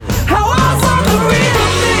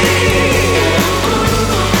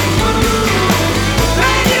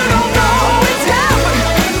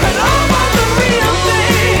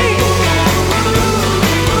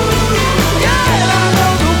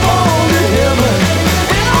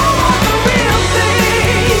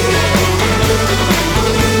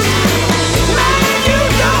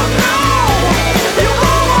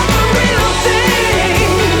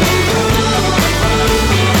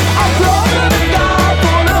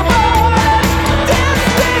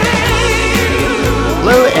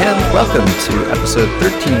welcome to episode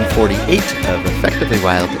 1348 of Effectively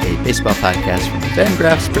Wild, a baseball podcast from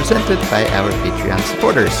Fangraphs presented by our Patreon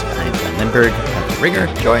supporters. I'm Ben Lindbergh of The Ringer,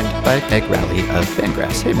 joined by Meg Rowley of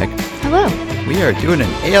Fangraphs. Hey, Meg. Hello. We are doing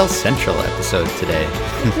an AL Central episode today.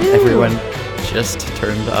 Everyone just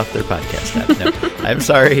turned off their podcast app. No, I'm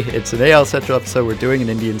sorry. It's an AL Central episode. We're doing an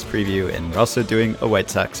Indians preview, and we're also doing a White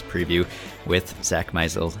Sox preview with Zach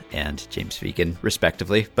Meisel and James Fegan,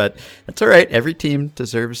 respectively. But that's all right. Every team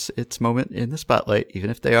deserves its moment in the spotlight, even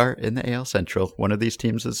if they are in the AL Central. One of these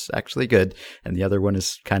teams is actually good, and the other one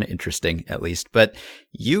is kind of interesting, at least. But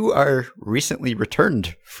you are recently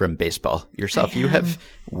returned from baseball yourself. You have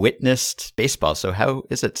witnessed baseball. So how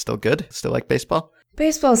is it? Still good? Still like baseball?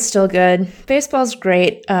 Baseball's still good. Baseball's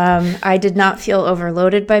great. I did not feel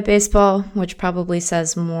overloaded by baseball, which probably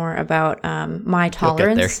says more about my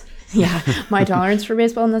tolerance. Yeah, my tolerance for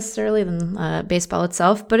baseball necessarily than baseball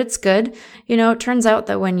itself, but it's good. You know, it turns out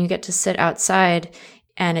that when you get to sit outside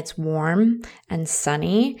and it's warm and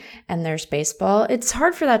sunny and there's baseball, it's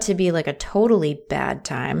hard for that to be like a totally bad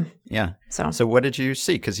time. Yeah. So what did you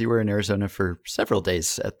see? Because you were in Arizona for several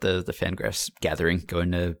days at the Fangraphs gathering,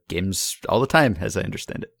 going to games all the time, as I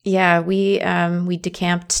understand it. Yeah, we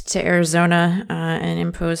decamped to Arizona and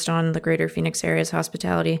imposed on the greater Phoenix area's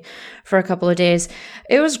hospitality for a couple of days.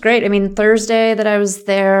 It was great. I mean, Thursday that I was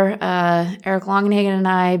there, Eric Longenhagen and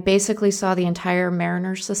I basically saw the entire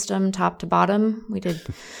Mariners system top to bottom. We did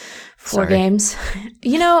 4 games.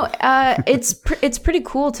 You know, it's pretty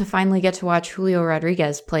cool to finally get to watch Julio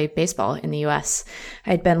Rodriguez play baseball in the U.S.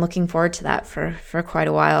 I'd been looking forward to that for quite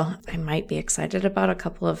a while. I might be excited about a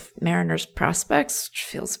couple of Mariners prospects, which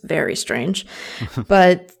feels very strange.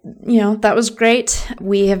 But, you know, that was great.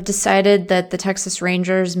 We have decided that the Texas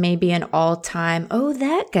Rangers may be an all-time,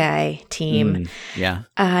 that guy team. Yeah.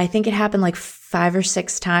 I think it happened like 5 or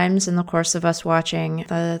 6 times in the course of us watching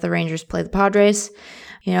the Rangers play the Padres.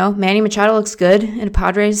 You know, Manny Machado looks good in a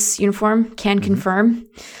Padres uniform. Can confirm.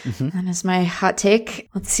 That is my hot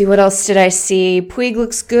take. Let's see, what else did I see? Puig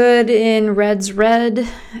looks good in Reds red.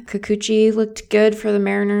 Kikuchi looked good for the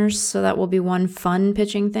Mariners, so that will be one fun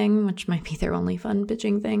pitching thing, which might be their only fun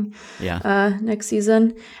pitching thing next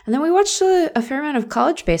season. And then we watched a fair amount of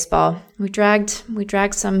college baseball. We dragged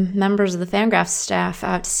some members of the Fangraphs staff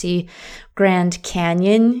out to see Grand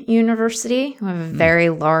Canyon University. We have a very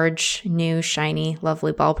large, new, shiny,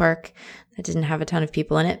 lovely ballpark that didn't have a ton of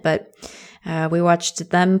people in it, but we watched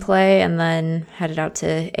them play and then headed out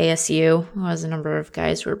to ASU. There was a number of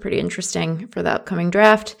guys who were pretty interesting for the upcoming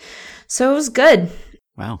draft. So it was good.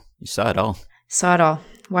 Wow. You saw it all. Saw it all.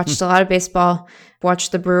 Watched a lot of baseball.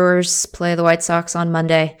 Watched the Brewers play the White Sox on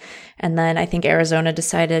Monday. And then I think Arizona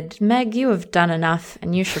decided, Meg, you have done enough,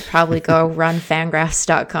 and you should probably go run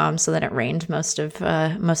fangraphs.com. So then it rained most of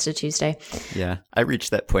Tuesday. Yeah, I reached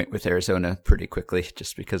that point with Arizona pretty quickly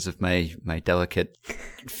just because of my delicate,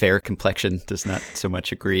 fair complexion does not so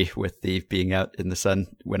much agree with the being out in the sun.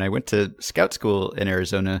 When I went to scout school in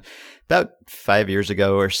Arizona about 5 years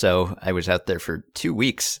ago or so, I was out there for 2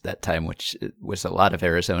 weeks that time, which was a lot of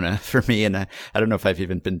Arizona for me. And I don't know if I've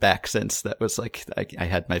even been back since. That was like, I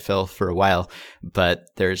had my fill for a while, but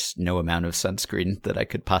there's no amount of sunscreen that I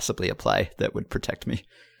could possibly apply that would protect me.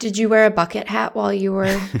 Did you wear a bucket hat while you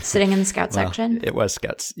were sitting in the scout section? It was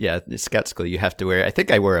scouts. Yeah, scout school, you have to wear, I think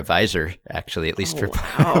I wore a visor, actually, at least for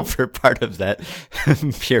part of that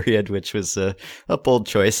period, which was a bold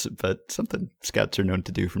choice, but something scouts are known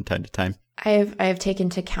to do from time to time. I have taken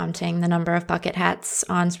to counting the number of bucket hats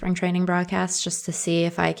on spring training broadcasts just to see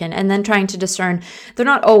if I can, and then trying to discern, they're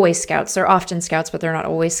not always scouts, they're often scouts, but they're not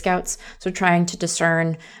always scouts. So trying to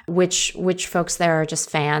discern which folks there are just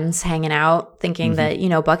fans hanging out, thinking that, you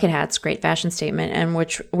know, bucket hats, great fashion statement, and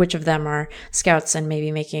which of them are scouts and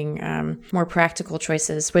maybe making more practical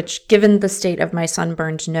choices, which given the state of my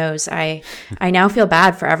sunburned nose, I now feel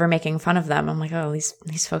bad for ever making fun of them. I'm like, oh,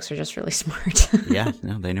 these folks are just really smart. Yeah,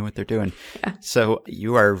 no, they know what they're doing. Yeah. So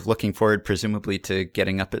you are looking forward, presumably, to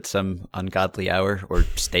getting up at some ungodly hour or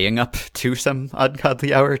staying up to some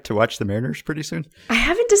ungodly hour to watch the Mariners pretty soon? I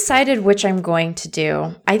haven't decided which I'm going to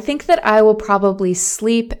do. I think that I will probably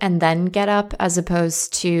sleep and then get up as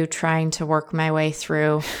opposed to trying to work my way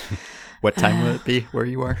through. What time will it be where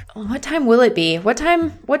you are? What time will it be? What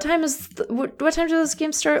time do those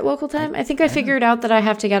games start local time? I think I figured out that I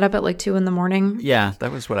have to get up at like 2 a.m. Yeah,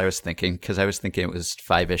 that was what I was thinking, because I was thinking it was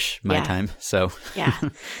 5-ish my time. So yeah,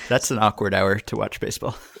 that's an awkward hour to watch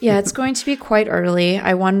baseball. Yeah, it's going to be quite early.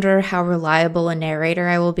 I wonder how reliable a narrator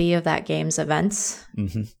I will be of that game's events.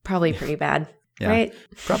 Probably pretty bad, yeah, right?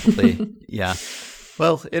 Probably, yeah.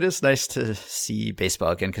 Well, it is nice to see baseball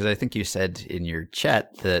again, because I think you said in your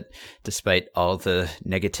chat that despite all the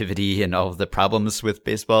negativity and all of the problems with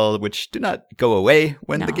baseball, which do not go away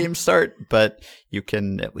when the games start, but you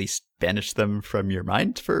can at least banish them from your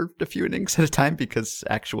mind for a few innings at a time because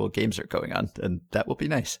actual games are going on, and that will be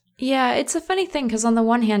nice. Yeah, it's a funny thing because on the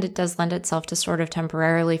one hand, it does lend itself to sort of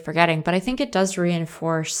temporarily forgetting, but I think it does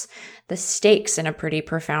reinforce the stakes in a pretty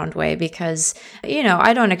profound way because,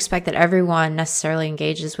 I don't expect that everyone necessarily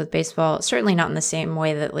engages with baseball, certainly not in the same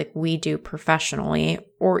way that like we do professionally,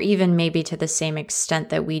 or even maybe to the same extent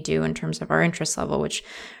that we do in terms of our interest level, which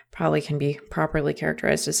probably can be properly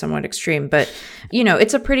characterized as somewhat extreme, but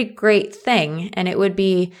it's a pretty great thing. And it would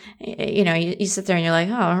be, you sit there and you're like,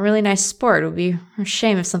 oh, a really nice sport. It would be a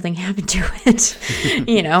shame if something happened to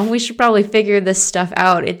it. We should probably figure this stuff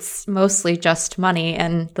out. It's mostly just money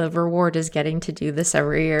and the reward is getting to do this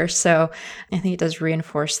every year. So I think it does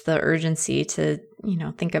reinforce the urgency to,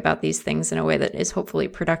 think about these things in a way that is hopefully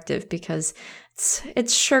productive because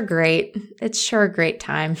it's sure great. It's sure a great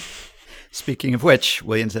time. Speaking of which,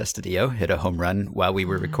 Willians Astudillo hit a home run while we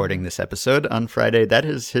were recording this episode on Friday. That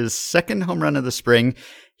is his second home run of the spring.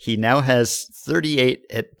 He now has 38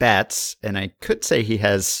 at-bats, and I could say he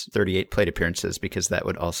has 38 plate appearances because that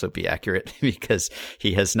would also be accurate because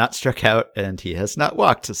he has not struck out and he has not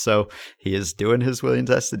walked. So he is doing his Willians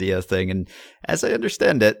Astudillo thing. And as I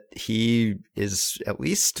understand it, he is at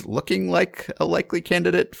least looking like a likely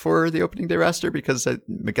candidate for the opening day roster because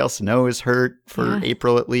Miguel Sano is hurt for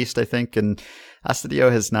April at least, I think. And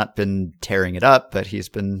Astudillo has not been tearing it up, but he's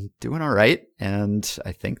been doing all right. And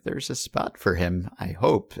I think there's a spot for him, I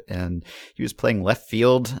hope. And he was playing left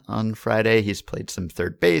field on Friday. He's played some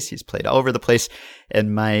third base. He's played all over the place.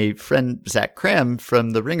 And my friend Zach Cram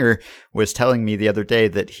from The Ringer was telling me the other day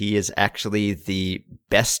that he is actually the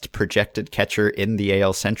best projected catcher in the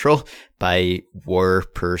AL Central by WAR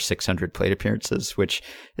per 600 plate appearances, which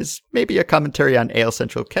is maybe a commentary on AL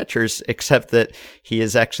Central catchers, except that he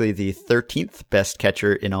is actually the 13th best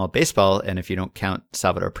catcher in all baseball. And if you don't count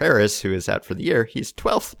Salvador Perez, who is out for the year, he's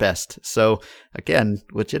 12th best. So again,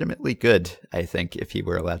 legitimately good, I think, if he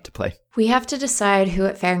were allowed to play. We have to decide who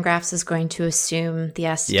at Fangraphs is going to assume the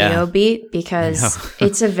Astudillo beat because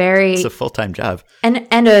it's a full-time job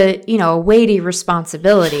and a weighty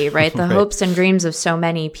responsibility, right? The hopes and dreams of so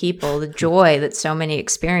many people, the joy that so many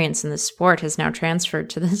experience in the sport has now transferred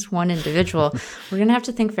to this one individual. We're going to have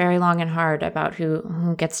to think very long and hard about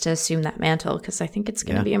who gets to assume that mantle because I think it's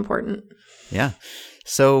going to be important. Yeah.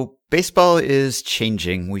 So baseball is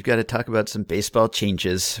changing. We've got to talk about some baseball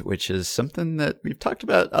changes, which is something that we've talked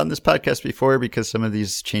about on this podcast before because some of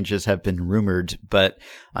these changes have been rumored. But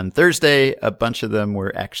on Thursday, a bunch of them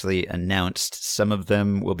were actually announced. Some of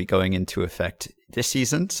them will be going into effect this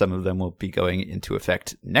season. Some of them will be going into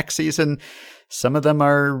effect next season. Some of them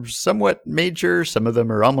are somewhat major. Some of them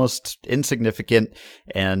are almost insignificant.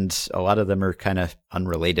 And a lot of them are kind of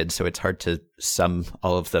unrelated. So it's hard to sum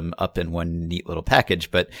all of them up in one neat little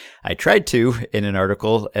package. But I tried to in an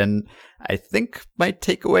article. And I think my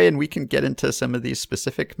takeaway, and we can get into some of these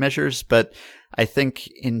specific measures, but I think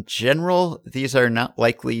in general, these are not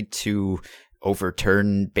likely to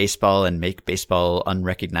overturn baseball and make baseball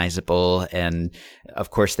unrecognizable. And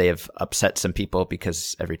of course, they have upset some people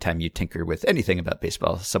because every time you tinker with anything about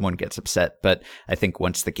baseball, someone gets upset. But I think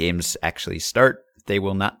once the games actually start, they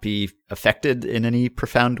will not be affected in any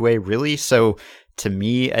profound way, really. So to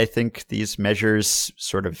me, I think these measures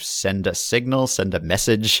sort of send a signal, send a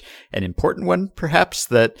message, an important one, perhaps,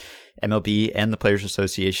 that MLB and the Players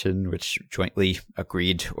Association, which jointly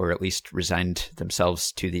agreed or at least resigned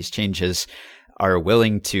themselves to these changes, are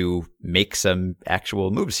willing to make some actual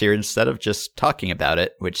moves here instead of just talking about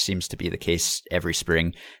it, which seems to be the case every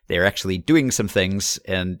spring. They're actually doing some things.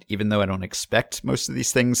 And even though I don't expect most of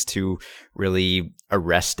these things to really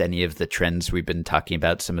arrest any of the trends we've been talking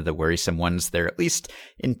about, some of the worrisome ones, they're at least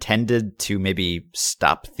intended to maybe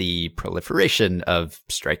stop the proliferation of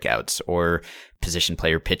strikeouts or position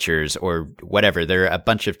player pitchers or whatever. There are a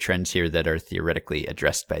bunch of trends here that are theoretically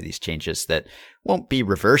addressed by these changes that won't be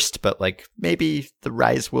reversed, but like maybe the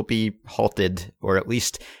rise will be halted, or at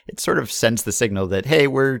least it sort of sends the signal that, hey,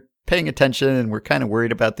 we're paying attention and we're kind of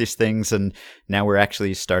worried about these things. And now we're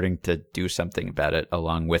actually starting to do something about it,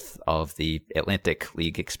 along with all of the Atlantic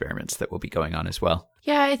League experiments that will be going on as well.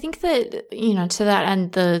 Yeah, I think that, to that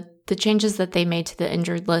end, the changes that they made to the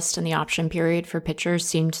injured list and the option period for pitchers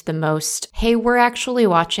seemed the most, hey, we're actually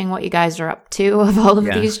watching what you guys are up to of all of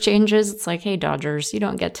these changes. It's like, hey, Dodgers, you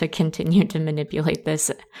don't get to continue to manipulate this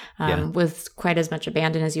with quite as much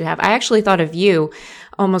abandon as you have. I actually thought of you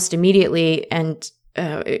almost immediately, and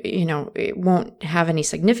it won't have any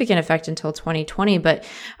significant effect until 2020, but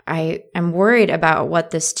I am worried about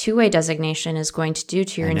what this two-way designation is going to do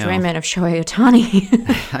to your enjoyment of Shohei Ohtani.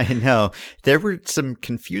 I know. There were some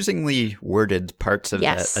confusingly worded parts of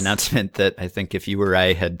that announcement that I think if you or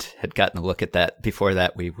I had gotten a look at that before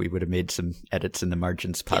that, we would have made some edits in the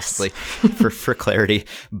margins possibly for clarity.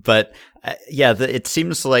 But it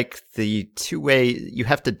seems like the two-way, you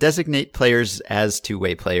have to designate players as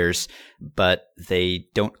two-way players, but they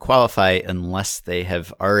don't qualify unless they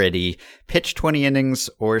have already pitched 20 innings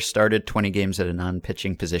or started 20 games at a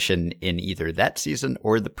non-pitching position in either that season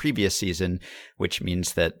or the previous season, which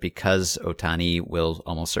means that because Ohtani will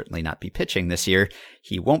almost certainly not be pitching this year,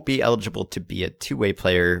 he won't be eligible to be a two-way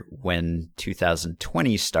player when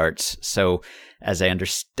 2020 starts. So as I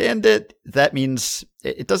understand it, that means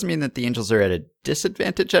it doesn't mean that the Angels are at a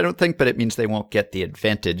disadvantage, I don't think, but it means they won't get the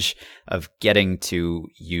advantage of getting to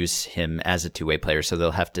use him as a two-way player. So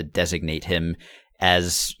they'll have to designate him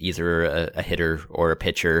as either a hitter or a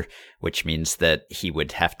pitcher, which means that he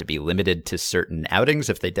would have to be limited to certain outings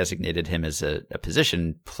if they designated him as a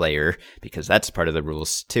position player, because that's part of the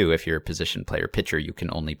rules too. If you're a position player pitcher, you can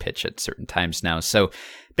only pitch at certain times now. So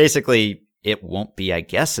basically, it won't be, I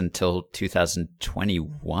guess, until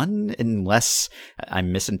 2021, unless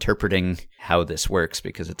I'm misinterpreting how this works,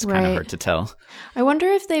 because it's kind of hard to tell. I wonder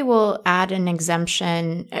if they will add an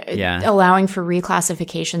exemption allowing for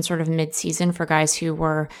reclassification sort of mid-season for guys who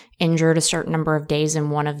were injured a certain number of days in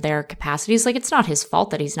one of their capacities. Like, it's not his fault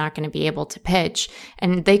that he's not going to be able to pitch.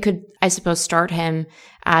 And they could, I suppose,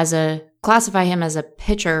 classify him as a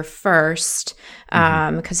pitcher first,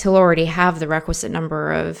 because he'll already have the requisite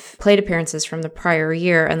number of plate appearances from the prior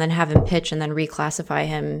year, and then have him pitch and then reclassify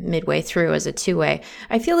him midway through as a two-way.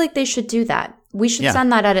 I feel like they should do that. We should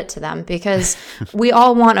send that edit to them, because we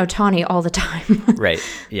all want Ohtani all the time. Right.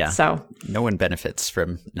 Yeah. So no one benefits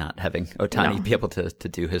from not having Ohtani be able to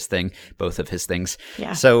do his thing, both of his things.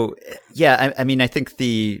 Yeah. So, I mean, I think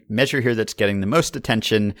the measure here that's getting the most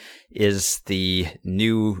attention is the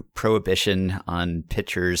new prohibition on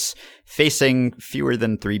pitchers facing fewer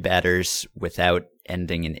than 3 batters without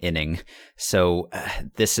ending an inning. So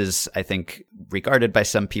this is, I think, regarded by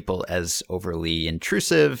some people as overly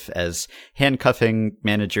intrusive, as handcuffing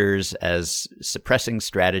managers, as suppressing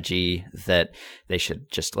strategy, that they should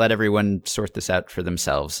just let everyone sort this out for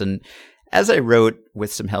themselves. And as I wrote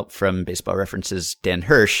with some help from Baseball Reference's Dan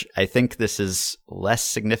Hirsch, I think this is less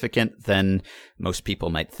significant than most people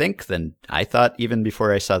might think, than I thought even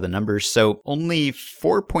before I saw the numbers. So only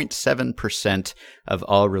 4.7% of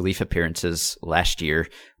all relief appearances last year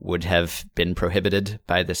would have been prohibited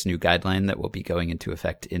by this new guideline that will be going into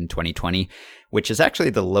effect in 2020, which is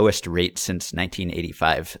actually the lowest rate since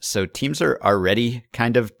 1985. So teams are already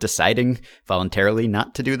kind of deciding voluntarily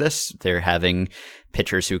not to do this. They're having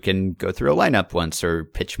pitchers who can go through a lineup once or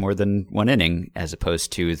pitch more than one inning, as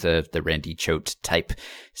opposed to the Randy Choate type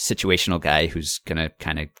situational guy who's going to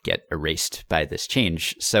kind of get erased by this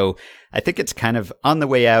change. So I think it's kind of on the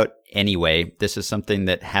way out anyway. This is something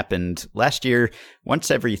that happened last year once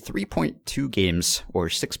every 3.2 games or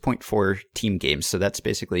 6.4 team games. So that's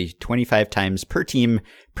basically 25 times per team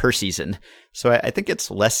per season. So I think it's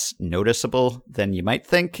less noticeable than you might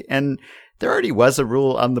think. And there already was a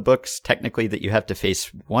rule on the books, technically, that you have to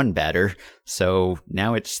face 1 batter. So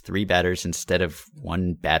now it's 3 batters instead of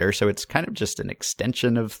 1 batter. So it's kind of just an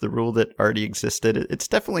extension of the rule that already existed. It's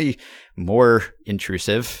definitely more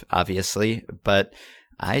intrusive, obviously, but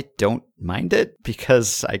I don't mind it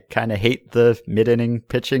because I kind of hate the mid-inning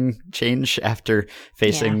pitching change after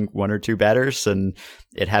facing 1 or 2 batters. And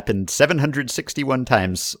it happened 761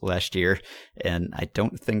 times last year, and I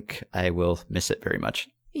don't think I will miss it very much.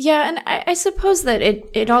 Yeah, and I suppose that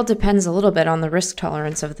it all depends a little bit on the risk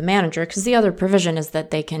tolerance of the manager, because the other provision is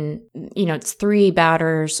that they can, it's 3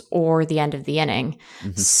 batters or the end of the inning.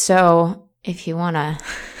 Mm-hmm. So if you want to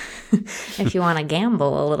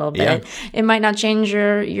gamble a little bit, it might not change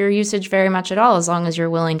your usage very much at all, as long as you're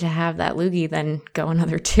willing to have that loogie then go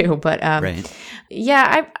another 2. But I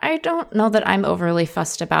don't know that I'm overly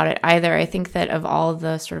fussed about it either. I think that of all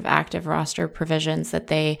the sort of active roster provisions that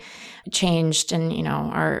they changed and,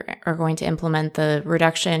 are going to implement, the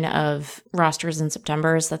reduction of rosters in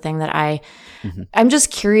September is the thing that I'm just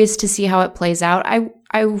curious to see how it plays out. I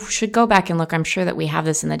should go back and look. I'm sure that we have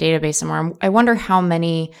this in the database somewhere. I wonder how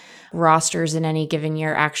many rosters in any given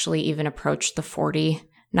year actually even approach the 40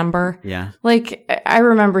 number. Yeah. Like, I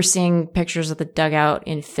remember seeing pictures of the dugout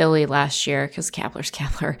in Philly last year because Kapler's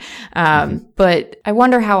Kapler. But I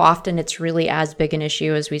wonder how often it's really as big an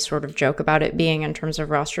issue as we sort of joke about it being in terms of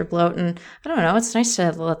roster bloat. And I don't know, it's nice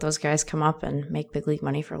to let those guys come up and make big league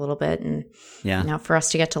money for a little bit and for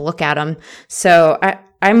us to get to look at them. So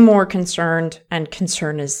I'm more concerned, and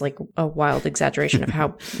concern is like a wild exaggeration of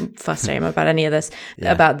how fussed I am about any of this,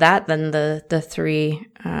 about that than the 3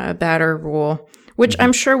 batter rule, which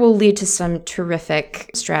I'm sure will lead to some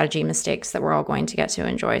terrific strategy mistakes that we're all going to get to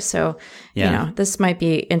enjoy. So, this might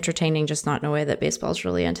be entertaining, just not in a way that baseball's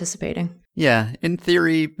really anticipating. Yeah, in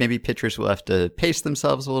theory, maybe pitchers will have to pace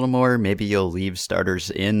themselves a little more. Maybe you'll leave starters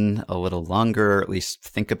in a little longer, or at least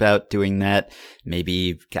think about doing that.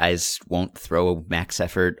 Maybe guys won't throw max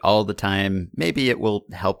effort all the time. Maybe it will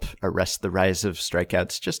help arrest the rise of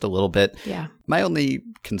strikeouts just a little bit. Yeah. My only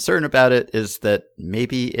concern about it is that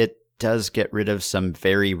maybe it does get rid of some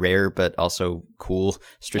very rare but also cool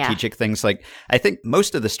strategic things. Like, I think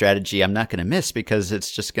most of the strategy I'm not going to miss because it's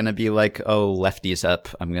just going to be like, oh, lefty's up,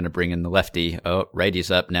 I'm going to bring in the lefty. Oh, righty's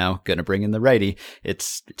up now, going to bring in the righty.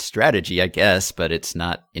 It's strategy, I guess, but it's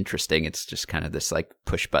not interesting. It's just kind of this like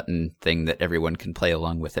push button thing that everyone can play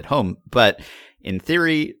along with at home. But in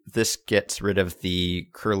theory, this gets rid of the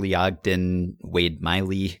Curly Ogden, Wade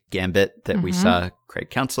Miley gambit that we saw Craig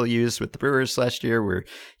Counsell use with the Brewers last year, where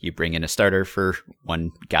you bring in a starter for one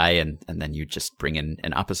guy and then you just bring in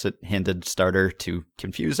an opposite-handed starter to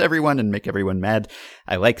confuse everyone and make everyone mad.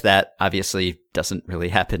 I like that. Obviously, doesn't really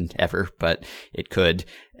happen ever, but it could.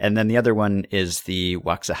 And then the other one is the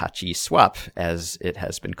Waxahachie swap, as it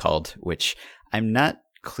has been called, which I'm not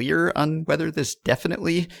clear on whether this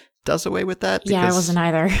definitely does away with that. Yeah, I wasn't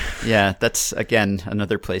either. Yeah, that's, again,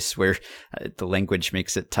 another place where the language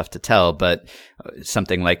makes it tough to tell. But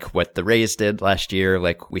something like what the Rays did last year,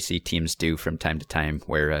 like we see teams do from time to time,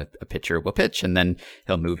 where a pitcher will pitch and then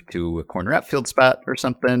he'll move to a corner outfield spot or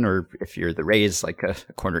something. Or if you're the Rays, like a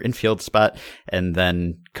corner infield spot, and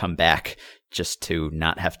then come back just to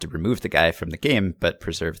not have to remove the guy from the game, but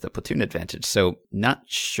preserve the platoon advantage. So not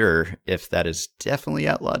sure if that is definitely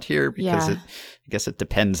outlawed here, because I guess it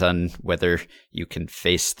depends on whether you can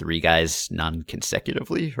face 3 guys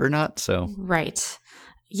non-consecutively or not. So right.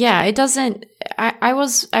 Yeah, it doesn't. I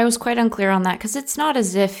was quite unclear on that, because it's not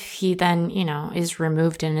as if he then, is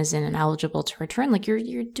removed and is ineligible to return. Like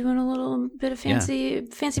you're doing a little bit of fancy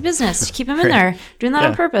business to keep him in there, doing that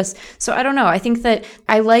on purpose. So I don't know. I think that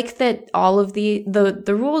I like that all of the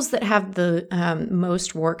rules that have the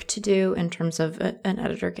most work to do in terms of an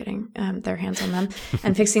editor getting their hands on them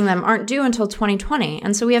and fixing them aren't due until 2020,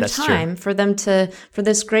 and so we have time for them for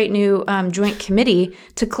this great new joint committee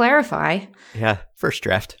to clarify. Yeah, first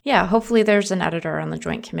draft. Yeah, hopefully there's an editor on the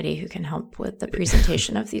joint committee who can help with the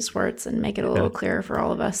presentation of these words and make it a little clearer for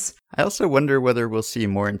all of us. I also wonder whether we'll see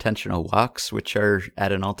more intentional walks, which are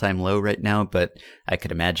at an all-time low right now. But I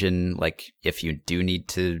could imagine, like, if you do need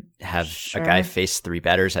to have a guy face 3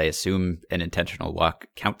 batters, I assume an intentional walk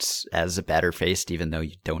counts as a batter faced, even though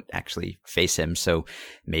you don't actually face him. So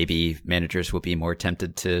maybe managers will be more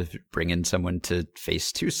tempted to bring in someone to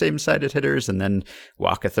face 2 same-sided hitters and then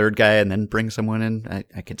walk a 3rd guy and then bring someone in.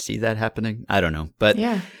 I could see that happening. I don't know. But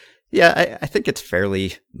yeah, I think it's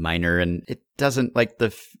fairly minor, and it doesn't, like,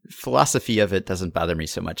 the philosophy of it doesn't bother me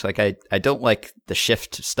so much. Like, I don't like the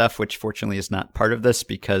shift stuff, which fortunately is not part of this,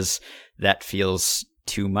 because that feels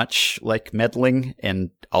too much like meddling and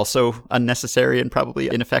also unnecessary and probably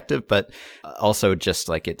ineffective, but also just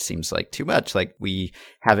like it seems like too much. Like, we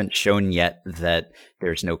haven't shown yet that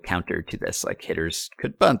there's no counter to this. Like, hitters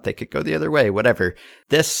could bunt, they could go the other way, whatever.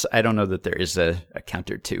 This, I don't know that there is a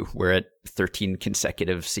counter to. We're at 13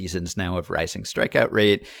 consecutive seasons now of rising strikeout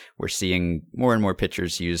rate. We're seeing more and more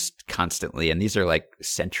pitchers used constantly, and these are like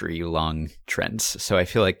century-long trends. So I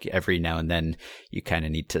feel like every now and then you kind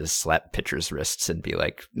of need to slap pitchers' wrists and be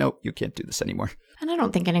like, nope, you can't do this anymore. And I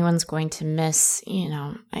don't think anyone's going to miss,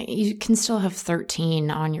 you can still have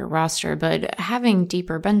 13 on your roster, but having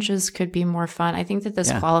deeper benches could be more fun. I think that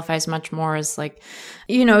this qualifies much more as like,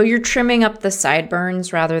 you're trimming up the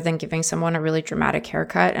sideburns rather than giving someone a really dramatic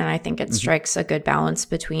haircut. And I think it strikes a good balance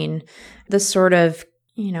between the sort of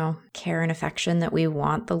care and affection that we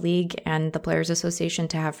want the league and the Players Association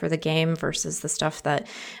to have for the game versus the stuff that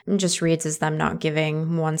just reads as them not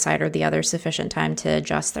giving one side or the other sufficient time to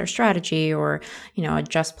adjust their strategy or,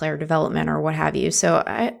 adjust player development or what have you. So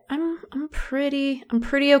I'm pretty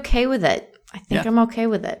okay with it. I think I'm okay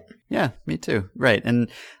with it. Yeah, me too. Right. And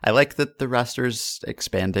I like that the roster's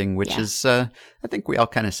expanding, which is I think we all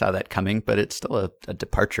kind of saw that coming, but it's still a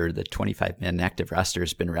departure. The 25-man active roster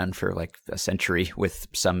has been around for like a century with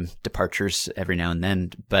some departures every now and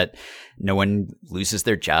then, but no one loses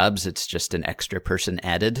their jobs. It's just an extra person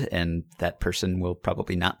added, and that person will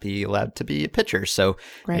probably not be allowed to be a pitcher. So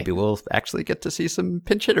maybe we'll actually get to see some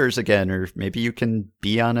pinch hitters again, or maybe you can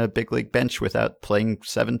be on a big league bench without playing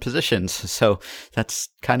 7 positions. So that's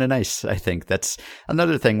kind of nice, I think. That's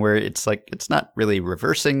another thing where it's like, it's not really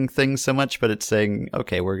reversing things so much, but it's saying,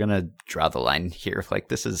 okay, we're going to draw the line here. Like,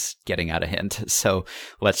 this is getting out of hand. So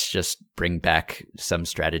let's just bring back some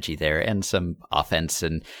strategy there and some offense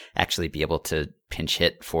and actually be able to pinch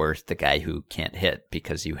hit for the guy who can't hit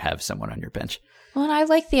because you have someone on your bench. Well, and I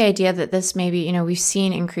like the idea that this maybe, we've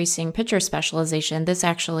seen increasing pitcher specialization. This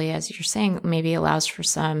actually, as you're saying, maybe allows for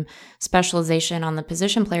some specialization on the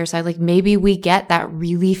position player side. Like maybe we get that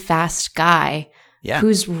really fast guy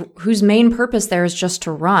whose main purpose there is just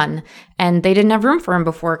to run. And they didn't have room for him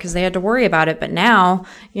before because they had to worry about it. But now,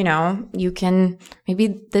 you can,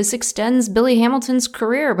 maybe this extends Billy Hamilton's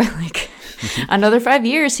career by like another 5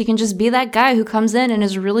 years. He can just be that guy who comes in and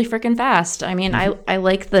is really freaking fast. I mean, I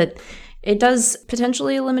like that. It does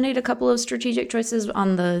potentially eliminate a couple of strategic choices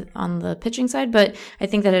on the pitching side, but I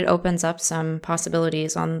think that it opens up some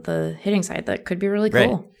possibilities on the hitting side that could be really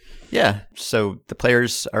cool. Right. Yeah. So the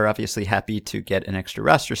players are obviously happy to get an extra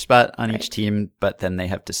roster spot on each team, but then they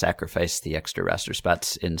have to sacrifice the extra roster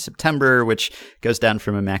spots in September, which goes down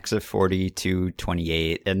from a max of 40 to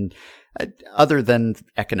 28. And other than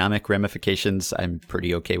economic ramifications, I'm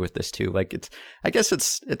pretty okay with this too. Like I guess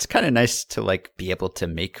it's kind of nice to like be able to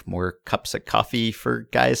make more cups of coffee for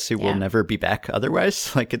guys who will never be back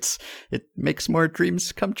otherwise. Like it makes more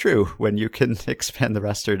dreams come true when you can expand the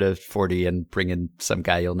roster to 40 and bring in some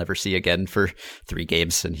guy you'll never see again for 3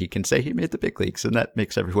 games and he can say he made the big leagues, and that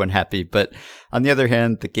makes everyone happy. But on the other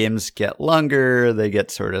hand, the games get longer, they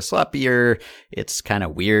get sort of sloppier. It's kind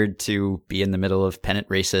of weird to be in the middle of pennant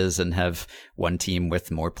races and have one team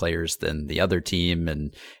with more players than the other team.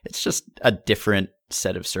 And it's just a different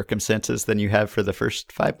set of circumstances than you have for the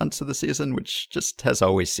first 5 months of the season, which just has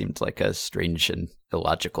always seemed like a strange and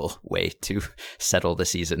illogical way to settle the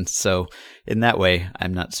season. So in that way,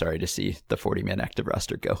 I'm not sorry to see the 40-man active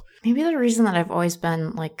roster go. Maybe the reason that I've always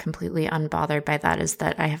been like completely unbothered by that is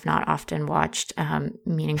that I have not often watched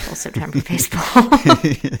meaningful September baseball.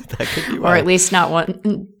 That could be why. Or at least not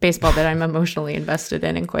one baseball that I'm emotionally invested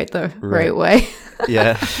in quite the right way.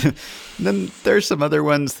 Yeah. Then there's some other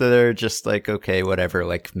ones that are just like, okay, whatever,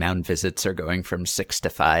 like mound visits are going from 6 to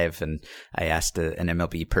 5. And I asked an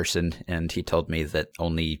MLB person and he told me that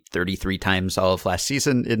only 33 times all of last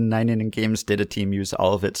season in 9-inning games did a team use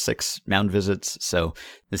all of its 6 mound visits. So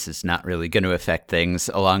this is not really going to affect things.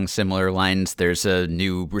 Along similar lines, there's a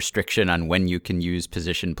new restriction on when you can use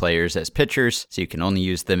position players as pitchers. So you can only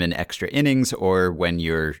use them in extra innings or when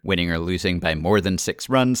you're winning or losing by more than 6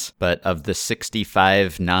 runs. But of the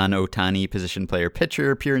 65 non-Ohtani position player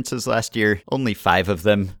pitcher appearances last year, only 5 of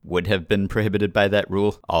them would have been prohibited by that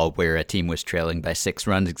rule, all where a team was trailing by 6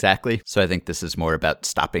 runs exactly. So I think this is more about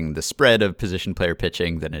stopping the spread of position player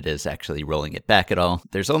pitching than it is actually rolling it back at all.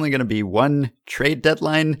 There's only going to be one trade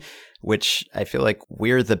deadline, which I feel like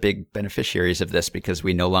we're the big beneficiaries of this because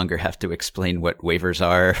we no longer have to explain what waivers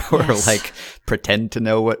are or like pretend to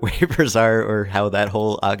know what waivers are or how that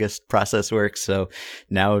whole August process works. So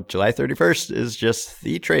now July 31st is just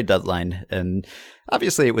the trade deadline. And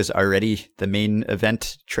obviously it was already the main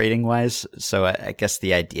event trading wise. So I guess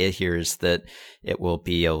the idea here is that it will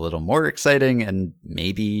be a little more exciting and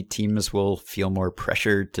maybe teams will feel more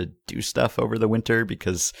pressure to do stuff over the winter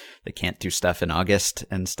because they can't do stuff in August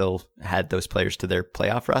and still add those players to their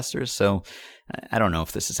playoff rosters. So I don't know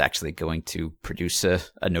if this is actually going to produce a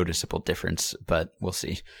noticeable difference, but we'll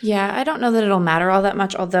see. Yeah, I don't know that it'll matter all that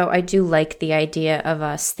much, although I do like the idea of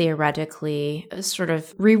us theoretically sort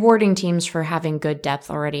of rewarding teams for having good depth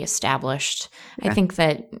already established. Yeah. I think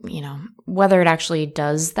that, whether it actually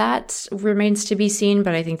does that remains to be seen,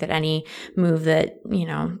 but I think that any move that,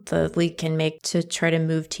 the league can make to try to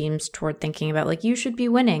move teams toward thinking about like, you should be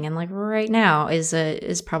winning and like right now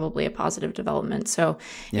is probably a positive development. So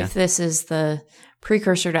if this is the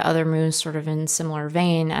precursor to other moves sort of in similar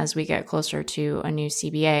vein as we get closer to a new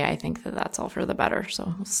CBA, I think that that's all for the better. So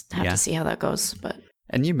we'll have to see how that goes.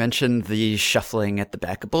 And you mentioned the shuffling at the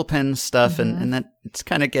back of bullpen stuff, and that it's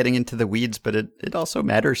kind of getting into the weeds, but it also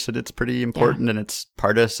matters, and it's pretty important, and it's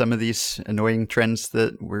part of some of these annoying trends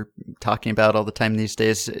that we're talking about all the time these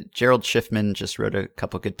days. Gerald Schiffman just wrote a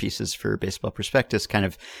couple good pieces for Baseball Prospectus, kind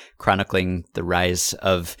of chronicling the rise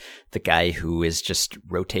of the guy who is just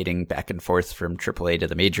rotating back and forth from AAA to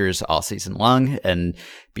the majors all season long. And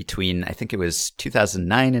between, I think it was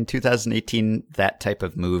 2009 and 2018, that type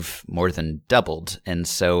of move more than doubled. And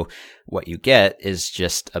so what you get is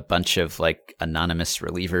just a bunch of like anonymous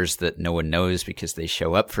relievers that no one knows because they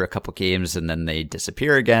show up for a couple games and then they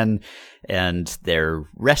disappear again, and they're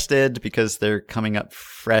rested because they're coming up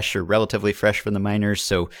fresh or relatively fresh from the minors.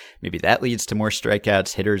 So maybe that leads to more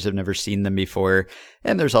strikeouts. Hitters have never seen them before.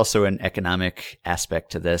 And there's also an economic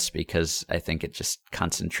aspect to this because I think it just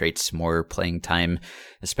concentrates more playing time,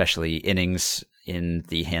 especially innings, in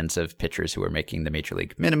the hands of pitchers who are making the major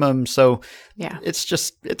league minimum. So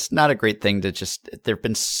it's not a great thing to just, there've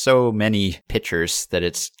been so many pitchers that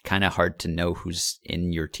it's kind of hard to know who's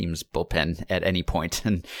in your team's bullpen at any point.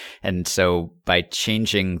 And so by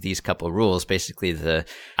changing these couple rules, basically the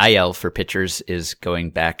IL for pitchers is going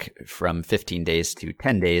back from 15 days to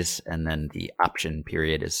 10 days. And then the option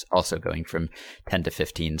period is also going from 10 to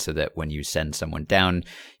 15, so that when you send someone down,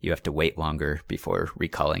 you have to wait longer before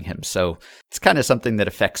recalling him. So it's kind of something that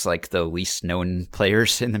affects like the least known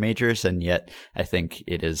players in the majors, and yet I think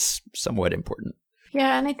it is somewhat important.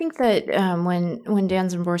 Yeah, and I think that when Dan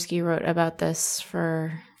Szymborski wrote about this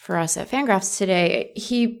for us at Fangraphs today,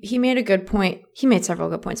 he made a good point. He made several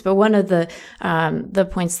good points, but one of the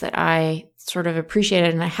points that I sort of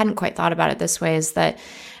appreciated, and I hadn't quite thought about it this way, is that,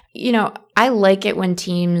 you know, I like it when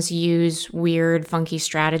teams use weird, funky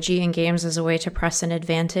strategy in games as a way to press an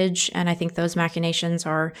advantage. And I think those machinations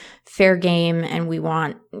are fair game. And we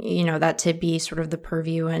want, you know, that to be sort of the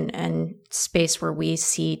purview and space where we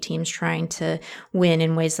see teams trying to win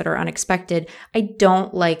in ways that are unexpected. I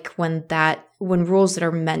don't like when rules that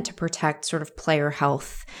are meant to protect sort of player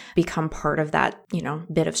health become part of that, you know,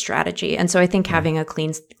 bit of strategy. And so I think having a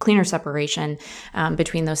cleaner separation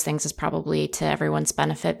between those things is probably to everyone's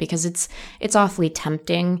benefit, because it's awfully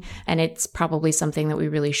tempting, and it's probably something that we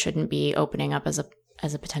really shouldn't be opening up as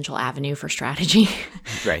a potential avenue for strategy.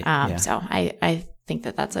 Right. So I think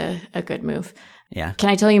that that's a good move. Yeah. Can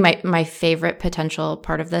I tell you my favorite potential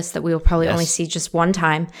part of this that we will probably only see just one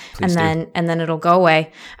time, Please and then it'll go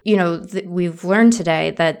away? You know, we've learned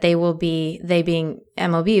today that they being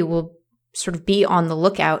MLB will sort of be on the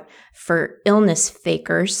lookout for illness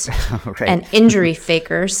fakers and injury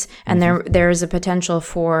fakers. And there is a potential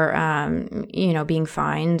for, being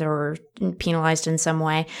fined or penalized in some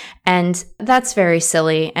way. And that's very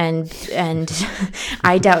silly. And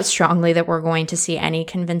I doubt strongly that we're going to see any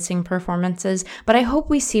convincing performances, but I hope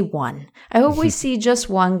we see one. I hope we see just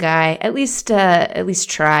one guy, at least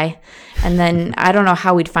try. And then I don't know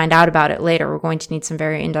how we'd find out about it later. We're going to need some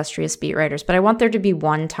very industrious beat writers, but I want there to be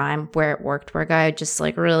one time where it worked, where a guy just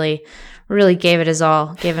like really, really gave it his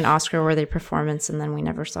all, gave an Oscar-worthy performance, and then we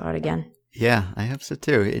never saw it again. Yeah, I hope so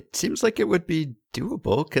too. It seems like it would be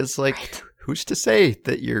doable because, who's to say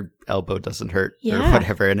that your elbow doesn't hurt or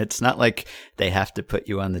whatever? And it's not like they have to put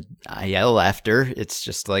you on the IL after. It's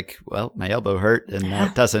just like, well, my elbow hurt and now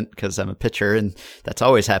it doesn't because I'm a pitcher, and that's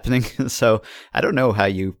always happening. So I don't know how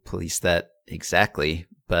you police that exactly,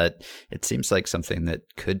 but it seems like something that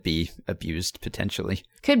could be abused potentially.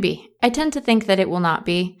 Could be. I tend to think that it will not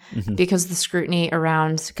be because the scrutiny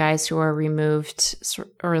around guys who are removed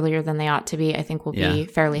earlier than they ought to be, I think, will be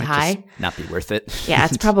fairly high. Just not be worth it. Yeah,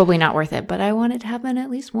 it's probably not worth it, but I want it to happen at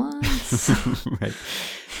least once. Right.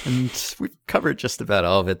 And we've covered just about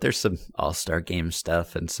all of it. There's some all-star game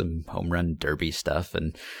stuff and some home run derby stuff,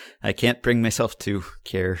 and I can't bring myself to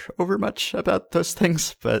care over much about those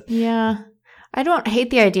things, but yeah. I don't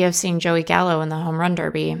hate the idea of seeing Joey Gallo in the home run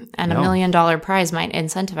derby, and $1 million prize might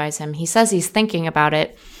incentivize him. He says he's thinking about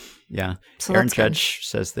it. Yeah. So Aaron Judge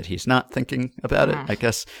says that he's not thinking about it. I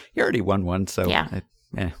guess he already won one, so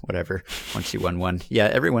whatever. Once you won one. Yeah,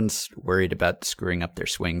 everyone's worried about screwing up their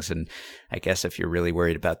swings, and I guess if you're really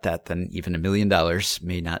worried about that, then even $1 million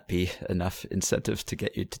may not be enough incentive to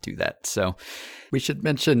get you to do that. So we should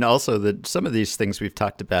mention also that some of these things we've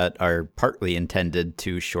talked about are partly intended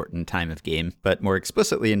to shorten time of game, but more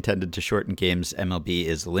explicitly intended to shorten games. MLB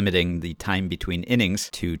is limiting the time between innings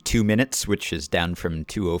to 2 minutes, which is down from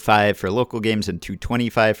 2:05 for local games and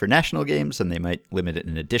 2:25 for national games, and they might limit it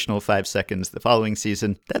an additional 5 seconds the following season.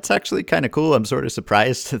 season. That's actually kind of cool. I'm sort of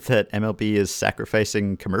surprised that MLB is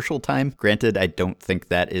sacrificing commercial time. Granted, I don't think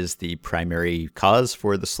that is the primary cause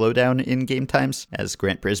for the slowdown in game times. As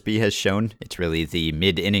Grant Brisbee has shown, it's really the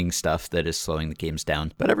mid-inning stuff that is slowing the games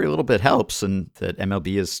down. But every little bit helps, and that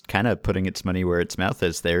MLB is kind of putting its money where its mouth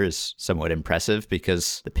is there is somewhat impressive,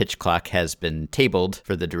 because the pitch clock has been tabled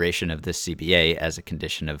for the duration of this CBA as a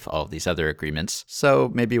condition of all of these other agreements.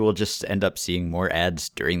 So maybe we'll just end up seeing more ads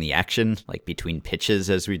during the action, like between pitches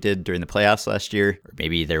as we did during the playoffs last year. Or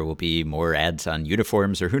maybe there will be more ads on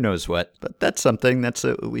uniforms or who knows what. But that's something. That's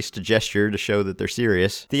at least a gesture to show that they're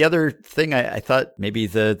serious. The other thing I thought maybe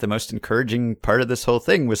the most encouraging part of this whole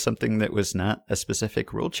thing was something that was not a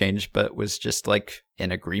specific rule change, but was just like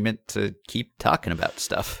an agreement to keep talking about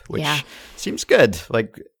stuff, which seems good.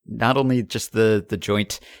 Like, not only just the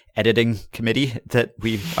joint editing committee that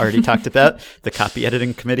we've already talked about, the copy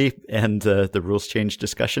editing committee and the rules change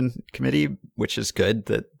discussion committee, which is good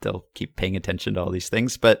that they'll keep paying attention to all these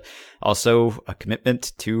things, but also a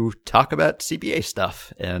commitment to talk about CBA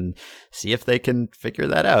stuff and see if they can figure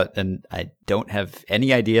that out. And I don't have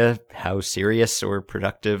any idea how serious or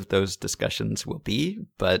productive those discussions will be,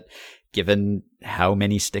 but given how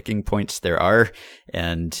many sticking points there are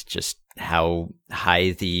and just how high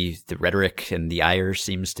the rhetoric and the ire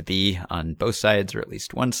seems to be on both sides, or at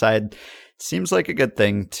least one side, it seems like a good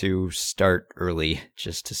thing to start early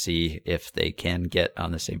just to see if they can get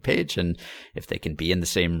on the same page and if they can be in the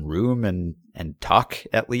same room and talk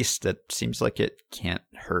at least. It seems like it can't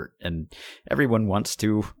hurt. And everyone wants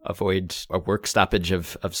to avoid a work stoppage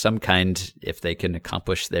of some kind if they can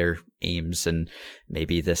accomplish their aims. And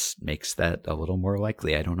maybe this makes that a little more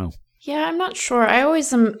likely. I don't know. Yeah, I'm not sure. I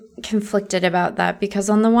always am conflicted about that because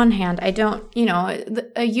on the one hand, I don't,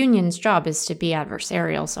 a union's job is to be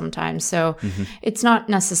adversarial sometimes. So it's not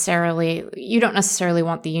necessarily, you don't necessarily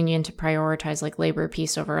want the union to prioritize like labor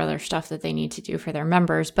peace over other stuff that they need to do for their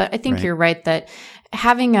members. But I think you're right that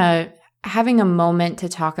having a moment to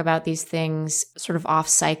talk about these things sort of off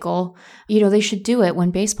cycle, they should do it when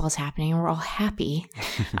baseball's happening and we're all happy.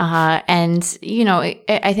 And,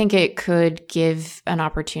 I think it could give an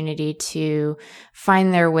opportunity to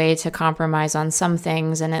find their way to compromise on some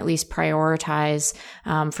things and at least prioritize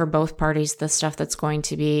for both parties the stuff that's going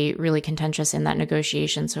to be really contentious in that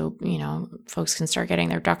negotiation. So, folks can start getting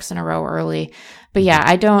their ducks in a row early. But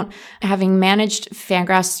yeah, having managed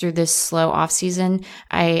Fangraphs through this slow off season,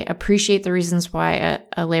 I appreciate the reasons why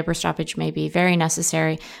a labor stoppage may be very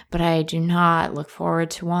necessary, but I do not look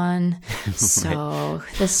forward to one. So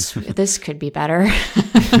this could be better.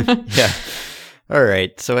 Yeah. All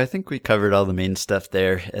right. So I think we covered all the main stuff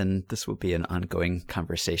there, and this will be an ongoing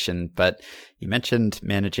conversation. But you mentioned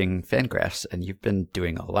managing Fangraphs, and you've been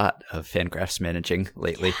doing a lot of Fangraphs managing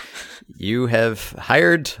lately. You have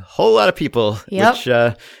hired a whole lot of people, which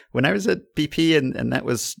when I was at BP and that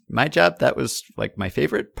was my job, that was like my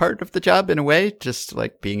favorite part of the job in a way, just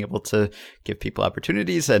like being able to give people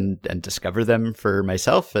opportunities and discover them for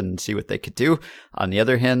myself and see what they could do. On the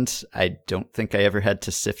other hand, I don't think I ever had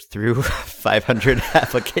to sift through 500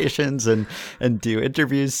 applications and do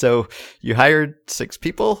interviews. So you hired 6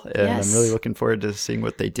 people, and I'm really looking forward to seeing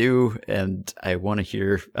what they do. And I want to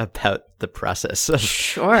hear about the process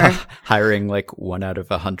of hiring like 1 out of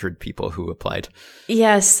 100 people who applied.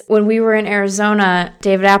 Yes. When we were in Arizona,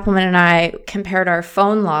 David Appelman and I compared our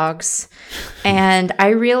phone logs, and I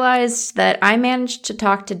realized that I managed to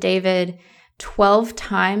talk to David 12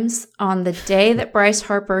 times on the day that Bryce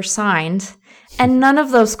Harper signed. And none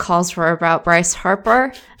of those calls were about Bryce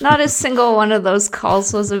Harper. Not a single one of those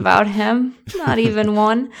calls was about him. Not even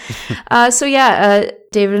one.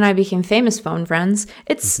 David and I became famous phone friends.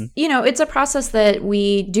 It's, it's a process that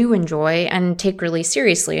we do enjoy and take really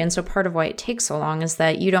seriously. And so part of why it takes so long is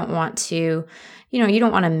that you don't want to, you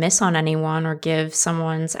don't want to miss on anyone or give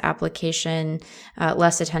someone's application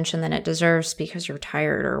less attention than it deserves because you're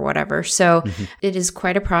tired or whatever. So it is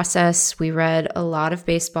quite a process. We read a lot of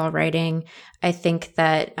baseball writing. I think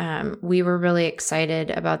that we were really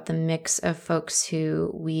excited about the mix of folks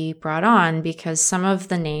who we brought on because some of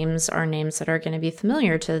the names are names that are going to be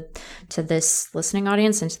familiar to this listening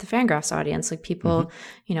audience and to the Fangraphs audience. Like people,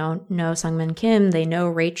 know Sungmin Kim. They know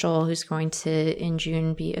Rachel, who's going to in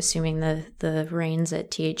June be assuming the reins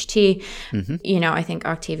at THT. I think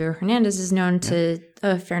Octavio Hernandez is known to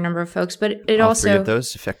a fair number of folks, but it All also 3 of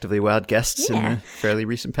those effectively wild guests in the fairly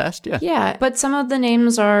recent past. Yeah, but some of the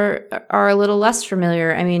names are a little less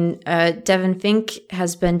familiar. I mean, Devin Fink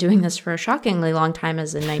has been doing this for a shockingly long time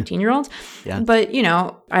as a 19-year-old. But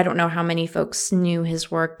I don't know how many folks knew his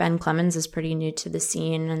work. Ben Clemens is pretty new to the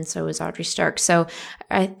scene, and so is Audrey Stark. So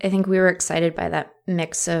I think we were excited by that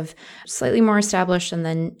mix of slightly more established and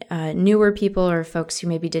then newer people or folks who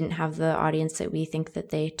maybe didn't have the audience that we think that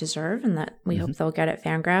they deserve and that we hope they'll get at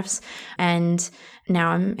Fangraphs. And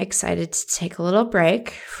now I'm excited to take a little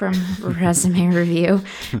break from resume review,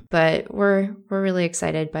 but we're really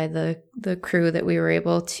excited by the crew that we were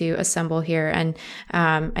able to assemble here. And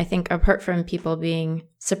I think apart from people being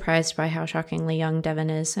surprised by how shockingly young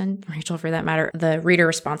Devin is, and Rachel for that matter, the reader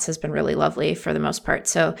response has been really lovely for the most part.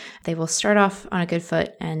 So they will start off on a good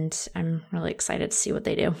foot, and I'm really excited to see what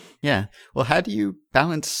they do. Yeah. Well, how do you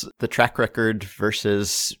balance the track record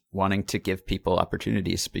versus wanting to give people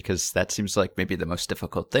opportunities? Because that seems like maybe the most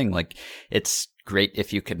difficult thing. Like, it's great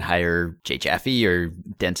if you can hire Jay Jaffe or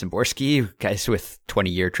Dan Szymborski, guys with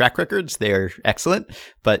 20-year track records. They're excellent.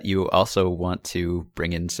 But you also want to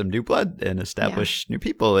bring in some new blood and establish new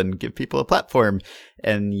people and give people a platform.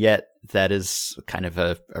 And yet that is kind of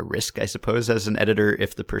a risk, I suppose, as an editor,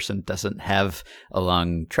 if the person doesn't have a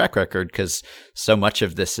long track record, because so much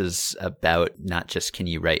of this is about not just can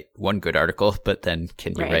you write one good article, but then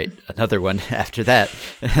can you write another one after that?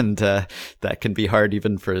 And that can be hard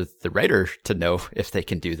even for the writer to know if they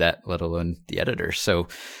can do that, let alone the editor. So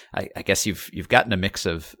I guess you've gotten a mix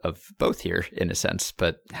of both here in a sense,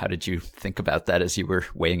 but how did you think about that as you were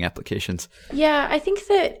weighing applications? Yeah, I think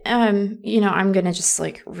that, I'm going to just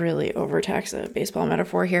like really overtax a baseball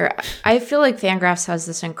metaphor here. I feel like Fangraphs has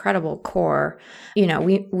this incredible core.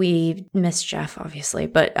 We miss Jeff, obviously,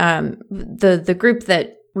 but the group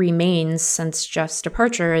that remains since Jeff's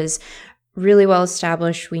departure is really well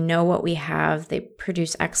established. We know what we have. They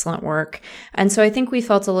produce excellent work. And so I think we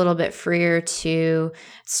felt a little bit freer to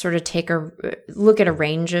sort of take a look at a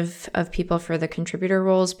range of people for the contributor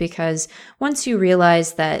roles, because once you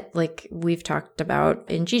realize that, like we've talked about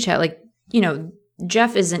in GChat, like,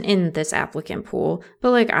 Jeff isn't in this applicant pool,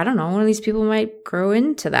 but like, I don't know, one of these people might grow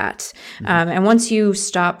into that. And once you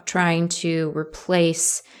stop trying to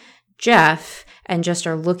replace Jeff and just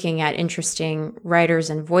are looking at interesting writers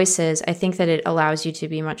and voices, I think that it allows you to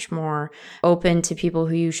be much more open to people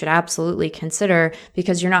who you should absolutely consider,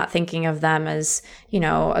 because you're not thinking of them as,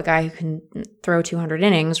 a guy who can throw 200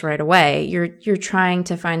 innings right away. You're trying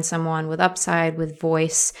to find someone with upside, with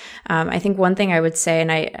voice. I think one thing I would say,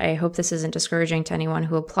 and I hope this isn't discouraging to anyone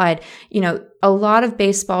who applied, a lot of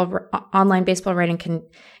online baseball writing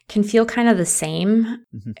can feel kind of the same,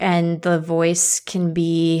 and the voice can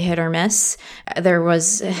be hit or miss. There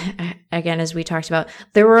was, again, as we talked about,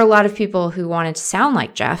 there were a lot of people who wanted to sound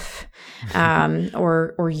like Jeff,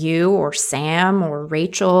 or you, or Sam, or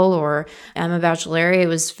Rachel, or Emma Bachelari. It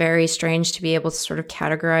was very strange to be able to sort of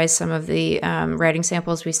categorize some of the writing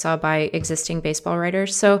samples we saw by existing baseball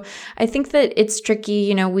writers. So I think that it's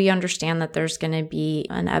tricky. We understand that there's going to be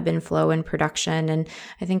an ebb and flow in production, and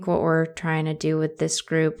I think what we're trying to do with this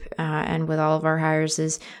group and with all of our hires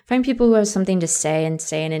is find people who have something to say and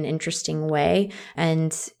say in an interesting way.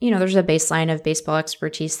 And, there's a baseline of baseball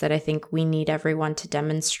expertise that I think we need everyone to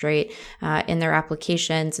demonstrate in their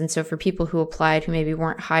applications. And so for people who applied who maybe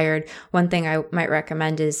weren't hired, one thing I might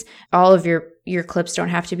recommend is all of your clips don't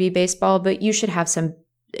have to be baseball, but you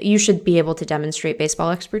should be able to demonstrate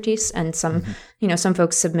baseball expertise. And some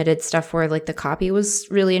folks submitted stuff where like the copy was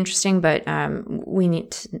really interesting, but we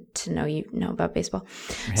need to know about baseball.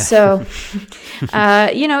 Yeah. So,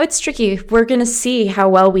 it's tricky. We're going to see how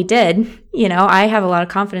well we did. I have a lot of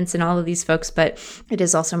confidence in all of these folks, but it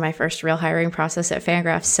is also my first real hiring process at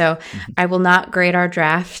Fangraphs. So I will not grade our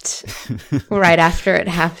draft right after it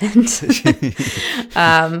happened.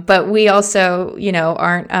 But we also,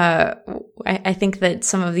 aren't, I think that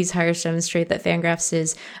some of these hires demonstrate that Fangraphs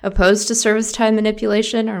is opposed to service time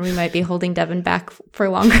manipulation, or we might be holding Devin back for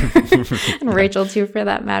longer, and Rachel too, for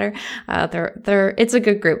that matter. It's a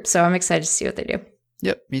good group, so I'm excited to see what they do.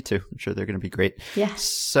 Yep, me too. I'm sure they're going to be great. Yeah.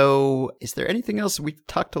 So is there anything else? We've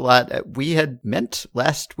talked a lot. We had meant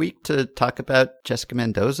last week to talk about Jessica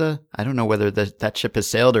Mendoza. I don't know whether that ship has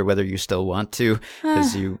sailed or whether you still want to,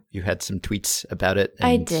 because you had some tweets about it.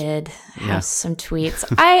 I did have some tweets.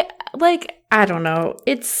 I don't know.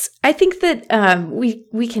 I think that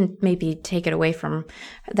we can maybe take it away from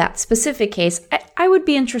that specific case. I would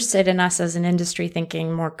be interested in us as an industry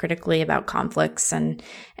thinking more critically about conflicts and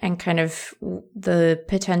kind of the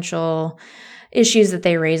potential issues that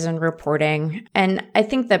they raise in reporting. And I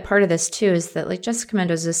think that part of this too is that like Jessica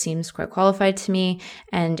Mendoza seems quite qualified to me.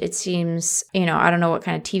 And it seems, I don't know what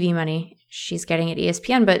kind of TV money she's getting at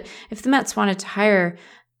ESPN, but if the Mets wanted to hire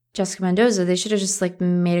Jessica Mendoza, they should have just like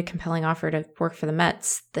made a compelling offer to work for the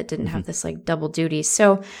Mets that didn't have this like double duty.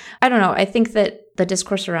 So I don't know. I think that the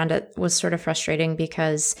discourse around it was sort of frustrating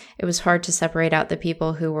because it was hard to separate out the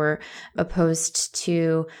people who were opposed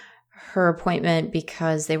to her appointment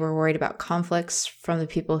because they were worried about conflicts from the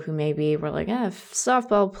people who maybe were like,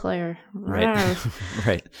 softball player. Right.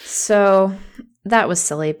 Right. So that was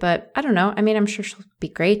silly, but I don't know. I mean, I'm sure she'll be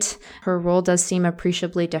great. Her role does seem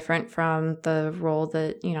appreciably different from the role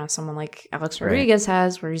that, someone like Alex Rodriguez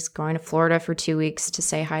has, where he's going to Florida for 2 weeks to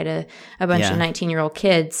say hi to a bunch of 19-year-old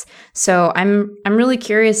kids. So I'm really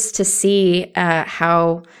curious to see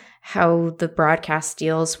how the broadcast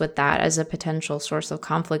deals with that as a potential source of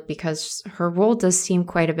conflict, because her role does seem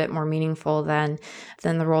quite a bit more meaningful than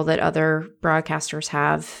the role that other broadcasters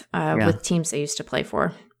have with teams they used to play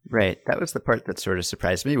for. Right. That was the part that sort of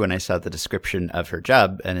surprised me when I saw the description of her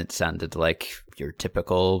job, and it sounded like your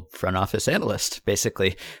typical front office analyst,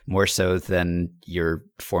 basically, more so than your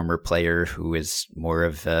former player who is more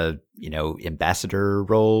of a, ambassador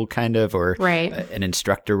role kind of, or an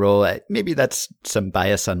instructor role. Maybe that's some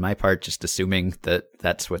bias on my part, just assuming that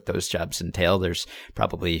that's what those jobs entail. There's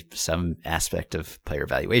probably some aspect of player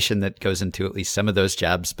evaluation that goes into at least some of those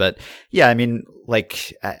jobs. But yeah, I mean,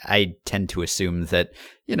 like I tend to assume that,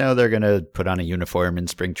 they're going to put on a uniform in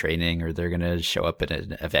spring training, or they're going to show up at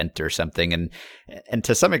an event or something. And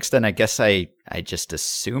to some extent, I guess I just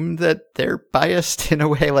assume that they're biased in a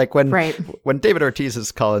way. Like when David Ortiz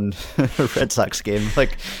is calling a Red Sox game,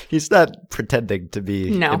 like he's not pretending to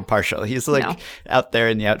be impartial. He's like out there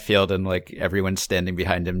in the outfield, and like everyone's standing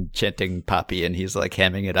behind him chanting Poppy, and he's like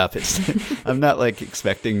hamming it up. I'm not like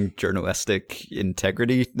expecting journalistic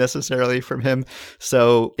integrity necessarily from him.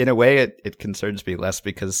 So in a way, it concerns me less,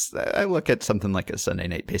 because I look at something like a Sunday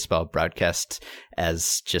Night Baseball broadcast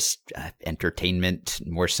as just entertainment,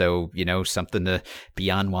 more so, something to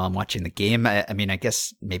be on while I'm watching the game. I mean, I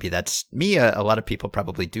guess maybe that's me. A lot of people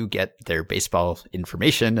probably do get their baseball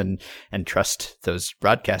information and trust those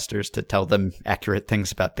broadcasters to tell them accurate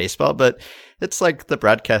things about baseball. But it's like the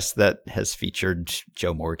broadcast that has featured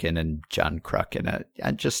Joe Morgan and John Kruk. And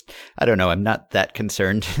I don't know. I'm not that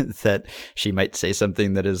concerned that she might say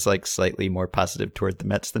something that is like slightly more positive toward the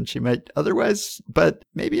Mets than she might otherwise. But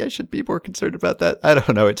maybe I should be more concerned about that. I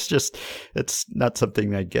don't know. It's not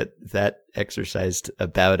something I get that exercised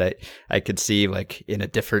about. I could see like in a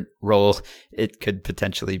different role, it could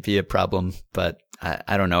potentially be a problem, but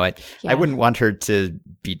I don't know. I wouldn't want her to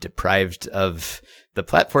be deprived of the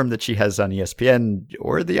platform that she has on ESPN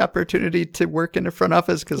or the opportunity to work in a front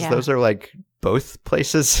office, because those are like both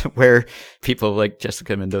places where people like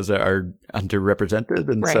Jessica Mendoza are underrepresented.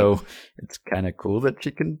 And so it's kind of cool that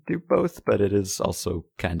she can do both, but it is also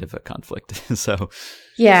kind of a conflict. So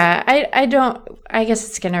yeah, I guess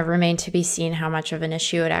it's going to remain to be seen how much of an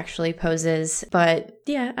issue it actually poses. But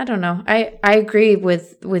yeah, I don't know. I agree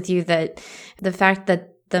with you that the fact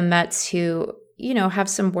that the Mets, who have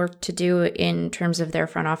some work to do in terms of their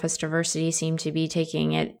front office diversity, seem to be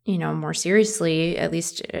taking it, more seriously. At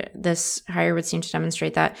least this hire would seem to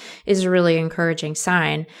demonstrate that, is a really encouraging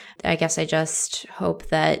sign. I guess I just hope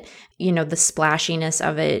that, the splashiness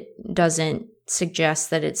of it doesn't suggest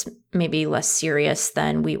that it's maybe less serious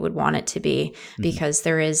than we would want it to be, because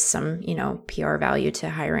there is some, PR value to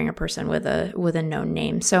hiring a person with a known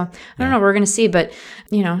name. So I don't know, we're going to see, but,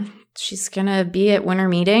 she's going to be at winter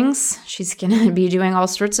meetings. She's going to be doing all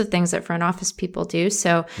sorts of things that front office people do.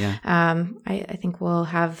 So I think we'll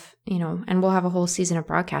have, and we'll have a whole season of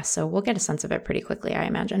broadcasts. So we'll get a sense of it pretty quickly, I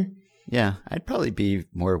imagine. Yeah, I'd probably be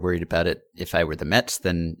more worried about it if I were the Mets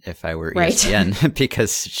than if I were ESPN,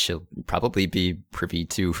 because she'll probably be privy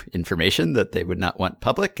to information that they would not want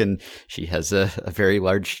public. And she has a very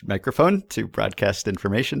large microphone to broadcast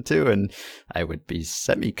information to. And I would be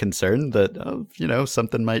semi-concerned that,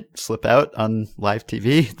 something might slip out on live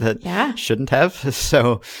TV that shouldn't have.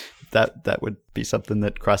 So that would be something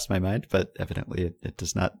that crossed my mind, but evidently it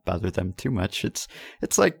does not bother them too much. It's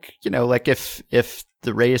like, like if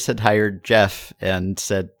the Rays had hired Jeff and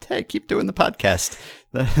said, "Hey, keep doing the podcast,"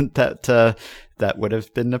 that would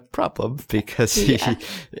have been a problem, because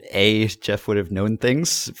Jeff would have known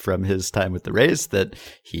things from his time with the Rays that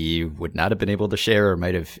he would not have been able to share, or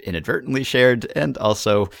might have inadvertently shared. And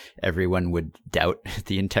also everyone would doubt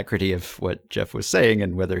the integrity of what Jeff was saying,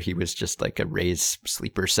 and whether he was just like a Rays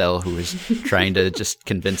sleeper cell who was trying to just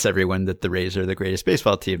convince everyone that the Rays are the greatest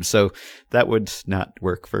baseball team. So that would not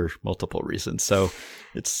work for multiple reasons. So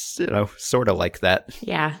it's, sort of like that.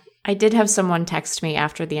 Yeah. I did have someone text me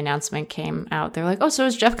after the announcement came out. They're like, "Oh, so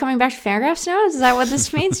is Jeff coming back to Fangraphs now? Is that what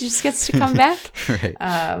this means? He just gets to come back?" Right.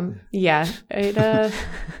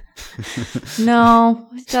 No,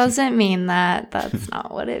 it doesn't mean that. That's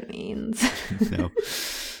not what it means. No.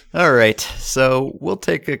 All right, so we'll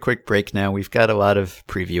take a quick break now. We've got a lot of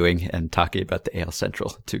previewing and talking about the AL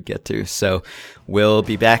Central to get to. So we'll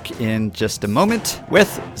be back in just a moment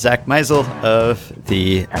with Zach Meisel of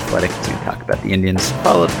The Athletic to talk about the Indians,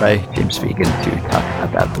 followed by James Fegan to talk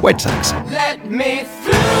about the White Sox. Let me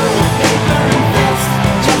through paper and fist,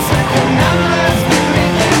 just let the numbers be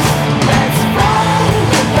minutes. Let's roll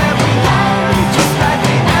with where we are, just like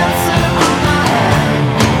the answer on my hand.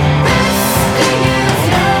 This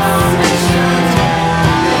is your mission,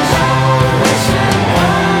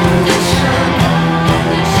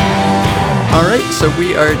 All right, so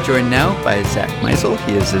we are joined now by Zach Meisel.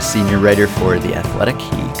 He is a senior writer for The Athletic.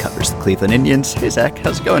 He covers the Cleveland Indians. Hey, Zach,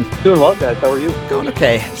 how's it going? Doing well, guys. How are you? Going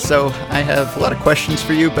okay. So I have a lot of questions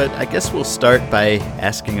for you, but I guess we'll start by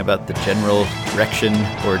asking about the general direction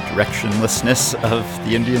or directionlessness of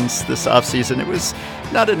the Indians this offseason. It was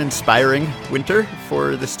not an inspiring winter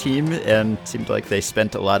for this team, and it seemed like they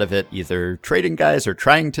spent a lot of it either trading guys or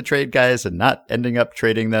trying to trade guys and not ending up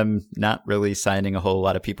trading them, not really signing a whole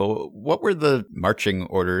lot of people. What were the marching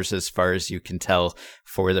orders, as far as you can tell,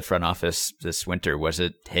 for the front office this winter? Was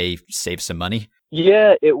it, hey, save some money?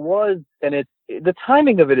 Yeah, it was, and the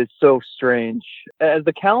timing of it is so strange. As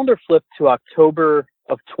the calendar flipped to October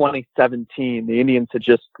of 2017, the Indians had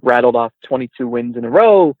just rattled off 22 wins in a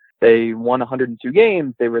row. They won 102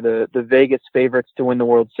 games. They were the Vegas favorites to win the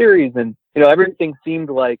World Series. And, everything seemed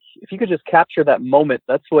like if you could just capture that moment,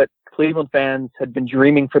 that's what Cleveland fans had been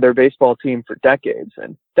dreaming for their baseball team for decades.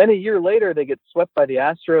 And then a year later, they get swept by the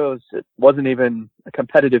Astros. It wasn't even a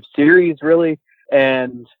competitive series, really.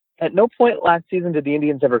 And at no point last season did the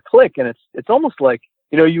Indians ever click. And it's almost like,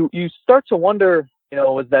 you start to wonder,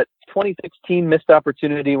 was that 2016 missed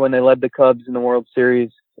opportunity when they led the Cubs in the World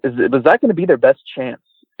Series, was that going to be their best chance?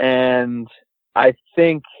 And I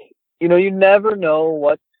think, you never know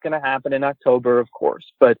what's going to happen in October, of course,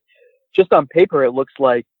 but just on paper, it looks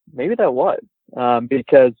like maybe that was,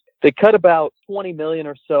 because they cut about 20 million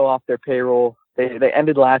or so off their payroll. They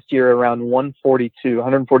ended last year around 142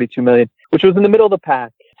 million, which was in the middle of the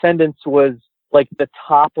pack. Attendance was like the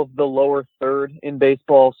top of the lower third in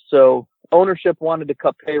baseball. So ownership wanted to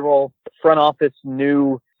cut payroll. The front office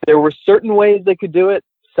knew there were certain ways they could do it.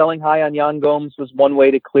 Selling high on Yan Gomes was one way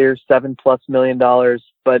to clear $7+ million,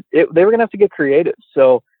 but they were going to have to get creative.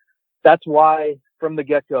 So that's why from the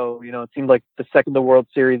get-go, it seemed like the second the World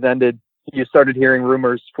Series ended, you started hearing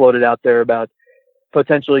rumors floated out there about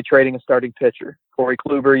potentially trading a starting pitcher. Corey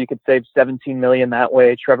Kluber, you could save $17 million that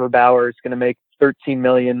way. Trevor Bauer is going to make $13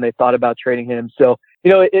 million. They thought about trading him. So,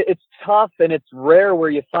 it's tough, and it's rare where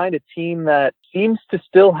you find a team that seems to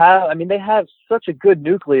still have, they have such a good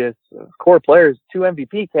nucleus of core players, 2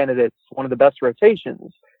 MVP candidates, one of the best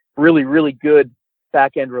rotations, really, really good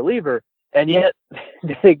back-end reliever. And yet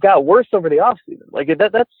they got worse over the offseason. Like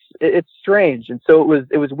it's strange. And so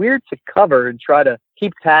it was weird to cover and try to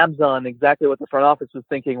keep tabs on exactly what the front office was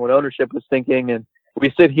thinking, what ownership was thinking. And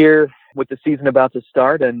we sit here with the season about to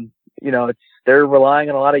start, and they're relying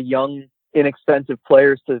on a lot of young, inexpensive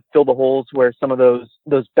players to fill the holes where some of those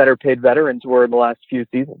better paid veterans were in the last few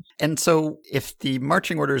seasons. And so if the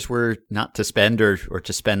marching orders were not to spend or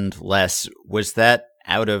to spend less, was that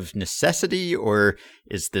out of necessity, or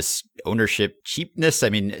is this ownership cheapness?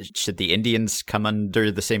 Should the Indians come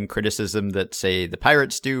under the same criticism that, say, the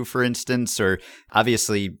Pirates do, for instance? Or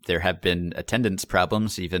obviously there have been attendance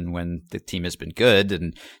problems even when the team has been good,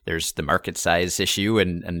 and there's the market size issue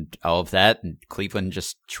and all of that, and Cleveland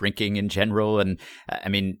just shrinking in general. And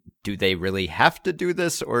do they really have to do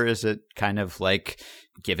this, or is it kind of like,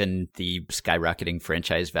 given the skyrocketing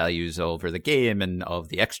franchise values all over the game and all of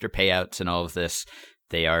the extra payouts and all of this,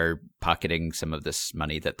 they are pocketing some of this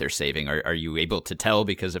money that they're saving? Are you able to tell?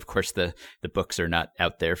 Because, of course, the books are not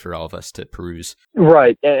out there for all of us to peruse.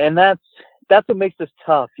 Right. And that's what makes this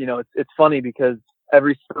tough. It's funny because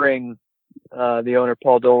every spring, the owner,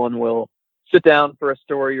 Paul Dolan, will sit down for a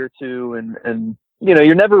story or two, and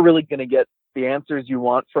you're never really going to get the answers you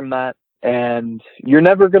want from that. And you're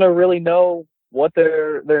never going to really know what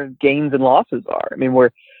their gains and losses are.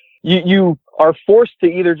 Where you are forced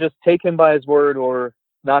to either just take him by his word or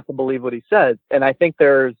not to believe what he says. And I think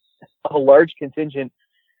there's a large contingent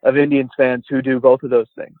of Indians fans who do both of those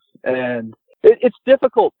things. And it's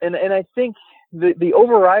difficult. And I think the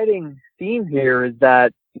overriding theme here is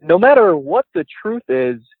that no matter what the truth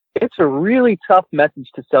is, it's a really tough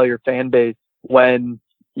message to sell your fan base. When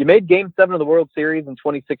you made Game 7 of the World Series in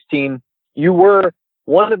 2016, you were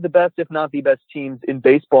one of the best, if not the best teams in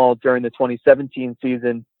baseball during the 2017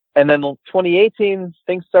 season. And then 2018,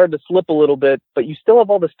 things started to slip a little bit, but you still have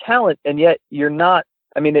all this talent, and yet you're not.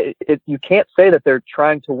 You can't say that they're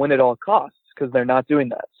trying to win at all costs. because they're not doing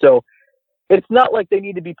that. So it's not like they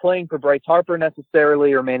need to be playing for Bryce Harper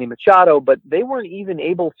necessarily or Manny Machado, but they weren't even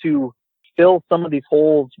able to fill some of these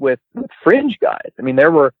holes with fringe guys. I mean,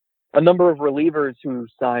 there were a number of relievers who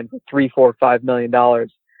signed for $3, $4, $5 million.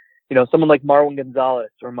 You know, someone like Marwin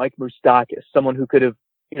Gonzalez or Mike Moustakas, someone who could have,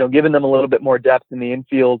 you know, given them a little bit more depth in the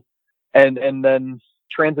infield, and then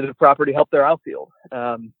transitive property help their outfield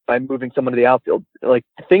by moving someone to the outfield. Like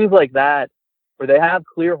things like that, where they have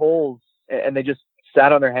clear holes and they just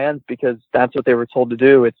sat on their hands because that's what they were told to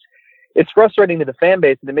do. It's frustrating to the fan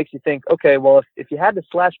base, and it makes you think, okay, well, if you had to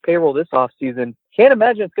slash payroll this offseason, can't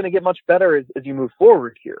imagine it's going to get much better as you move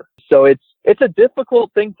forward here. So it's a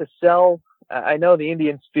difficult thing to sell. I know the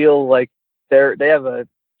Indians feel like they have a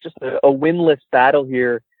winless battle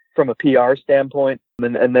here from a PR standpoint,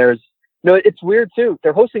 and there's, you know, it's weird too.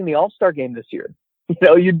 They're hosting the All-Star game this year. You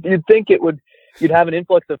know, you'd think you'd have an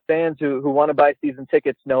influx of fans who want to buy season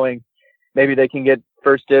tickets, knowing maybe they can get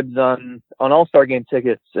first dibs on All-Star game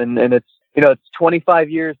tickets. And it's, you know, it's 25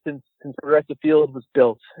 years since Progressive Field was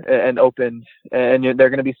built and opened, and they're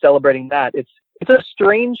going to be celebrating that. It's a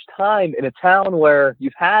strange time in a town where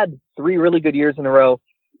you've had 3 really good years in a row.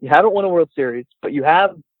 You haven't won a World Series, but you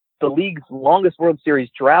have the league's longest World Series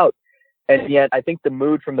drought. And yet I think the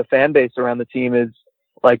mood from the fan base around the team is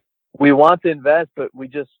like, we want to invest, but we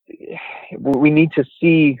need to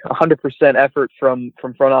see 100% effort from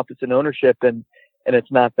front office and ownership, and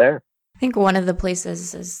it's not there. I think one of the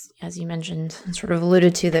places, as you mentioned, sort of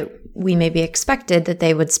alluded to, that we maybe expected that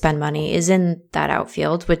they would spend money is in that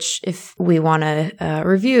outfield, which, if we want to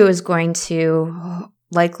review, is going to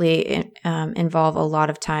likely involve a lot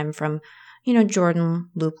of time from, you know, Jordan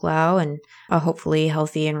Luplow and hopefully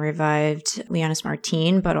healthy and revived Leonys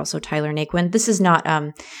Martin, but also Tyler Naquin. This is not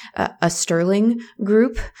a Sterling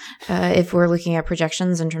group if we're looking at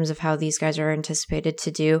projections in terms of how these guys are anticipated to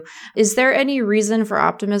do. Is there any reason for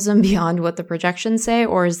optimism beyond what the projections say,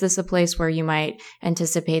 or is this a place where you might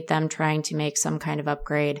anticipate them trying to make some kind of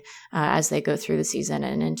upgrade as they go through the season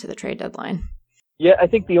and into the trade deadline? Yeah, I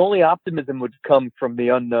think the only optimism would come from the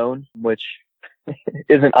unknown, which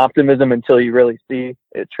isn't optimism until you really see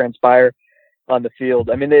it transpire on the field.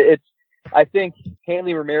 I mean, I think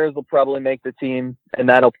Hanley Ramirez will probably make the team, and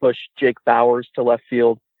that'll push Jake Bauers to left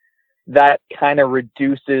field. That kind of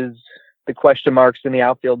reduces the question marks in the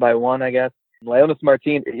outfield by 1, I guess. Leonys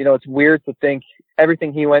Martin, you know, it's weird to think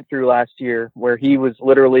everything he went through last year, where he was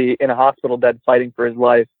literally in a hospital bed fighting for his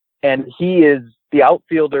life, and he is the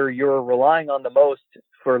outfielder you're relying on the most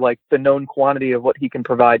for like the known quantity of what he can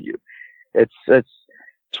provide you. It's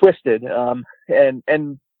twisted.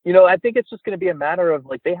 And, you know, I think it's just going to be a matter of,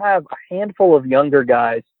 like, they have a handful of younger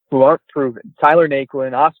guys who aren't proven. Tyler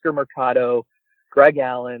Naquin, Oscar Mercado, Greg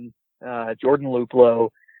Allen, Jordan Luplow.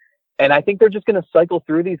 And I think they're just going to cycle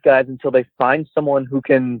through these guys until they find someone who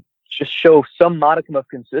can just show some modicum of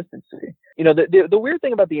consistency. You know, the weird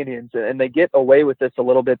thing about the Indians, and they get away with this a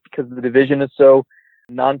little bit because the division is so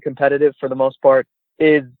non-competitive for the most part,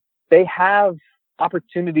 is they have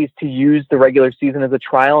opportunities to use the regular season as a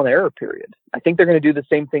trial and error period. I think they're going to do the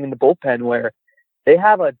same thing in the bullpen, where they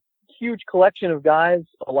have a huge collection of guys,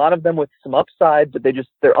 a lot of them with some upside, but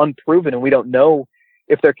they're unproven, and we don't know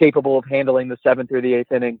if they're capable of handling the 7th or the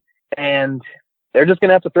 8th inning. And they're just going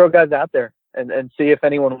to have to throw guys out there and see if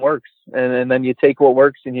anyone works. And then you take what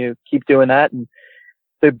works and you keep doing that. And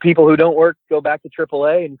the people who don't work go back to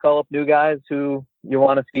AAA and call up new guys who you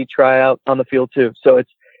want to see try out on the field too. So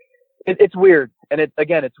it's weird. And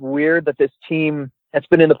it's weird that this team that's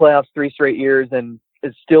been in the playoffs 3 straight years and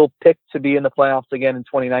is still picked to be in the playoffs again in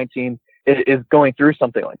 2019 is going through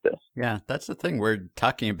something like this. Yeah, that's the thing. We're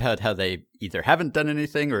talking about how they either haven't done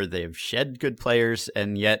anything or they've shed good players,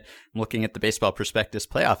 and yet I'm looking at the Baseball Prospectus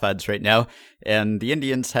playoff odds right now, and the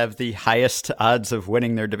Indians have the highest odds of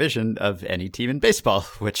winning their division of any team in baseball,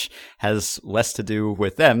 which has less to do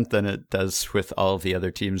with them than it does with all of the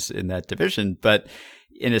other teams in that division. But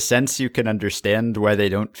in a sense, you can understand why they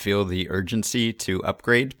don't feel the urgency to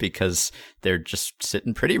upgrade, because they're just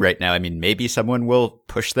sitting pretty right now. I mean, maybe someone will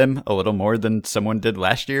push them a little more than someone did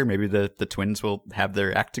last year. Maybe the Twins will have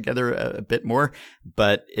their act together a bit more,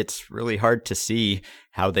 but it's really hard to see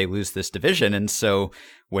how they lose this division. And so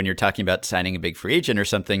when you're talking about signing a big free agent or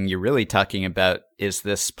something, you're really talking about, is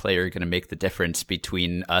this player going to make the difference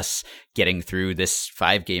between us getting through this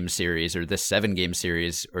 5-game series or this 7-game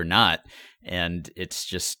series or not? and it's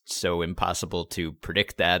just so impossible to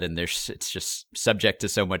predict that, and it's just subject to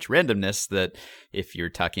so much randomness that if you're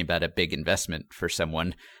talking about a big investment for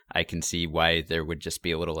someone, I can see why there would just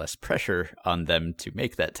be a little less pressure on them to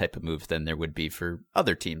make that type of move than there would be for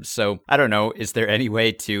other teams. So I don't know, is there any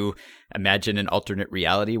way to imagine an alternate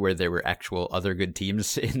reality where there were actual other good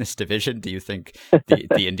teams in this division? Do you think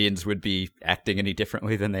the Indians would be acting any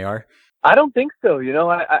differently than they are? I don't think so.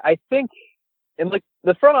 I think, and like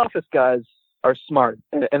the front office guys are smart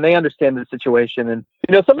and they understand the situation. And,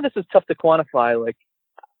 some of this is tough to quantify. Like,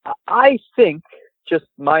 I think, just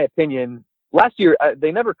my opinion, last year,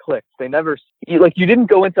 they never clicked. They never, you didn't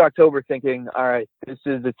go into October thinking, all right, this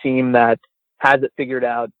is a team that has it figured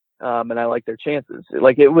out, and I like their chances.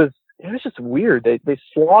 Like, it was just weird. They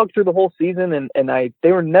slogged through the whole season, and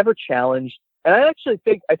they were never challenged. And I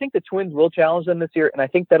think the Twins will challenge them this year, and I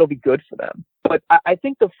think that'll be good for them. But I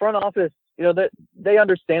think the front office, that they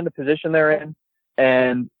understand the position they're in.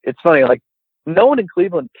 And it's funny, like, no one in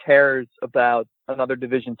Cleveland cares about another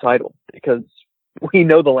division title because we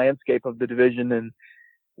know the landscape of the division, and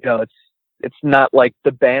it's not like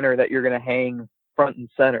the banner that you're going to hang front and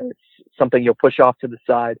center. It's something you'll push off to the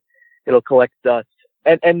side. It'll collect dust.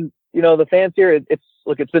 And the fans here,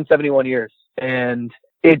 it's been 71 years, and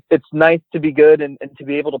it's nice to be good and to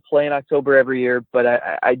be able to play in October every year. But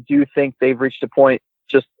I do think they've reached a point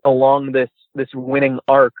just along this winning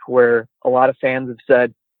arc where a lot of fans have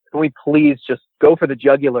said, can we please just go for the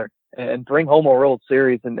jugular and bring home a World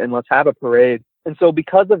Series and let's have a parade. And so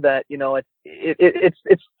because of that,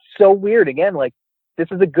 it's so weird. Again, like, this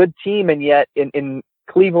is a good team, and yet in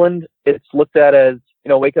Cleveland, it's looked at as,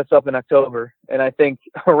 wake us up in October. And I think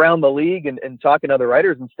around the league and talking to other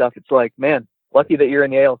writers and stuff, it's like, man, lucky that you're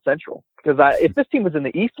in the AL Central. Because if this team was in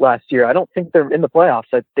the East last year, I don't think they're in the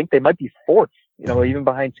playoffs. I think they might be fourth, even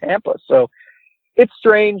behind Tampa. So it's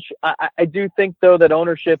strange. I do think, though, that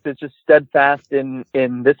ownership is just steadfast in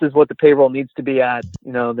this is what the payroll needs to be at.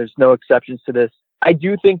 There's no exceptions to this. I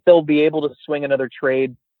do think they'll be able to swing another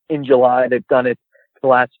trade in July. They've done it the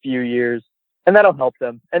last few years, and that'll help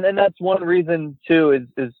them. And then that's one reason, too,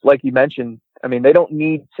 is like you mentioned. I mean, they don't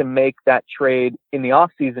need to make that trade in the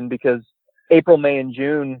off season because April, May, and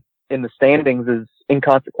June in the standings is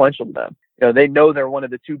inconsequential to them. They know they're one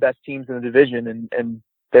of the two best teams in the division, and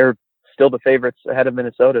they're still the favorites ahead of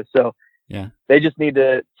Minnesota. So yeah, they just need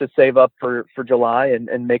to save up for July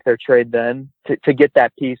and make their trade then to get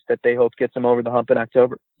that piece that they hope gets them over the hump in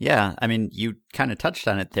October. Yeah, I mean, you kind of touched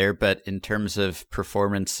on it there, but in terms of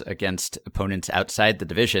performance against opponents outside the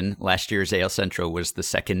division, last year's AL Central was the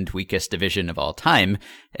second weakest division of all time.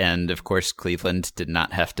 And of course, Cleveland did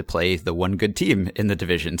not have to play the one good team in the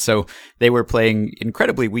division. So they were playing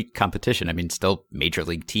incredibly weak competition. I mean, still major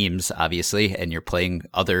league teams, obviously, and you're playing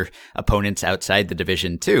other opponents outside the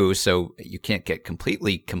division too. So you can't get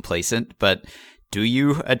completely complacent, but do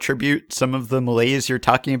you attribute some of the malaise you're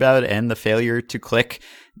talking about and the failure to click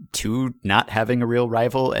to not having a real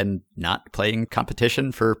rival and not playing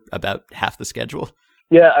competition for about half the schedule?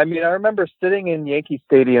 Yeah, I mean, I remember sitting in Yankee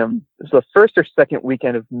Stadium. It was the first or second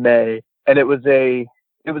weekend of May, and it was a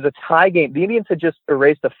tie game. The Indians had just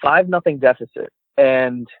erased a 5-0 deficit,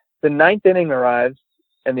 and the ninth inning arrives,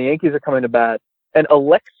 and the Yankees are coming to bat, and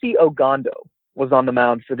Alexi Ogando was on the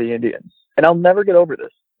mound for the Indians. And I'll never get over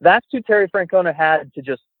this. That's who Terry Francona had to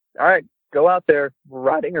just, all right, go out there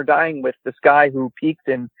riding or dying with this guy who peaked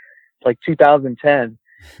in like 2010.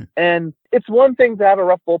 And it's one thing to have a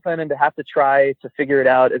rough bullpen and to have to try to figure it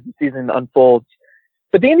out as the season unfolds.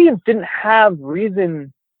 But the Indians didn't have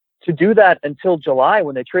reason to do that until July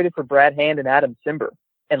when they traded for Brad Hand and Adam Simber.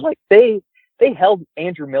 And like they held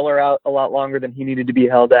Andrew Miller out a lot longer than he needed to be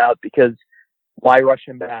held out because why rush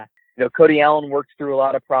him back? Cody Allen worked through a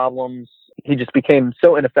lot of problems. He just became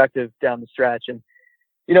so ineffective down the stretch. And,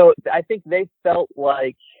 I think they felt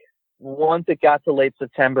like once it got to late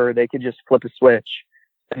September, they could just flip a switch.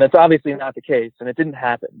 And that's obviously not the case. And it didn't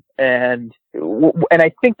happen. And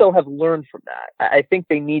I think they'll have learned from that. I think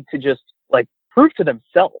they need to just prove to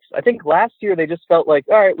themselves. I think last year they just felt like,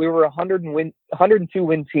 all right, we were a 102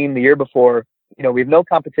 win team the year before. We have no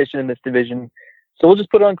competition in this division. So we'll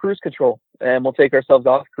just put it on cruise control and we'll take ourselves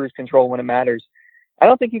off cruise control when it matters. I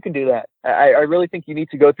don't think you can do that. I really think you need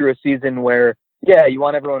to go through a season where, yeah, you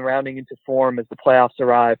want everyone rounding into form as the playoffs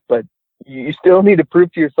arrive, but you still need to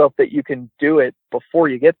prove to yourself that you can do it before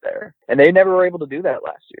you get there. And they never were able to do that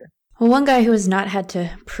last year. Well, one guy who has not had to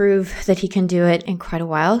prove that he can do it in quite a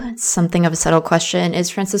while, it's something of a subtle question, is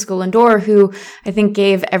Francisco Lindor, who I think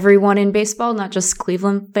gave everyone in baseball, not just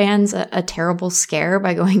Cleveland fans, a terrible scare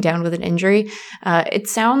by going down with an injury. It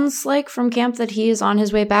sounds like from camp that he is on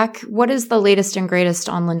his way back. What is the latest and greatest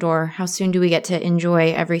on Lindor? How soon do we get to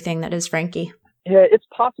enjoy everything that is Frankie? Yeah, it's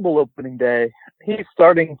possible opening day. He's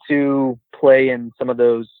starting to play in some of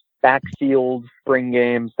those backfield spring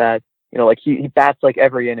games that, like he bats like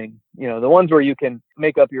every inning, the ones where you can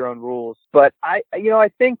make up your own rules. But I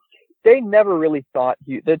think they never really thought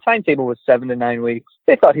the timetable was 7 to 9 weeks.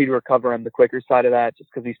 They thought he'd recover on the quicker side of that just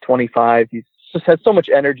because he's 25. He's just has so much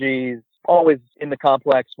energy. He's always in the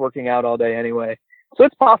complex working out all day anyway. So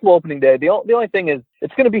it's possible opening day. The only thing is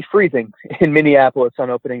it's going to be freezing in Minneapolis on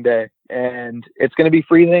opening day. And it's going to be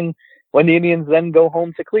freezing when the Indians then go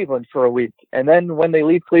home to Cleveland for a week. And then when they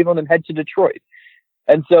leave Cleveland and head to Detroit.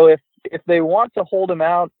 And so if they want to hold him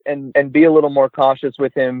out and be a little more cautious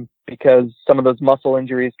with him because some of those muscle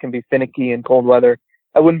injuries can be finicky in cold weather,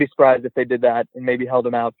 I wouldn't be surprised if they did that and maybe held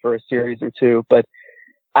him out for a series or two. But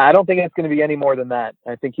I don't think it's going to be any more than that.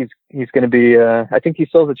 I think he's going to be, I think he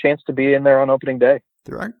still has a chance to be in there on opening day.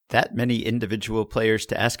 There aren't that many individual players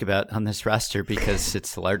to ask about on this roster because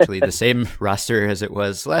it's largely the same roster as it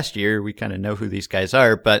was last year. We kind of know who these guys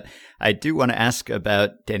are, but I do want to ask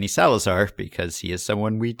about Danny Salazar because he is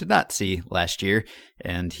someone we did not see last year,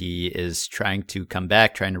 and he is trying to come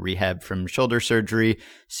back, trying to rehab from shoulder surgery.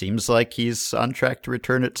 Seems like he's on track to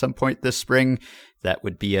return at some point this spring. That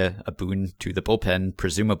would be a boon to the bullpen,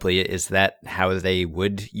 presumably. Is that how they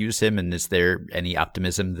would use him, and is there any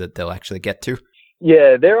optimism that they'll actually get to?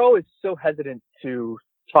 Yeah, they're always so hesitant to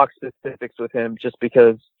talk specifics with him just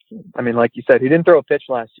because, like you said, he didn't throw a pitch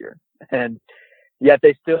last year. And yet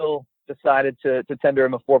they still decided to tender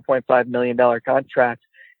him a $4.5 million contract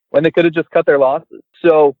when they could have just cut their losses.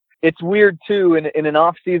 So it's weird, too, in an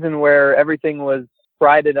off season where everything was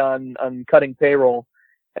prided on cutting payroll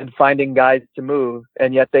and finding guys to move,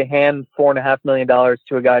 and yet they hand $4.5 million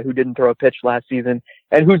to a guy who didn't throw a pitch last season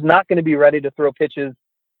and who's not going to be ready to throw pitches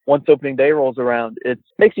once opening day rolls around. It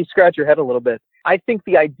makes you scratch your head a little bit. I think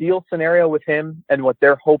the ideal scenario with him and what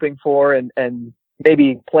they're hoping for and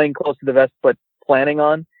maybe playing close to the vest but planning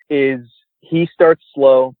on is he starts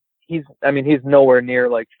slow. He's nowhere near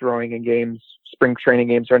like throwing in games, spring training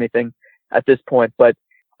games or anything at this point, but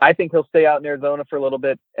I think he'll stay out in Arizona for a little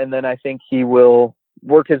bit, and then I think he will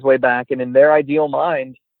work his way back. And in their ideal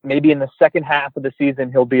mind, maybe in the second half of the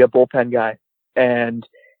season, he'll be a bullpen guy. And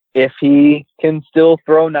if he can still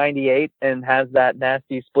throw 98 and has that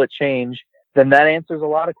nasty split change, then that answers a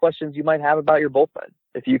lot of questions you might have about your bullpen.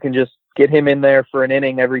 If you can just get him in there for an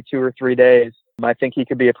inning every 2 or 3 days, I think he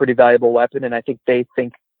could be a pretty valuable weapon. And I think they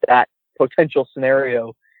think that potential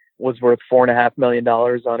scenario was worth $4.5 million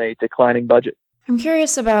on a declining budget. I'm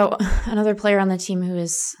curious about another player on the team who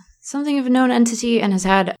is something of a known entity and has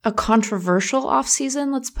had a controversial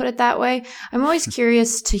offseason, let's put it that way. I'm always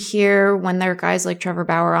curious to hear when there are guys like Trevor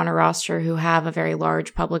Bauer on a roster who have a very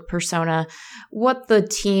large public persona, what the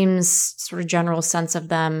team's sort of general sense of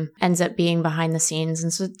them ends up being behind the scenes.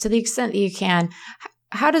 And so to the extent that you can,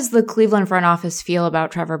 how does the Cleveland front office feel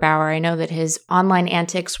about Trevor Bauer? I know that his online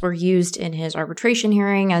antics were used in his arbitration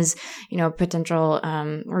hearing as, potential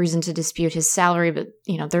reason to dispute his salary, but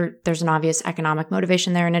there's an obvious economic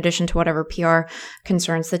motivation there in addition to whatever PR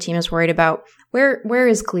concerns the team is worried about. Where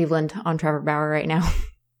is Cleveland on Trevor Bauer right now?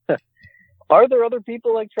 Are there other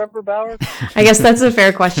people like Trevor Bauer? I guess that's a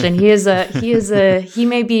fair question. He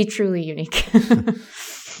may be truly unique.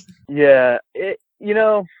 Yeah,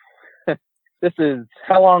 this is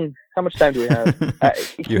how much time do we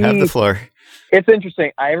have? You have the floor. It's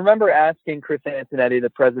interesting. I remember asking Chris Antonetti,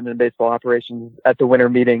 the president of baseball operations at the winter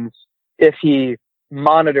meetings, if he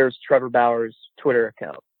monitors Trevor Bauer's Twitter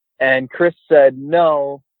account. And Chris said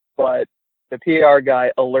no, but the PR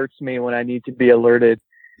guy alerts me when I need to be alerted.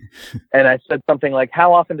 And I said something like,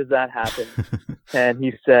 how often does that happen? And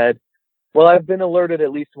he said, well, I've been alerted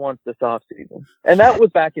at least once this offseason. And that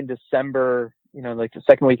was back in December, like the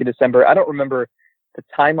second week of December. I don't remember the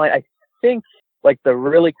timeline. I think like the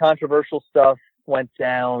really controversial stuff went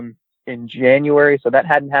down in January, so that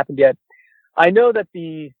hadn't happened yet. I know that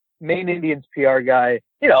the main Indians PR guy,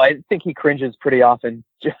 I think he cringes pretty often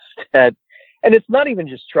just at, and it's not even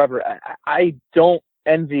just Trevor. I don't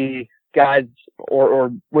envy guys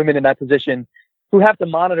or women in that position who have to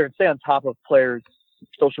monitor and stay on top of players'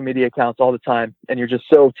 social media accounts all the time. And you're just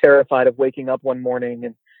so terrified of waking up one morning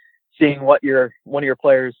and seeing what one of your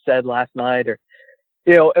players said last night, or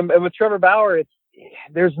and with Trevor Bauer,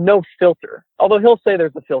 there's no filter. Although he'll say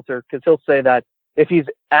there's a filter because he'll say that if he's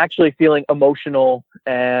actually feeling emotional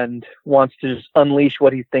and wants to just unleash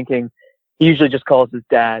what he's thinking, he usually just calls his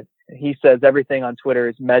dad. He says everything on Twitter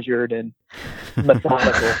is measured and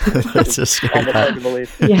methodical. That's a scary Almost hard thought. to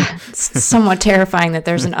believe. Yeah, it's somewhat terrifying that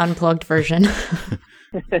there's an unplugged version.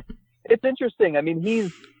 It's interesting. I mean,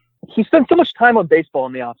 he spends so much time on baseball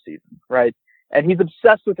in the off season, right? And he's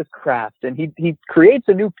obsessed with his craft, and he creates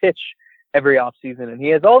a new pitch every off season, and he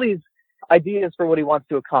has all these ideas for what he wants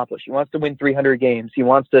to accomplish. He wants to win 300 games. He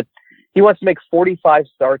wants to make 45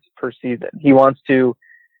 starts per season. He wants to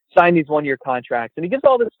sign these 1-year contracts, and he gives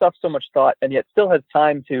all this stuff so much thought, and yet still has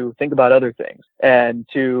time to think about other things and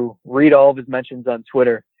to read all of his mentions on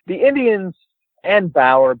Twitter. The Indians and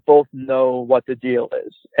Bauer both know what the deal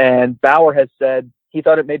is, and Bauer has said he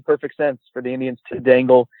thought it made perfect sense for the Indians to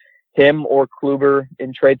dangle him or Kluber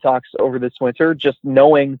in trade talks over this winter, just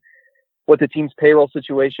knowing what the team's payroll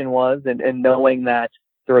situation was and knowing that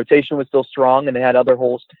the rotation was still strong and they had other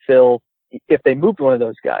holes to fill if they moved one of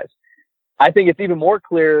those guys. I think it's even more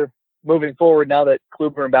clear moving forward now that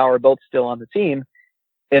Kluber and Bauer are both still on the team,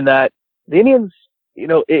 in that the Indians,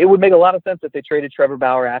 it would make a lot of sense if they traded Trevor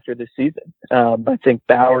Bauer after this season. I think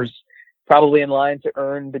Bauer's probably in line to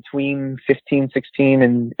earn between $15,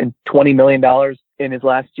 $16, and $20 million in his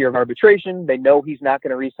last year of arbitration. They know he's not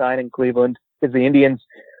going to re-sign in Cleveland because the Indians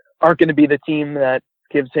aren't going to be the team that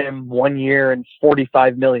gives him 1 year and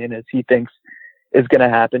 $45 million as he thinks is going to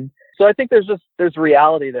happen. So I think there's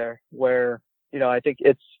reality there where, I think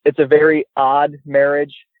it's a very odd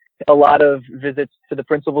marriage, a lot of visits to the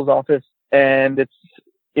principal's office, and it's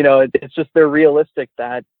just they're realistic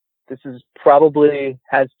that this is probably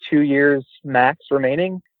has 2 years max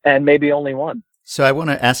remaining and maybe only one. So I want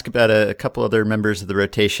to ask about a couple other members of the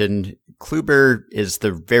rotation. Kluber is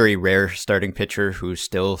the very rare starting pitcher who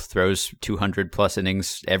still throws 200 plus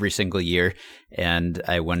innings every single year. And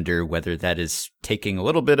I wonder whether that is taking a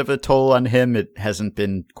little bit of a toll on him. It hasn't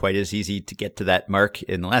been quite as easy to get to that mark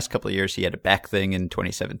in the last couple of years. He had a back thing in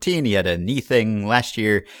 2017. He had a knee thing last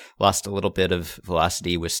year, lost a little bit of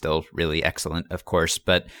velocity, was still really excellent, of course.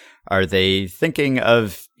 But are they thinking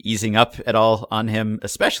of easing up at all on him,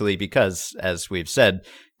 especially because, as we've said,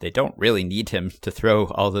 they don't really need him to throw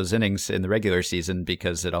all those innings in the regular season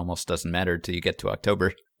because it almost doesn't matter till you get to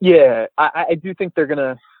October? Yeah, I do think they're going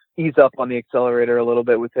to ease up on the accelerator a little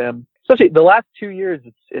bit with him. Especially the last 2 years,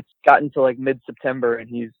 it's gotten to like mid-September and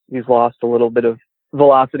he's lost a little bit of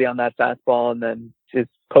velocity on that fastball, and then his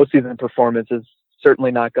postseason performance has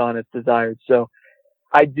certainly not gone as desired. So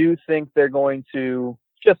I do think they're going to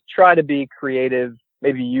just try to be creative,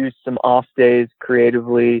 maybe use some off days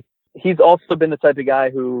creatively. He's also been the type of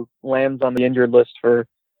guy who lands on the injured list for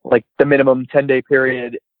like the minimum 10-day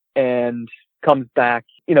period and comes back.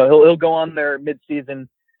 He'll go on there mid-season,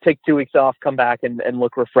 take 2 weeks off, come back and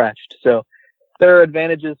look refreshed. So there are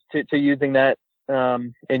advantages to using that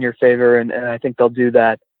in your favor. And I think they'll do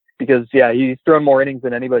that because, yeah, he's thrown more innings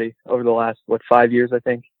than anybody over the last, 5 years, I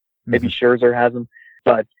think. Maybe Scherzer has him.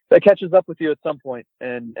 But that catches up with you at some point.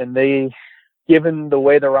 And they, given the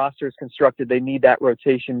way the roster is constructed, they need that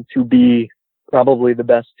rotation to be probably the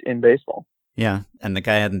best in baseball. Yeah, and the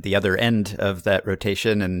guy on the other end of that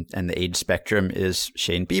rotation and the age spectrum is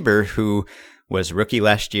Shane Bieber, who was rookie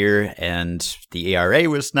last year, and the ERA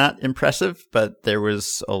was not impressive, but there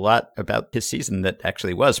was a lot about his season that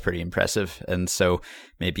actually was pretty impressive. And so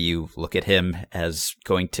maybe you look at him as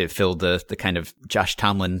going to fill the kind of Josh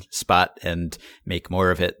Tomlin spot and make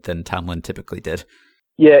more of it than Tomlin typically did.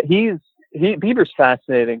 Yeah, Bieber's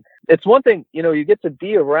fascinating. It's one thing, you get to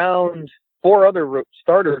be around 4 other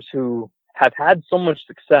starters who have had so much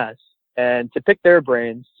success, and to pick their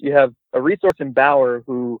brains, you have a resource in Bauer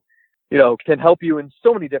who, can help you in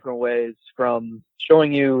so many different ways, from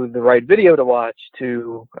showing you the right video to watch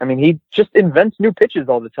to, he just invents new pitches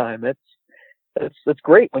all the time. That's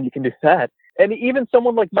great when you can do that. And even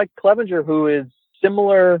someone like Mike Clevenger, who is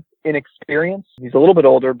similar in experience, he's a little bit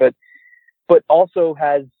older, but also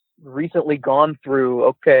has recently gone through,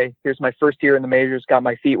 okay, here's my first year in the majors, got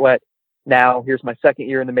my feet wet. Now here's my second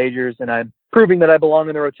year in the majors and I'm proving that I belong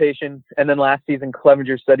in the rotation. And then last season,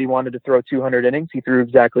 Clevenger said he wanted to throw 200 innings. He threw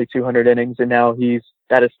exactly 200 innings, and now he's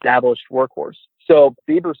that established workhorse. So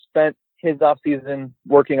Bieber spent his offseason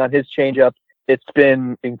working on his changeup. It's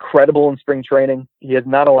been incredible in spring training. He has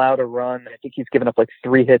not allowed a run. I think he's given up like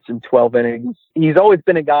 3 hits in 12 innings. He's always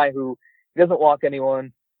been a guy who doesn't walk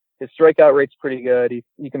anyone. His strikeout rate's pretty good.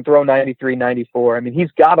 He can throw 93, 94.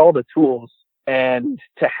 He's got all the tools. And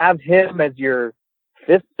to have him as your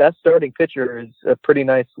 5th best starting pitcher is a pretty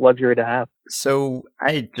nice luxury to have. So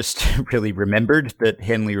I just really remembered that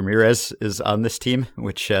Hanley Ramirez is on this team,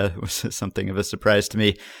 which was something of a surprise to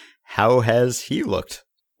me. how has he looked?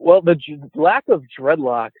 Well, the lack of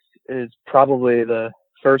dreadlocks is probably the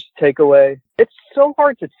first takeaway. It's so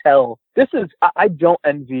hard to tell. I don't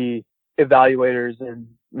envy evaluators and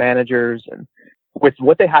managers and with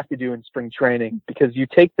what they have to do in spring training, because you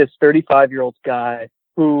take this 35-year-old guy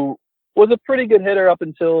who was a pretty good hitter up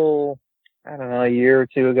until, I don't know, a year or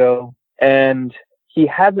two ago. And he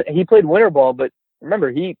played winter ball, but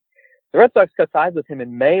remember, the Red Sox cut ties with him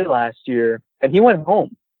in May last year, and he went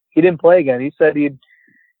home. He didn't play again. He said he'd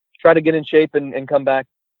try to get in shape and come back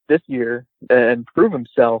this year and prove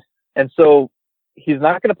himself. And so he's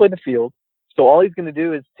not going to play the field. So all he's going to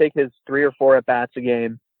do is take his 3 or 4 at-bats a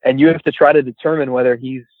game, and you have to try to determine whether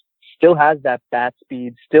he's still has that bat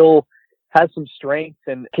speed, still has some strength,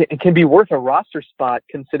 and can be worth a roster spot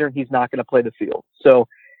considering he's not going to play the field. So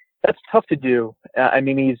that's tough to do. I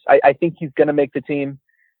think he's going to make the team.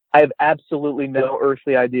 I have absolutely no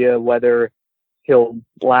earthly idea whether he'll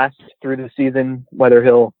last through the season, whether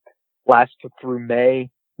he'll last through May.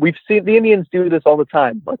 We've seen the Indians do this all the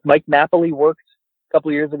time. Like Mike Napoli worked a couple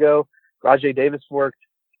of years ago. Rajay Davis worked.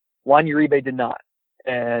 Juan Uribe did not.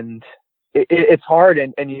 And it's hard,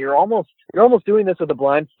 and you're almost doing this with a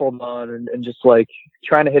blindfold on and just like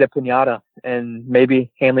trying to hit a piñata, and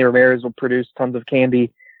maybe Hanley Ramirez will produce tons of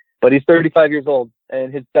candy, but he's 35 years old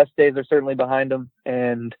and his best days are certainly behind him.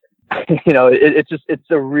 And it's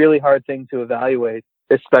a really hard thing to evaluate,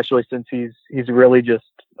 especially since he's really just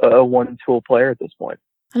a one-tool player at this point.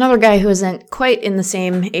 Another guy who isn't quite in the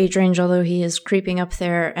same age range, although he is creeping up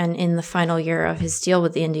there and in the final year of his deal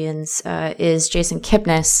with the Indians, is Jason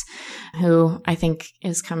Kipnis, who I think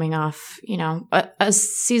is coming off, a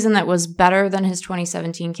season that was better than his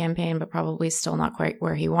 2017 campaign, but probably still not quite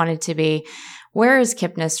where he wanted to be. Where is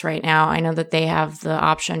Kipnis right now? I know that they have the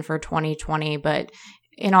option for 2020, but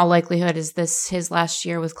in all likelihood, is this his last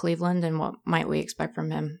year with Cleveland, and what might we expect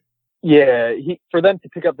from him? Yeah, for them to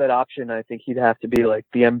pick up that option, I think he'd have to be like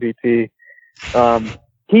the MVP.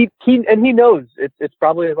 He knows it's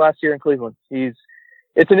probably his last year in Cleveland.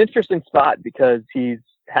 It's an interesting spot because he's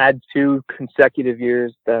had 2 consecutive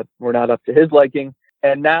years that were not up to his liking,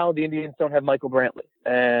 and now the Indians don't have Michael Brantley,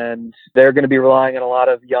 and they're going to be relying on a lot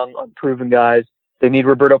of young, unproven guys. They need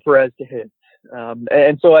Roberto Perez to hit,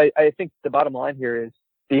 and so I think the bottom line here is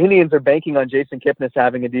the Indians are banking on Jason Kipnis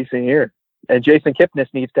having a decent year. And Jason Kipnis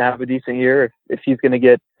needs to have a decent year if he's going to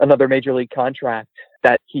get another major league contract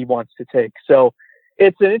that he wants to take. So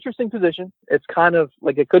it's an interesting position. It's kind of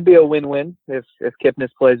like it could be a win-win if Kipnis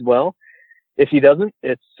plays well. If he doesn't,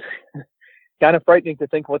 it's kind of frightening to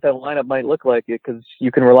think what that lineup might look like, because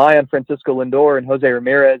you can rely on Francisco Lindor and Jose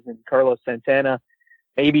Ramirez and Carlos Santana,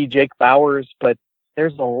 maybe Jake Bauers, but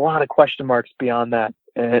there's a lot of question marks beyond that.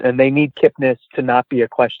 And they need Kipnis to not be a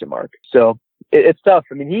question mark. So it's tough.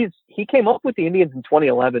 I mean, he came up with the Indians in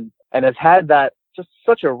 2011 and has had that just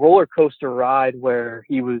such a roller coaster ride where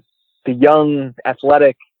he was the young,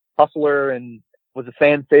 athletic hustler and was a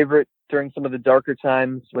fan favorite during some of the darker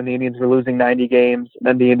times when the Indians were losing 90 games. And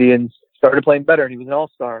then the Indians started playing better, and he was an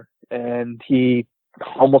all-star. And he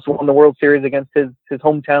almost won the World Series against his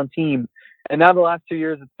hometown team. And now the last 2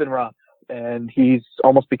 years, it's been rough. And he's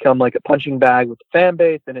almost become like a punching bag with the fan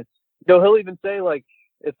base. And he'll even say, like,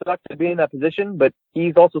 it sucks to be in that position, but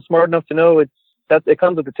he's also smart enough to know it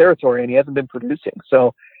comes with the territory, and he hasn't been producing.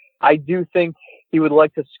 So I do think he would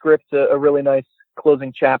like to script a really nice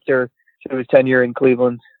closing chapter to his tenure in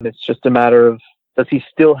Cleveland. And it's just a matter of, does he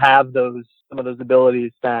still have some of those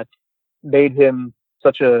abilities that made him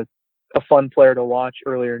such a fun player to watch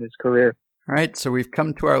earlier in his career? All right, so we've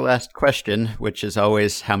come to our last question, which is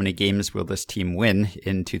always, how many games will this team win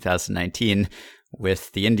in 2019?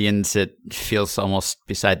 With the Indians, it feels almost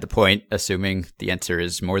beside the point, assuming the answer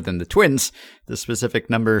is more than the Twins. The specific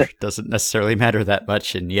number doesn't necessarily matter that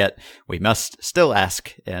much, and yet we must still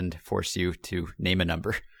ask and force you to name a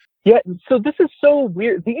number. Yeah, so this is so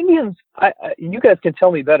weird. The Indians, you guys can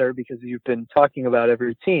tell me better because you've been talking about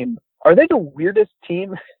every team. Are they the weirdest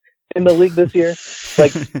team in the league this year?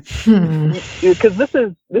 Like, because this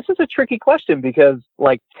is a tricky question, because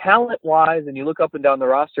like talent wise, and you look up and down the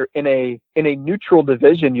roster in a neutral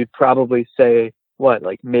division, you'd probably say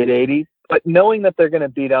like mid 80s. But knowing that they're going to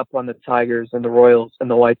beat up on the Tigers and the Royals and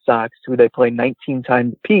the White Sox, who they play 19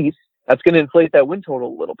 times apiece, that's going to inflate that win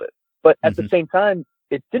total a little bit. But at the same time,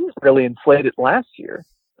 it didn't really inflate it last year.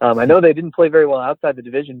 I know they didn't play very well outside the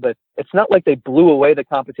division, but it's not like they blew away the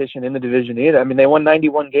competition in the division either. I mean, they won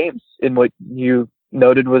 91 games in what you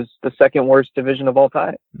noted was the second worst division of all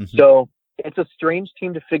time. So it's a strange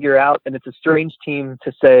team to figure out, and it's a strange team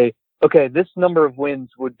to say, okay, this number of wins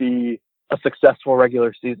would be a successful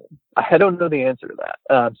regular season? I don't know the answer to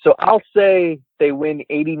that. So I'll say they win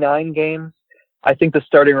 89 games. I think the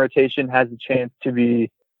starting rotation has a chance to be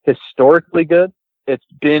historically good. It's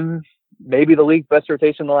been maybe the league's best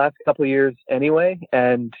rotation the last couple of years anyway,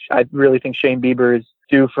 and I really think Shane Bieber is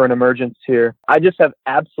due for an emergence here. I just have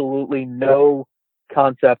absolutely no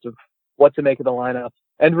concept of what to make of the lineup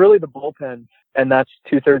and really the bullpen, and that's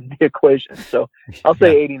 2/3 of the equation. So I'll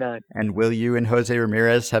say 89. And will you and Jose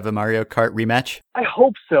Ramirez have a Mario Kart rematch? I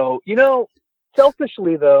hope so.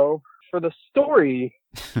 Selfishly though, for the story,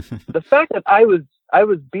 the fact that I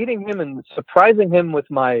was beating him and surprising him with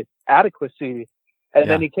my adequacy, and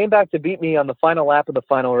then he came back to beat me on the final lap of the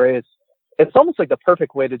final race. It's almost like the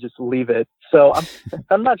perfect way to just leave it. So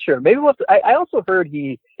I'm not sure. Maybe I also heard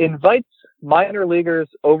he invites minor leaguers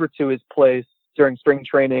over to his place during spring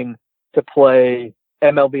training to play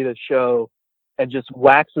MLB The Show and just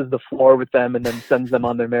waxes the floor with them and then sends them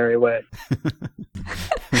on their merry way.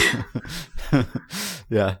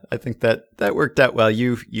 Yeah, I think that worked out well.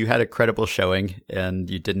 You had a credible showing and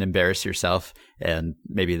you didn't embarrass yourself, and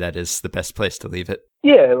maybe that is the best place to leave it.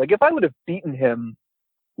 Yeah, like if I would have beaten him,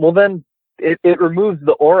 well then it removes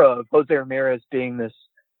the aura of Jose Ramirez being this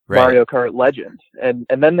Mario Kart legend, and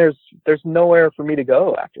then there's nowhere for me to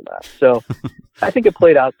go after that. So I think it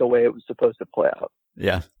played out the way it was supposed to play out.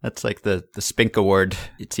 Yeah, that's like the Spink Award.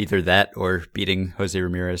 It's either that or beating Jose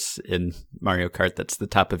Ramirez in Mario Kart. That's the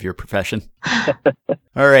top of your profession.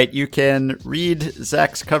 All right, you can read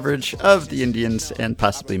Zach's coverage of the Indians and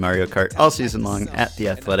possibly Mario Kart all season long at The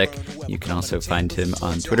Athletic. You can also find him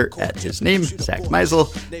on Twitter at his name, Zach Meisel.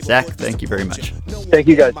 Zach, thank you very much. Thank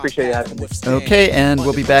you guys. Appreciate you having me. Okay, and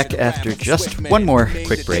we'll be back after just one more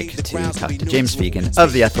quick break to talk to James Fegan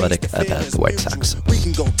of The Athletic about the White Sox. We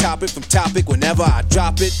can go topic from topic whenever I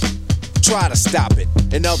drop it. Try to stop it.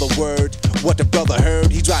 In other words, what the brother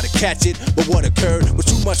heard, he tried to catch it, but what occurred was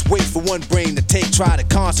too much weight for one brain to take. Try to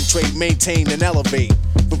concentrate, maintain, and elevate.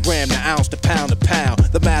 From gram to ounce to pound,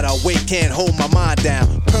 the matter of weight can't hold my mind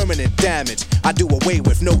down. Permanent damage, I do away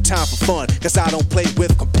with, no time for fun, cause I don't play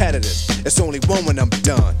with competitors. It's only one when I'm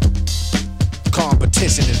done.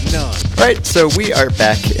 Competition is none. Right, so we are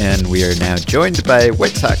back, and we are now joined by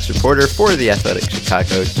White Sox reporter for The Athletic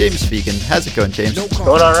Chicago, James Fegan. How's it going, James?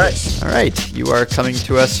 Going all right. All right, you are coming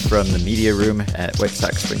to us from the media room at White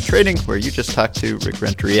Sox Spring Training, where you just talked to Rick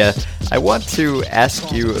Renteria. I want to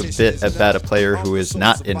ask you a bit about a player who is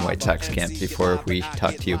not in White Sox camp before we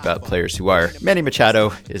talk to you about players who are. Manny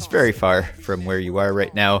Machado is very far from where you are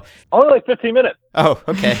right now. Only like 15 minutes. Oh,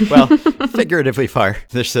 okay. Well, figuratively far.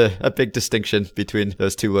 There's a big distinction between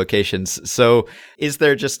those two locations. So is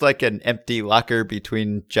there just like an empty locker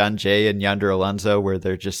between John Jay and Yonder Alonso where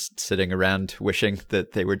they're just sitting around wishing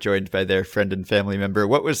that they were joined by their friend and family member?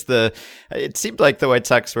 It seemed like the White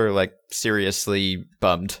Sox were like seriously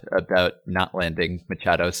bummed about not landing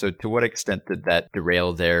Machado. So to what extent did that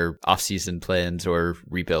derail their offseason plans or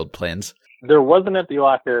rebuild plans? There was an empty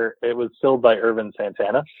locker. It was filled by Irvin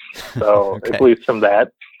Santana. So Okay. at least from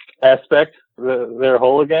that aspect, they're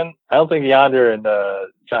whole again. I don't think Yonder and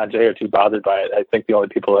John Jay are too bothered by it. I think the only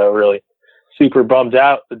people that were really super bummed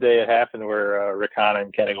out the day it happened were Rick Hahn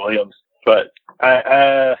and Kenny Williams. But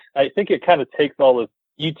I think it kind of takes all this.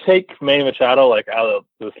 You take Manny Machado like out of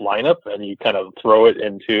this lineup and you kind of throw it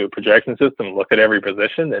into a projection system, look at every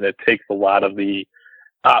position, and it takes a lot of the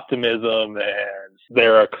optimism and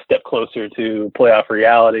they're a step closer to playoff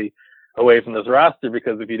reality away from this roster,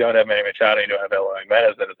 because if you don't have Manny Machado, you don't have Eloy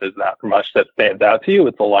Jimenez, and if there's not much that stands out to you,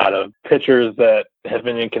 it's a lot of pitchers that have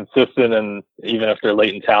been inconsistent, and even if they're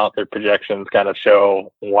latent talent, their projections kind of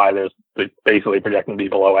show why they're basically projecting to be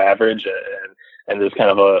below average, and there's kind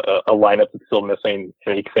of a lineup that's still missing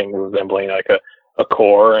anything resembling like a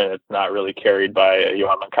core, and it's not really carried by a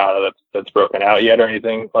Yohan Moncada that's broken out yet or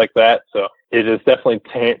anything like that. So it has definitely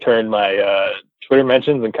turned my Twitter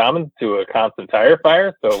mentions and comments to a constant tire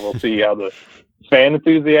fire. So we'll see how the fan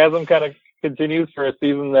enthusiasm kind of continues for a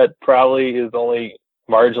season that probably is only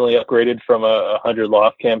marginally upgraded from a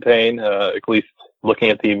 100-loss campaign, at least looking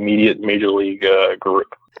at the immediate major league group.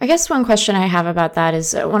 I guess one question I have about that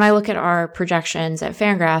is when I look at our projections at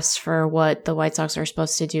Fangraphs for what the White Sox are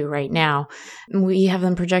supposed to do right now, we have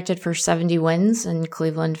them projected for 70 wins and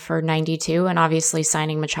Cleveland for 92. And obviously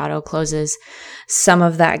signing Machado closes some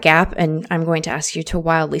of that gap. And I'm going to ask you to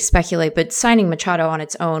wildly speculate, but signing Machado on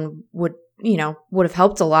its own would would have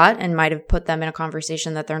helped a lot and might have put them in a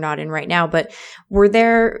conversation that they're not in right now. But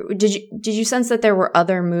did you sense that there were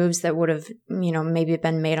other moves that would have, maybe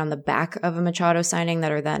been made on the back of a Machado signing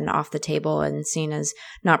that are then off the table and seen as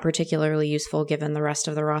not particularly useful given the rest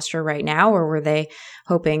of the roster right now? Or were they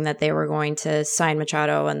hoping that they were going to sign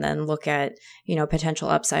Machado and then look at, potential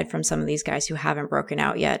upside from some of these guys who haven't broken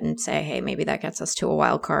out yet and say, hey, maybe that gets us to a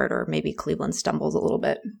wild card, or maybe Cleveland stumbles a little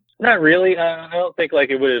bit? Not really. I don't think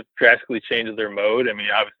it would have drastically changed their mode. I mean,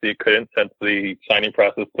 obviously it couldn't, since the signing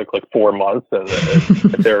process took 4 months, and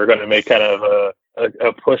if they were going to make kind of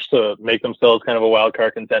a push to make themselves kind of a wild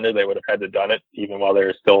card contender, they would have had to done it even while they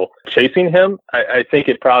were still chasing him. I think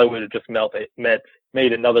it probably would have just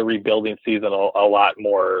made another rebuilding season a lot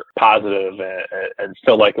more positive and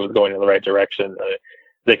feel like it was going in the right direction.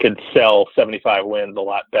 They could sell 75 wins a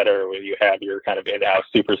lot better when you have your kind of in-house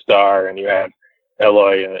superstar and you have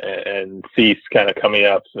Eloy and Cease kind of coming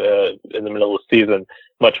up in the middle of the season,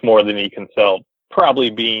 much more than you can sell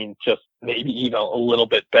probably being just maybe even a little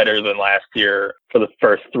bit better than last year for the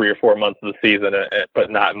first 3 or 4 months of the season,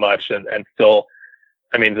 but not much. And still,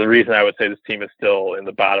 I mean, the reason I would say this team is still in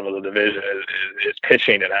the bottom of the division is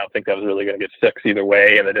pitching, and I don't think that was really going to get fixed either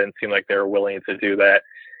way, and it didn't seem like they were willing to do that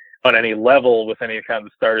on any level with any kind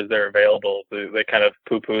of starters that are available. They kind of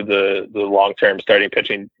poo-pooed the long-term starting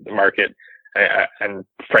pitching market. And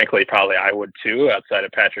frankly, probably I would too, outside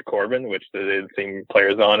of Patrick Corbin, which they didn't seem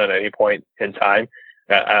players on at any point in time.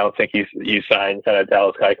 I don't think you signed kind of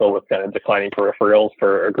Dallas Keuchel with kind of declining peripherals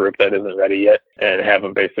for a group that isn't ready yet, and have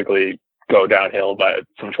them basically go downhill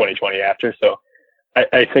from 2020 after. So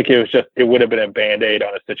I think it would have been a Band-Aid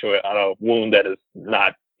on a wound that is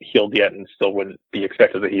not healed yet and still wouldn't be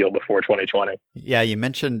expected to heal before 2020. Yeah, you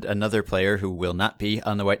mentioned another player who will not be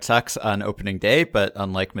on the White Sox on opening day, but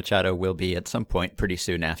unlike Machado, will be at some point pretty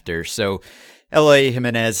soon after. So Eloy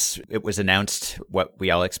Jimenez, it was announced what we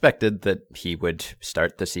all expected, that he would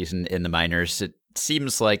start the season in the minors. It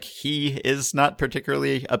seems like he is not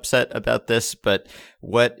particularly upset about this, but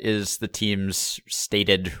what is the team's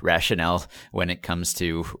stated rationale when it comes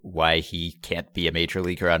to why he can't be a major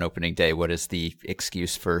leaguer on opening day? What is the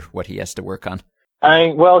excuse for what he has to work on?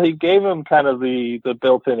 Well, he gave him kind of the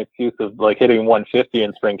built-in excuse of hitting 150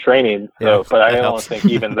 in spring training. So, yeah, but I don't think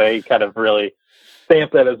even they kind of really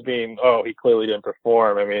stamped that as being, he clearly didn't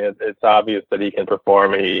perform. I mean, it's obvious that he can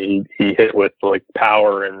perform. He hit with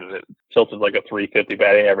power and it tilted a 350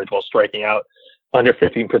 batting average while striking out under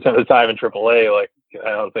 15% of the time in AAA. I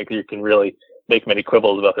don't think you can really make many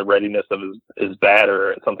quibbles about the readiness of his bat,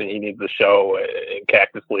 or something he needs to show in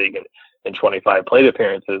Cactus League and in 25 plate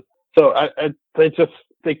appearances. So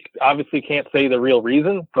they obviously can't say the real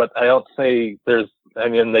reason, but I don't say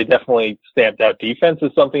they definitely stamped out defense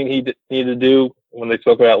as something he needed to do when they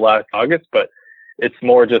spoke about last August, but it's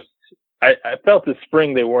more just, I felt this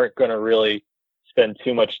spring they weren't going to really spend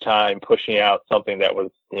too much time pushing out something that was,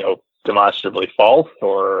 demonstrably false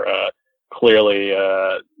or clearly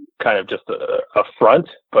kind of just a front,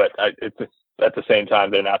 but it's just, at the same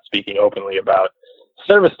time, they're not speaking openly about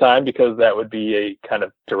service time, because that would be a kind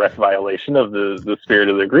of direct violation of the spirit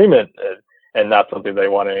of the agreement and not something they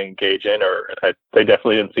want to engage in. Or they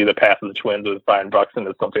definitely didn't see the path of the Twins with Brian Buxton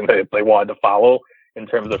as something they wanted to follow in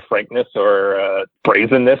terms of frankness or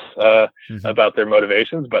brazenness about their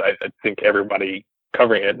motivations. But I think everybody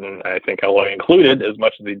covering it, and I think Eloy included, as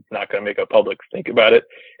much as he's not going to make a public think about it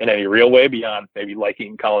in any real way beyond maybe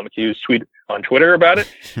liking Colin McHugh's tweet on Twitter about it.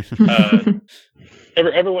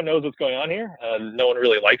 Everyone knows what's going on here. No one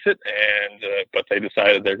really likes it, but they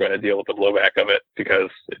decided they're going to deal with the blowback of it because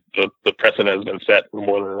the precedent has been set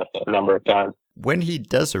more than a number of times. When he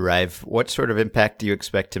does arrive, what sort of impact do you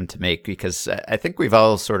expect him to make? Because I think we've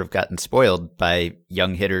all sort of gotten spoiled by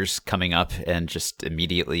young hitters coming up and just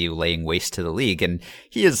immediately laying waste to the league. And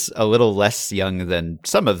he is a little less young than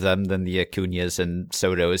some of them, than the Acuñas and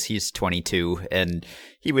Sotos. He's 22, and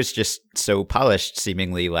he was just so polished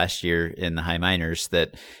seemingly last year in the high minors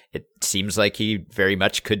that it seems like he very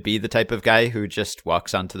much could be the type of guy who just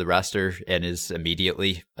walks onto the roster and is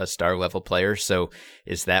immediately a star level player. So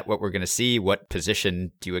is that what we're going to see? What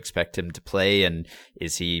position do you expect him to play? And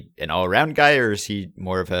is he an all around guy, or is he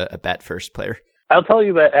more of a bat first player? I'll tell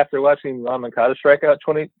you that after watching Ron Moncada strike out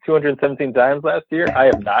 217 times last year, I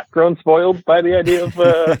have not grown spoiled by the idea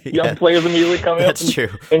of young players immediately coming up. That's true.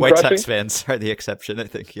 White Sox fans are the exception, I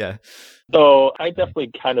think. Yeah. So I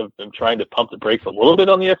definitely kind of am trying to pump the brakes a little bit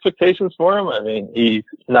on the expectations for him. I mean, he's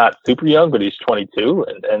not super young, but he's 22,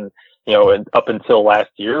 and up until last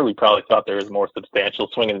year, we probably thought there was more substantial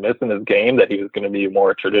swing and miss in his game, that he was going to be a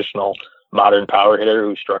more traditional modern power hitter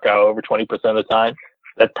who struck out over 20% of the time.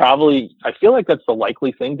 that probably, I feel like that's the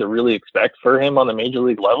likely thing to really expect for him on the major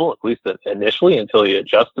league level, at least initially, until he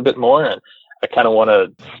adjusts a bit more. And I kind of want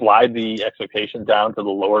to slide the expectation down to the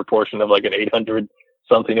lower portion of like an 800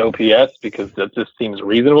 something OPS, because that just seems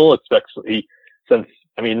reasonable, especially since,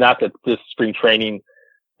 I mean, not that this spring training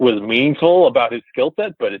was meaningful about his skill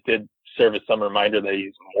set, but it did serve as some reminder that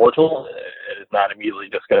he's mortal. It's not immediately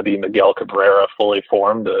just going to be Miguel Cabrera fully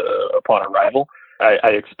formed upon arrival. I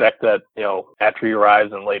expect that, you know, after he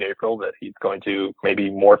arrives in late April, that he's going to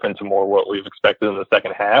maybe morph into more what we've expected in the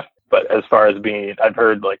second half. But as far as being, I've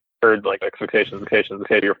heard expectations,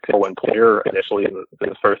 you're a one player initially in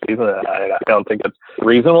his first season. I don't think it's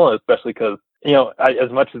reasonable, especially because, you know,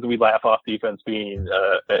 as much as we laugh off defense being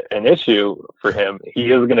an issue for him,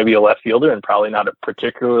 he is going to be a left fielder and probably not a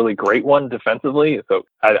particularly great one defensively. So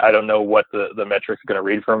I don't know what the metrics are going to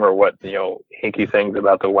read from, or what, you know, hinky things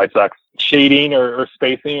about the White Sox shading or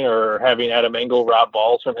spacing or having Adam Engel rob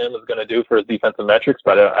balls from him is going to do for his defensive metrics.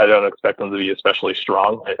 But I don't expect him to be especially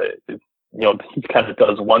strong. You know, he kind of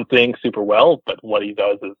does one thing super well, but what he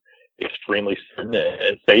does is extremely certain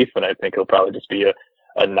and safe. And I think he'll probably just be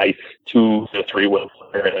a nice 2 to 3 win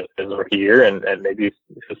player in his rookie year, and maybe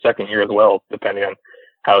his second year as well, depending on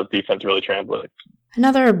how his defense really translates.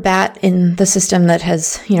 Another bat in the system that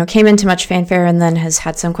has, you know, came into much fanfare and then has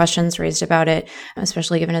had some questions raised about it,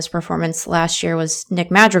 especially given his performance last year, was Nick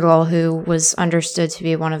Madrigal, who was understood to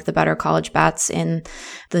be one of the better college bats in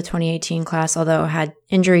the 2018 class, although had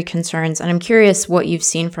injury concerns. And I'm curious what you've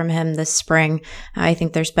seen from him this spring. I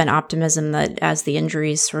think there's been optimism that as the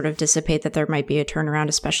injuries sort of dissipate, that there might be a turnaround,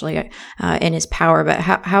 especially in his power. But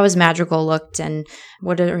how has Madrigal looked, and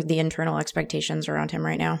what are the internal expectations around him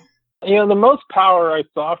right now? You know, the most power I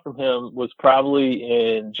saw from him was probably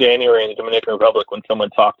in January in the Dominican Republic, when someone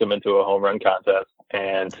talked him into a home run contest,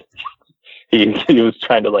 and he was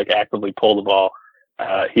trying to like actively pull the ball.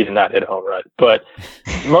 He did not hit a home run, but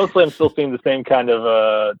mostly I'm still seeing the same kind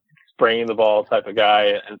of spraying the ball type of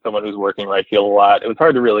guy, and someone who's working right field a lot. It was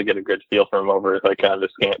hard to really get a good feel from him over like kind of the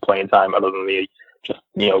scant playing time, other than me just,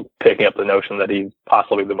 you know, picking up the notion that he's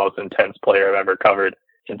possibly the most intense player I've ever covered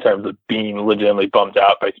in terms of being legitimately bummed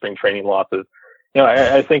out by spring training losses. You know,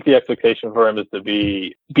 I think the expectation for him is to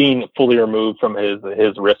be being fully removed from his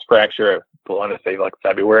wrist fracture. I want to say like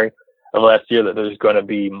February of last year, that there's going to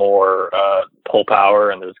be more pull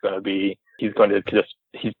power, and he's going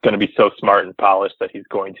to be so smart and polished that he's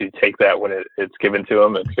going to take that when it's given to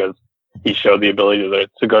him. It's because he showed the ability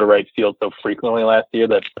to go to right field so frequently last year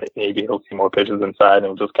that maybe he'll see more pitches inside and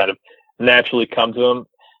it'll just kind of naturally come to him.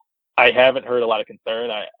 I haven't heard a lot of concern.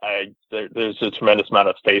 There's a tremendous amount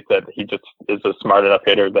of faith that he just is a smart enough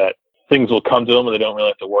hitter that things will come to him and they don't really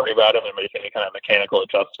have to worry about him and make any kind of mechanical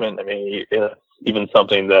adjustment. I mean, even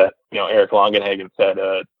something that, you know, Eric Longenhagen said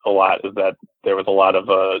a lot is that there was a lot of,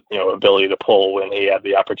 you know, ability to pull when he had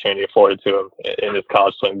the opportunity afforded to him in his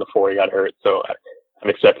college swing before he got hurt. So I'm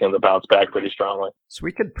expecting him to bounce back pretty strongly. So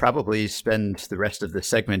we could probably spend the rest of the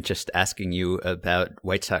segment just asking you about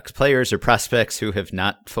White Sox players or prospects who have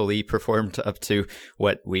not fully performed up to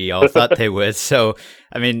what we all thought they would. So,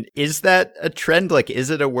 I mean, is that a trend? Like, is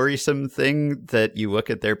it a worrisome thing that you look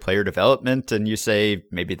at their player development and you say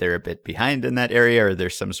maybe they're a bit behind in that area, or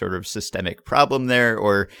there's some sort of systemic problem there,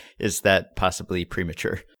 or is that possibly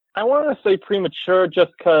premature? I want to say premature just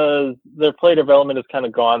because their player development has kind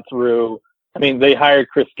of gone through. I mean, they hired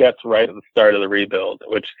Chris Getz right at the start of the rebuild,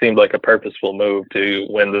 which seemed like a purposeful move to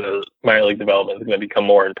when the minor league development is going to become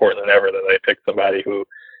more important than ever, that they picked somebody who,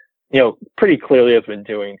 you know, pretty clearly has been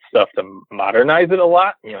doing stuff to modernize it a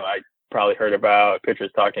lot. You know, I probably heard about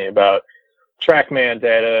pitchers talking about TrackMan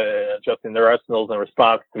data and adjusting their arsenals in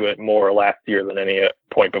response to it more last year than any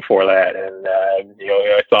point before that. And, you know,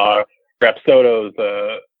 I saw Rapsodo's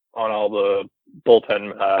on all the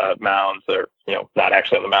bullpen mounds, or, you know, not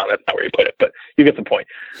actually on the mound, that's not where you put it, but you get the point.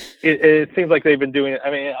 It seems like they've been doing, I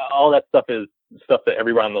mean, all that stuff is stuff that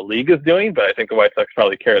everyone in the league is doing, but I think the White Sox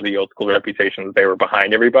probably carry the old school reputation that they were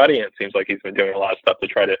behind everybody, and it seems like he's been doing a lot of stuff to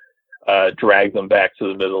try to drag them back to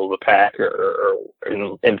the middle of the pack, or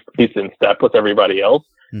at least in step with everybody else.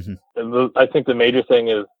 Mm-hmm. I think the major thing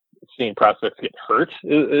is seeing prospects get hurt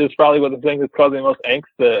is probably what the thing that's causing the most angst,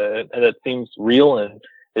 and it seems real, and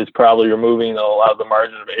is probably removing a lot of the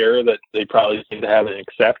margin of error that they probably seem to have and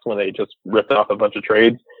accept when they just ripped off a bunch of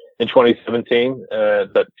trades in 2017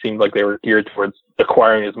 that seemed like they were geared towards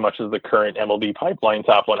acquiring as much of the current MLB pipeline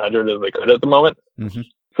top 100 as they could at the moment. Mm-hmm.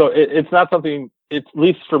 So it's not something, it's, at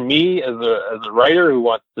least for me as a writer who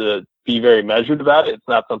wants to be very measured about it, it's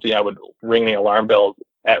not something I would ring the alarm bells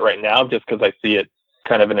at right now, just because I see it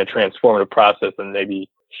kind of in a transformative process and maybe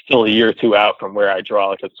still a year or two out from where I draw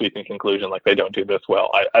like a sweeping conclusion, like they don't do this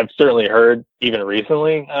well. I've certainly heard even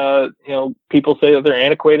recently, people say that they're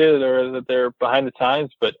antiquated or that they're behind the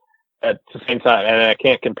times, but at the same time, and I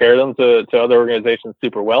can't compare them to other organizations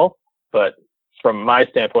super well, but from my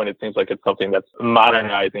standpoint, it seems like it's something that's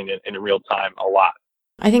modernizing in real time a lot.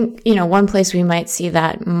 I think, one place we might see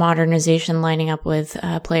that modernization lining up with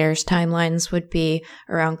players' timelines would be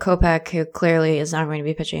around Kopech, who clearly is not going to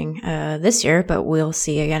be pitching this year, but we'll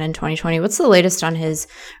see again in 2020. What's the latest on his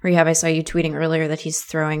rehab? I saw you tweeting earlier that he's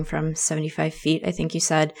throwing from 75 feet, I think you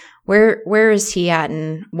said. Where is he at,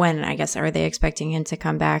 and when, I guess, are they expecting him to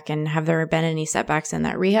come back? And have there been any setbacks in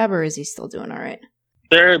that rehab, or is he still doing all right?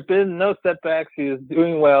 There have been no setbacks. He is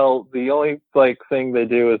doing well. The only thing they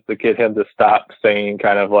do is to get him to stop saying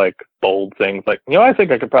kind of bold things like, I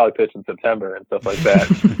think I could probably pitch in September and stuff like that.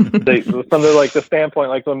 From the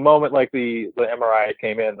standpoint, the moment the MRI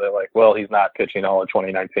came in, they're like, well, he's not pitching all of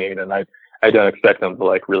 2019, and I don't expect them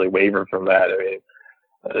to really waver from that. I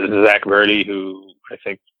mean, Zach Verdi, who I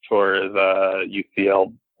think for his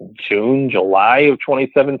UCL July of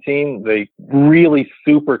 2017, they really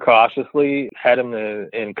super cautiously had him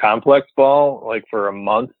in complex ball for a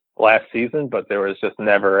month last season, but there was just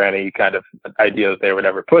never any kind of idea that they would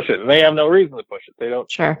ever push it, and they have no reason to push it. They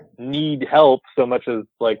don't need help so much as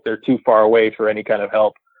they're too far away for any kind of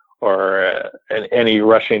help or any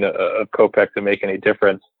rushing of Kopech to make any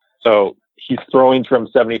difference. So he's throwing from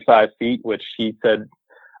 75 feet, which he said,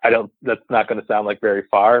 that's not going to sound like very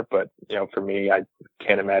far, but for me, I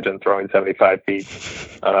can't imagine throwing 75 feet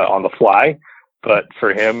on the fly. But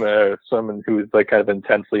for him, someone who's kind of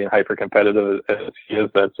intensely and hyper competitive as he is,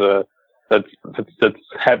 that's an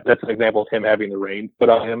example of him having the reins put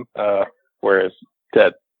on him. Whereas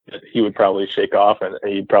that he would probably shake off, and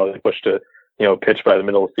he'd probably push to pitch by the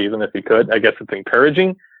middle of the season if he could. I guess it's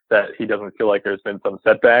encouraging that he doesn't feel like there's been some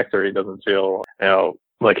setbacks, or he doesn't feel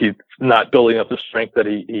like he's not building up the strength that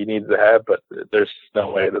he needs to have, but there's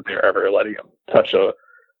no way that they're ever letting him touch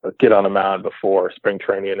get on a mound before spring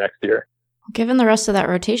training next year. Given the rest of that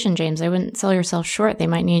rotation, James, I wouldn't sell yourself short. They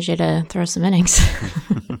might need you to throw some innings.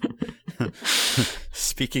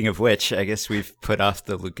 Speaking of which, I guess we've put off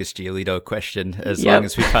the Lucas Giolito question as long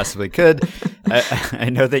as we possibly could. I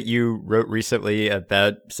know that you wrote recently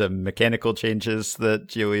about some mechanical changes that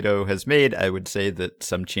Giolito has made. I would say that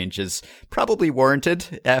some changes probably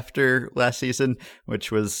warranted after last season,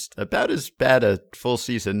 which was about as bad a full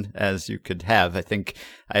season as you could have. I think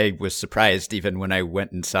I was surprised even when I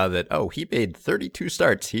went and saw that, he made 32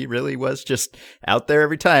 starts. He really was just out there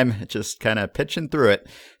every time, just kind of pitching through it.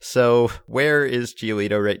 So where is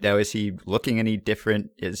Giolito right now? Is he looking any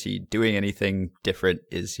different? Is he doing anything different?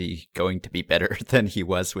 Is he going to be better than he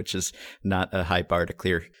was, which is not a high bar to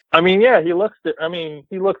clear? I mean, yeah, he looks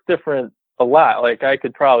different a lot. I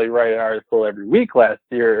could probably write an article every week last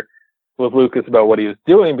year with Lucas about what he was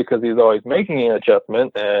doing, because he was always making an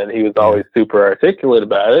adjustment, and he was always super articulate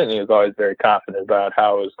about it, and he was always very confident about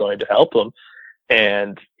how it was going to help him.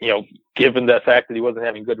 And, given the fact that he wasn't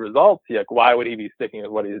having good results, why would he be sticking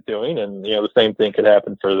with what he was doing? And, the same thing could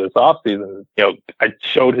happen for this offseason. I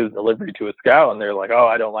showed his delivery to a scout, and they're like,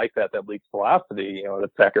 I don't like that. That leaks velocity,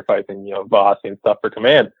 that's sacrificing, velocity and stuff for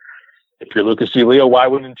command. If you're Lucas Giolito, why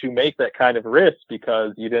wouldn't you make that kind of risk?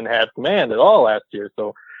 Because you didn't have command at all last year.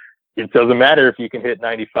 So it doesn't matter if you can hit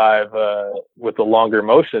 95 with a longer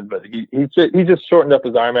motion, but he just shortened up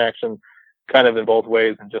his arm action kind of in both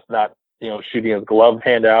ways, and just not shooting his glove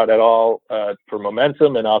hand out at all for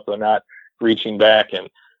momentum, and also not reaching back. And,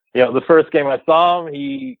 the first game I saw him,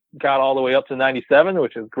 he got all the way up to 97,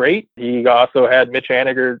 which is great. He also had Mitch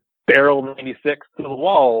Haniger barrel 96 to the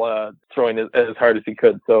wall, throwing as hard as he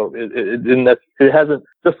could. So it hasn't,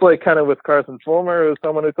 just kind of with Carson Fulmer, who's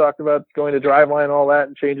someone who talked about going to driveline and all that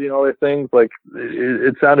and changing all their things,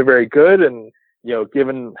 it sounded very good. And,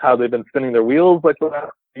 given how they've been spinning their wheels the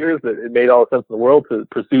last years, that it made all the sense in the world to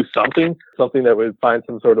pursue something that would find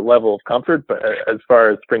some sort of level of comfort. But as far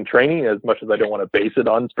as spring training, as much as I don't want to base it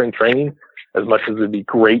on spring training, as much as it'd be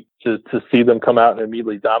great to see them come out and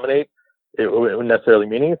immediately dominate, it wouldn't necessarily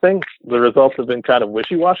mean anything. The results have been kind of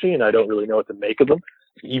wishy-washy, and I don't really know what to make of them.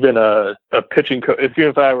 Even a pitching coach,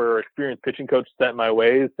 if I were an experienced pitching coach sent my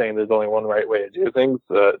way saying there's only one right way to do things,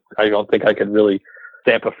 I don't think I could really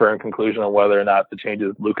stamp a firm conclusion on whether or not the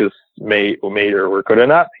changes Lucas made or were good or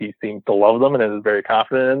not. He seems to love them and is very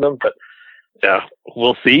confident in them, but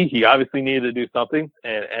we'll see. He obviously needed to do something,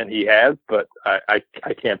 and he has, but I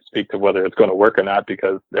can't speak to whether it's going to work or not,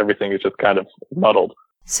 because everything is just kind of muddled.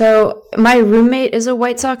 So my roommate is a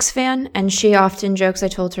White Sox fan, and she often jokes, I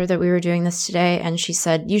told her that we were doing this today, and she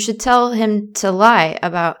said, you should tell him to lie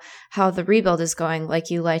about how the rebuild is going, like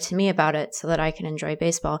you lie to me about it so that I can enjoy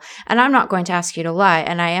baseball. And I'm not going to ask you to lie,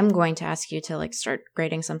 and I am going to ask you to like start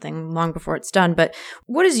grading something long before it's done. But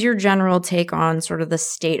what is your general take on sort of the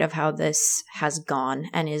state of how this has gone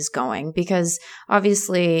and is going? Because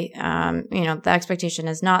obviously, the expectation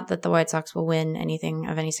is not that the White Sox will win anything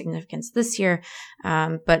of any significance this year,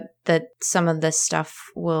 but that some of this stuff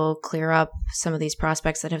will clear up. Some of these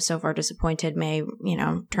prospects that have so far disappointed may,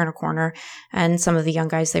 turn a corner, and some of the young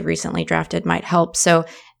guys they've recently drafted might help. So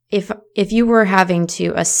if you were having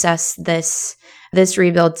to assess this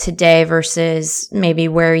rebuild today versus maybe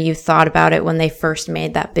where you thought about it when they first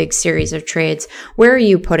made that big series of trades, where are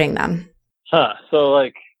you putting them? So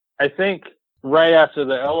I think right after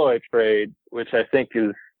the Eloy trade, which I think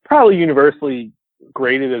is probably universally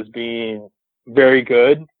graded as being very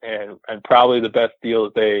good and probably the best deal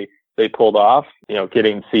that they pulled off,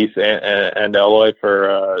 getting Cease and Eloy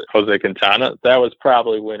for Jose Quintana. That was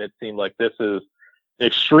probably when it seemed like this is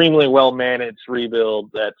extremely well managed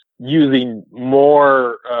rebuild that's using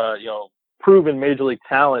more proven major league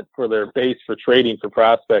talent for their base for trading for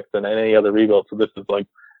prospects than any other rebuild. So this is like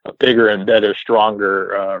a bigger and better,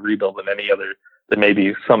 stronger rebuild than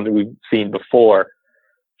maybe something we've seen before.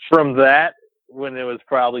 From that, when it was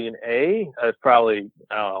probably an A, I probably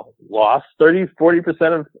lost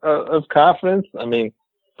 30-40% of confidence. I mean,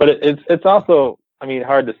 but it's also,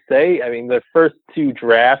 hard to say. I mean, the first two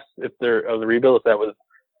drafts, if they're of the rebuild, if that was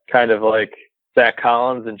kind of like Zach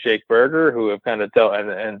Collins and Jake Berger, who have kind of dealt,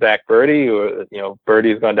 and Zach Birdie, who,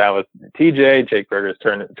 Birdie's gone down with TJ, Jake Berger's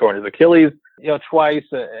torn his Achilles, twice,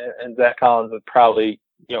 and Zach Collins was probably,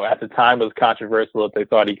 at the time was controversial that they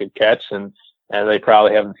thought he could catch, and they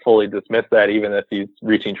probably haven't fully dismissed that, even if he's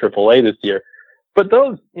reaching AAA this year. But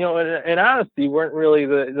those, in honesty, weren't really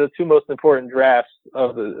the two most important drafts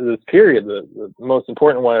of this period. The most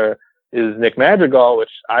important one is Nick Madrigal,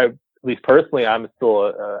 which at least personally, I'm still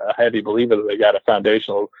a heavy believer that they got a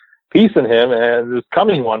foundational piece in him, and this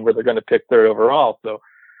coming one where they're going to pick third overall. So,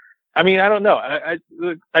 I don't know.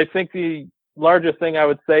 I think the largest thing I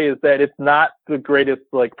would say is that it's not the greatest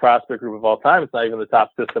prospect group of all time. It's not even the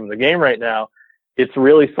top system in the game right now. It's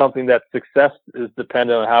really something that success is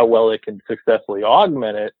dependent on how well it can successfully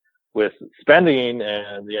augment it with spending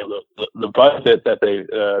and the budget that they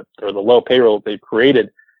or the low payroll they've created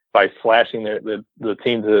by slashing the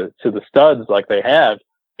team to the studs like they have.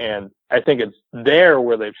 And I think it's there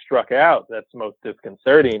where they've struck out that's most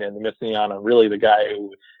disconcerting, and missing on really the guy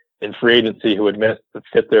who in free agency who would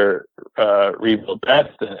fit their rebuild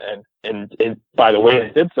best. And by the way, they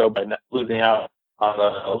did so by losing out on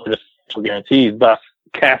the guarantees, thus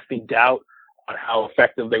casting doubt on how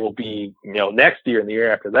effective they will be, next year and the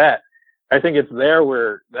year after that. I think it's there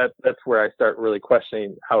where that's where I start really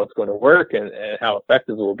questioning how it's going to work and how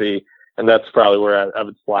effective it will be. And that's probably where I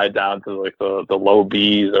would slide down to the low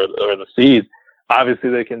B's or the C's. Obviously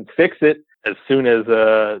they can fix it as soon as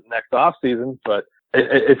next off season, but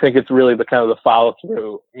I think it's really the kind of the follow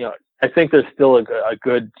through. I think there's still a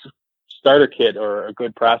good starter kit or a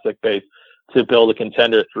good prospect base to build a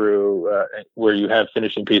contender through where you have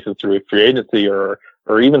finishing pieces through free agency or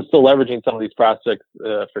even still leveraging some of these prospects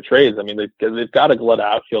for trades. They've got a glut of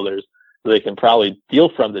outfielders they can probably deal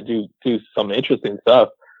from to do some interesting stuff.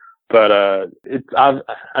 But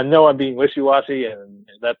I know I'm being wishy-washy, and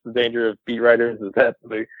that's the danger of beat writers, is that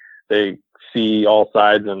they see all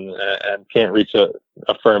sides and can't reach a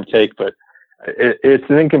firm take. But it's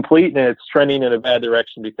incomplete, and it's trending in a bad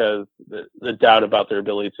direction because the doubt about their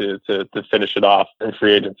ability to finish it off in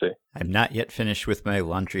free agency. I'm not yet finished with my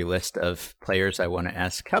laundry list of players I want to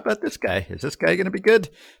ask. How about this guy? Is this guy going to be good?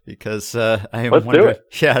 Because I am Let's wondering. do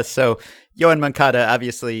it. Yeah, so Yoan Moncada,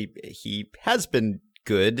 obviously, he has been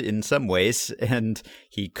good in some ways, and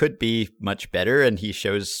he could be much better, and he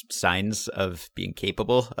shows signs of being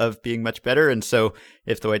capable of being much better. And so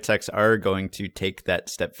if the White Sox are going to take that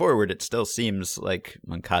step forward, it still seems like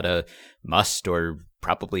Moncada must or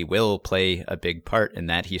probably will play a big part in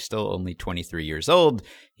that. He's still only 23 years old.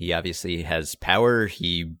 He obviously has power.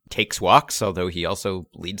 He takes walks, although he also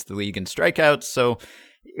leads the league in strikeouts. So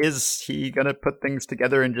is he going to put things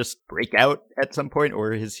together and just break out at some point?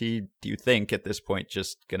 Or is he, do you think, at this point,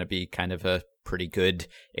 just going to be kind of a pretty good,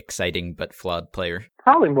 exciting, but flawed player?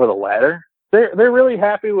 Probably more the latter. They're really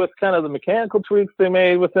happy with kind of the mechanical tweaks they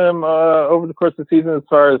made with him over the course of the season as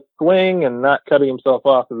far as swing and not cutting himself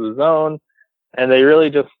off of the zone. And they really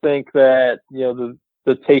just think that,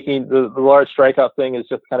 the large strikeout thing is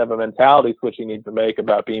just kind of a mentality switch you need to make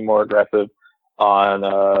about being more aggressive on,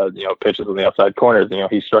 pitches on the outside corners.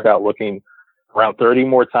 He struck out looking around 30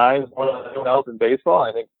 more times more than anyone else in baseball.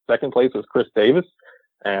 I think second place was Chris Davis.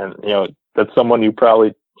 And, that's someone you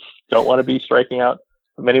probably don't want to be striking out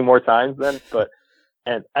many more times then.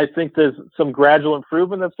 And I think there's some gradual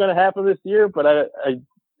improvement that's going to happen this year, but I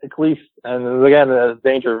at least, and again, the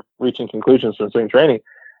danger of reaching conclusions from spring training,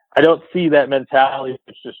 I don't see that mentality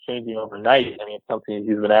that's just changing overnight. I mean, it's something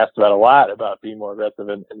he's been asked about a lot, about being more aggressive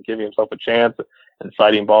and giving himself a chance and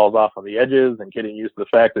fighting balls off on the edges and getting used to the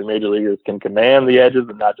fact that major leaguers can command the edges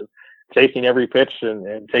and not just taking every pitch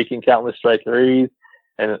and taking countless strike threes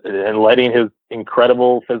and letting his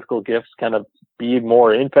incredible physical gifts kind of be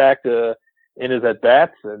more impact in his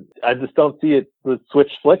at-bats. And I just don't see the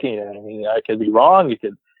switch flicking. I mean, I could be wrong.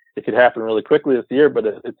 It could happen really quickly this year, but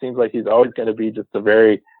it seems like he's always going to be just a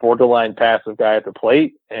very borderline passive guy at the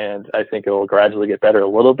plate. And I think it will gradually get better a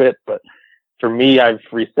little bit. But for me, I've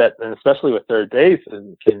reset, and especially with third base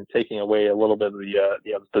and taking away a little bit of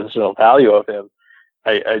the positional value of him,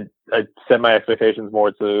 I set my expectations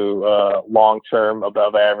more to long-term,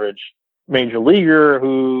 above-average major leaguer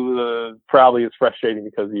who probably is frustrating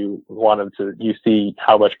because you see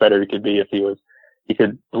how much better he could be if he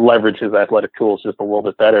could leverage his athletic tools just a little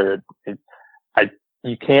bit better.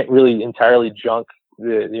 You can't really entirely junk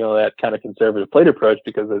that kind of conservative plate approach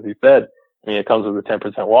because, as you said, I mean, it comes with a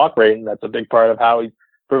 10% walk rate, and that's a big part of how he's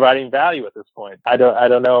providing value at this point. I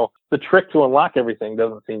don't know. The trick to unlock everything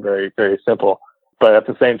doesn't seem very, very simple. But at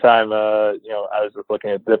the same time, I was just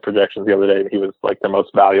looking at the projections the other day. He was like the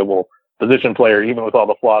most valuable position player, even with all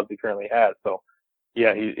the flaws he currently has. So,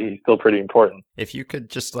 yeah, he's still pretty important. If you could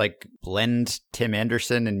just like blend Tim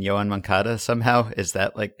Anderson and Yoan Moncada somehow, is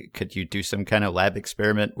that like, could you do some kind of lab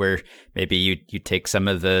experiment where maybe you take some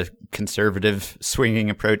of the conservative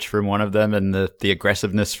swinging approach from one of them and the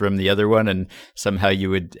aggressiveness from the other one, and somehow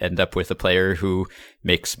you would end up with a player who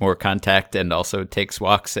makes more contact and also takes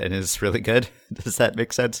walks and is really good? Does that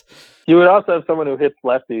make sense? You would also have someone who hits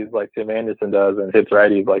lefties like Tim Anderson does and hits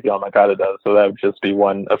righties like Yoan Moncada does. So that would just be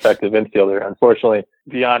one effective infielder. Unfortunately,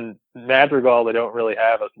 beyond Madrigal, they don't really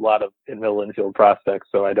have a lot of in-middle infield prospects,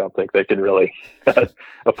 so I don't think they can really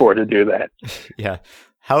afford to do that. Yeah.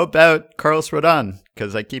 How about Carlos Rodon?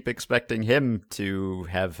 Because I keep expecting him to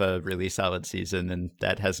have a really solid season, and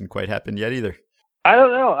that hasn't quite happened yet either. I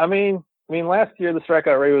don't know. I mean, last year the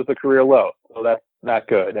strikeout rate was a career low, so that's not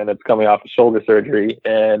good. And it's coming off of shoulder surgery,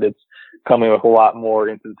 and it's coming with a lot more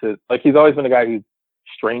instances. Like, he's always been a guy who's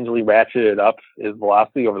strangely ratcheted up his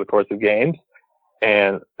velocity over the course of games.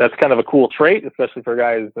 And that's kind of a cool trait, especially for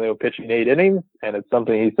guys pitching 8 innings. And it's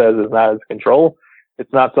something he says is not his control.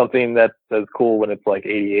 It's not something that's as cool when it's like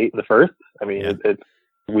 88 in the first. I mean, yeah. It's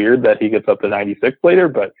weird that he gets up to 96 later,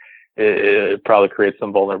 but it probably creates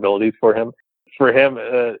some vulnerabilities for him. For him,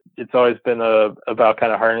 it's always been about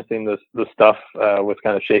kind of harnessing the stuff with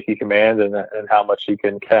kind of shaky command and how much he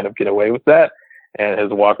can kind of get away with that. And his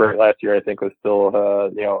walk rate last year, I think, was still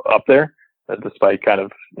up there, despite kind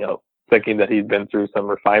of thinking that he'd been through some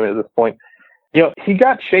refinement at this point. He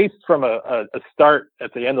got chased from a start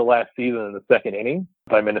at the end of last season in the second inning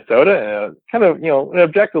by Minnesota, and kind of an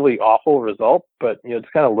objectively awful result. But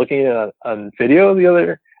just kind of looking at on video the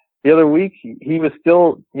other week, he was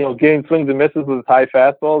still, getting swings and misses with his high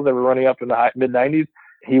fastballs that were running up in the mid-90s.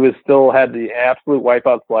 He was still had the absolute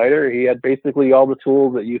wipeout slider. He had basically all the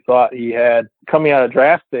tools that you thought he had coming out of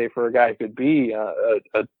draft day for a guy who could be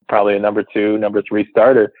probably a number 2, number 3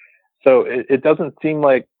 starter. So it doesn't seem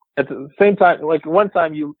like, at the same time, like one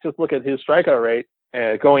time you just look at his strikeout rate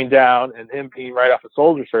going down and him being right off of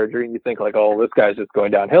shoulder surgery, and you think like, oh, this guy's just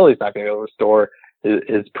going downhill. He's not going to be able to restore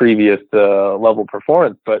his previous level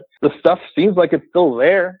performance. But the stuff seems like it's still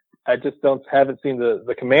there. I just haven't seen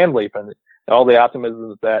the command leap and all the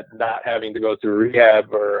optimism that not having to go through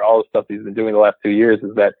rehab or all the stuff he's been doing the last 2 years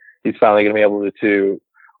is that he's finally going to be able to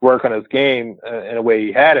work on his game in a way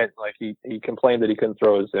he hadn't. Like he complained that he couldn't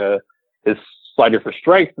throw his slider for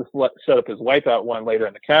strikes to set up his wipeout one later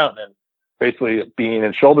in the count. And basically being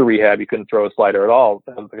in shoulder rehab, he couldn't throw a slider at all.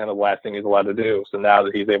 That's kind of the last thing he's allowed to do. So now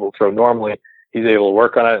that he's able to throw normally, he's able to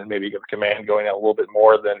work on it and maybe get the command going a little bit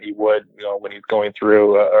more than he would, when he's going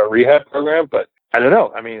through a rehab program. But I don't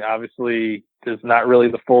know. I mean, obviously there's not really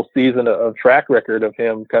the full season of track record of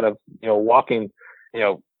him kind of, walking,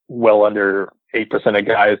 well under 8% of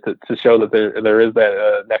guys to show that there is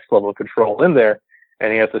that next level of control in there,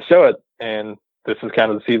 and he has to show it. And this is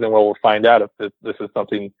kind of the season where we'll find out if this is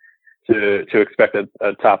something to expect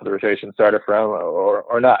a top of the rotation starter for him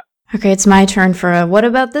or not. Okay, it's my turn for a what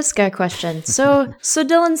about this guy question. So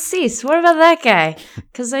Dylan Cease, what about that guy?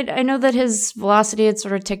 Because I know that his velocity had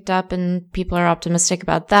sort of ticked up and people are optimistic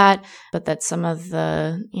about that, but that some of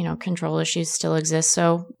the, control issues still exist.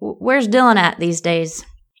 So where's Dylan at these days?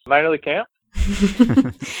 Minor league camp?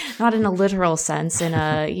 Not in a literal sense, in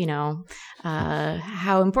a,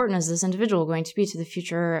 How important is this individual going to be to the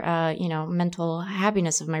future, mental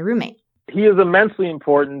happiness of my roommate? He is immensely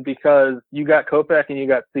important because you got Kopech and you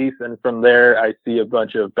got Cease, and from there I see a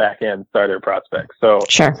bunch of back-end starter prospects. So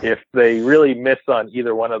Sure. if they really miss on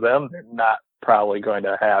either one of them, they're not probably going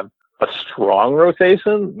to have a strong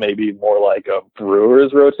rotation, maybe more like a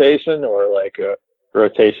Brewers rotation or like a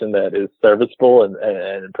rotation that is serviceable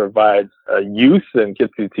and provides use and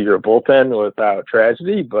gets you to your bullpen without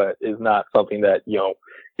tragedy, but is not something that,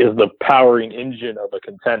 is the powering engine of a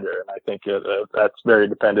contender. And I think that's very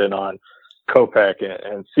dependent on Kopech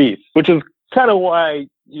and Cease, which is kind of why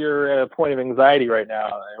you're at a point of anxiety right now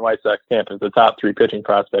in White Sox camp, is the top three pitching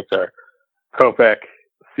prospects are Kopech,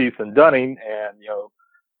 Cease, and Dunning. And,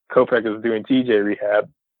 Kopech is doing TJ rehab.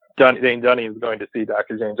 Dane Dunning is going to see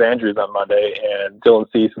Dr. James Andrews on Monday, and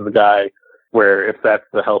Dylan Cease is the guy where, if that's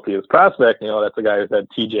the healthiest prospect, that's a guy who's had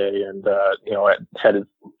TJ and, had his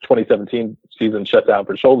 2017 season shut down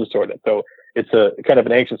for shoulder soreness. So it's a kind of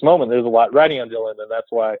an anxious moment. There's a lot riding on Dylan, and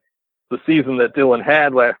that's why the season that Dylan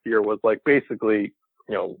had last year was like basically,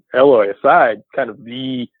 Eloy aside, kind of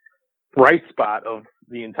the bright spot of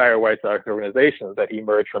the entire White Sox organization, is that he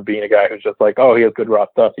emerged from being a guy who's just like, oh, he has good raw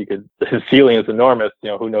stuff. His ceiling is enormous.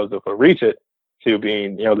 Who knows if he'll reach it, to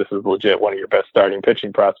being, this is legit one of your best starting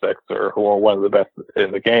pitching prospects or one of the best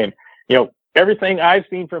in the game. Everything I've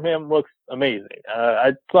seen from him looks amazing.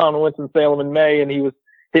 I saw him in Winston-Salem in May, and he was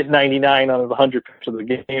hitting 99 on his 100 pitch of the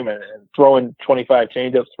game and throwing 25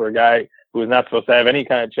 changeups for a guy who was not supposed to have any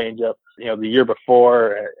kind of changeup, the year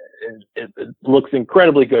before. It looks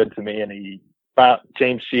incredibly good to me. And he found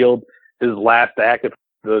James Shield, his last act of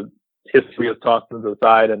the history, has tossed him to the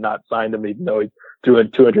side and not signed him, even though he threw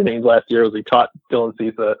in 200 innings last year, as he taught Dylan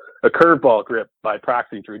Cease a curveball grip by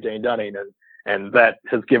proxy through Dane Dunning. And that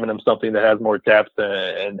has given him something that has more depth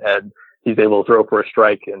and he's able to throw for a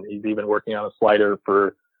strike, and he's even working on a slider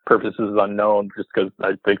for purposes unknown, just because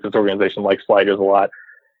I think this organization likes sliders a lot.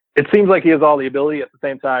 It seems like he has all the ability. At the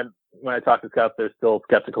same time, when I talk to scouts, they're still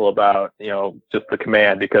skeptical about, just the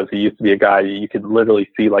command, because he used to be a guy you could literally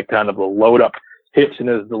see like kind of a load up hitch in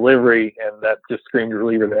his delivery, and that just screamed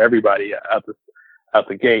reliever to everybody out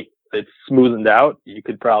the gate. It's smoothened out. You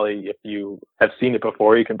could probably, if you have seen it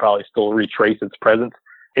before, you can probably still retrace its presence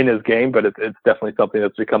in his game, but it's definitely something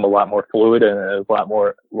that's become a lot more fluid and is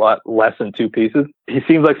a lot less in two pieces. He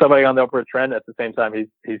seems like somebody on the upward trend. At the same time,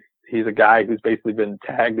 he's a guy who's basically been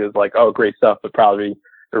tagged as like, oh, great stuff, but probably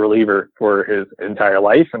a reliever for his entire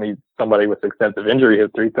life. And he's somebody with extensive injury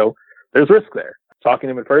history, so there's risk there. Talking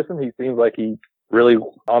to him in person, he seems like he's really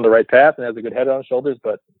on the right path and has a good head on his shoulders,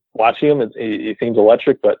 but watching him, he seems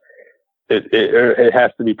electric, but it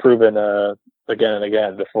has to be proven again and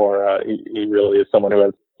again before he really is someone who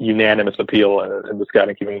has unanimous appeal in the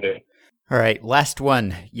scouting community. All right, last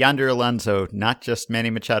one. Yonder Alonso, not just Manny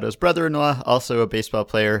Machado's brother-in-law, also a baseball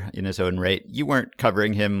player in his own right. You weren't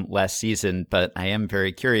covering him last season, but I am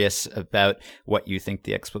very curious about what you think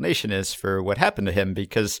the explanation is for what happened to him,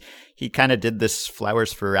 because he kind of did this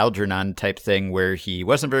Flowers for Algernon type thing where he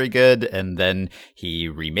wasn't very good, and then he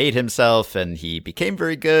remade himself, and he became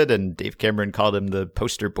very good, and Dave Cameron called him the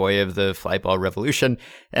poster boy of the fly ball revolution,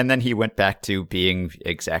 and then he went back to being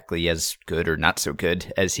exactly as good or not so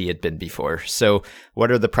good as he had been before. So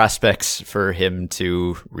what are the prospects for him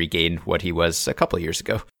to regain what he was a couple of years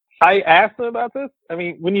ago? I asked him about this. I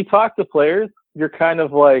mean, when you talk to players, you're kind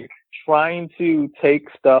of like trying to take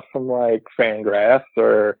stuff from like Fangraphs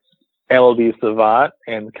or MLB Savant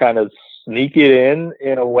and kind of sneak it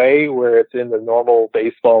in a way where it's in the normal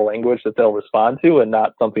baseball language that they'll respond to and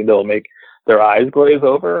not something that'll make their eyes glaze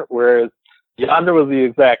over. Whereas Yonder was the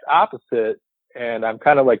exact opposite. And I'm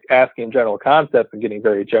kind of like asking general concepts and getting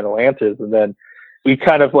very general answers. And then we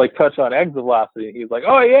kind of like touch on exit velocity. And he's like,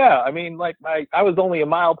 oh yeah, I mean, like I was only a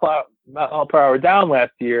mile per hour down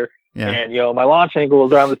last year. Yeah. And, my launch angle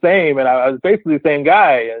was around the same. And I was basically the same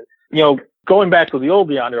guy. And, going back to the old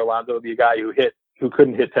Yonder Alonso would be a guy who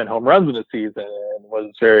couldn't hit 10 home runs in a season and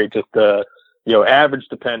was very just, average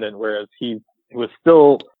dependent, whereas he was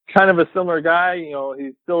still kind of a similar guy.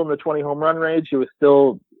 He's still in the 20 home run range. He was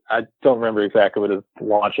still, I don't remember exactly what his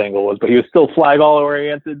launch angle was, but he was still fly ball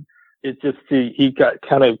oriented. It's just he got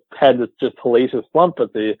kind of had this just hellacious slump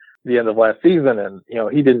at the end of last season, and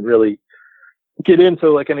he didn't really get into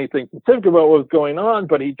like anything specific about what was going on,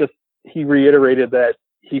 but he reiterated that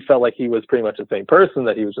he felt like he was pretty much the same person,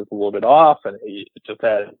 that he was just a little bit off, and he just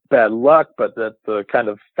had bad luck, but that the kind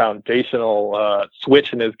of foundational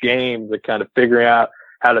switch in his game, the kind of figuring out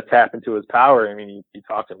how to tap into his power. I mean, he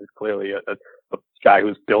talked to him. He's clearly a guy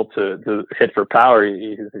who's built to hit for power.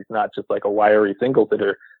 He's not just like a wiry single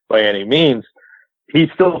hitter by any means. he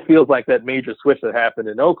still feels like that major switch that happened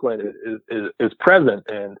in Oakland is present.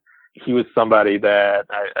 And he was somebody that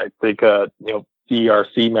I think,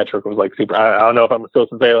 DRC metric was like super, I don't know if I'm supposed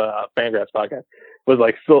to say on a Fangraphs podcast, was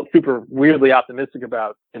like still super weirdly optimistic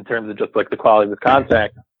about in terms of just like the quality of his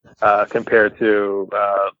contact, compared to,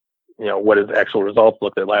 what his actual results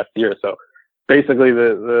looked at last year. So basically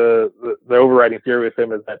the overriding theory with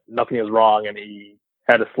him is that nothing is wrong and he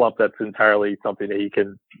had a slump that's entirely something that he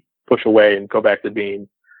can push away and go back to being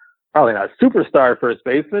probably not a superstar first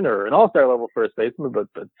baseman or an all-star level first baseman, but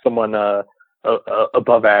someone,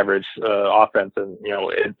 above average offense. And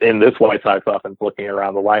in this White Sox offense, looking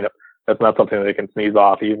around the lineup, that's not something that they can sneeze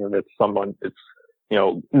off, even if it's someone it's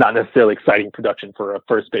not necessarily exciting production for a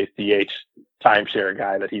first base DH timeshare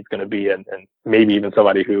guy that he's going to be, and maybe even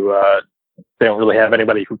somebody who they don't really have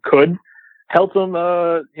anybody who could help them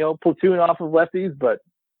platoon off of lefties, but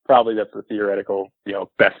probably that's the theoretical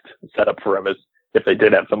best setup for him is if they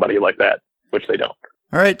did have somebody like that, which they don't.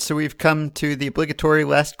 All right, so we've come to the obligatory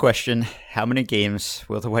last question. How many games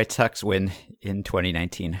will the White Sox win in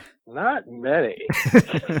 2019? Not many.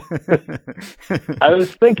 I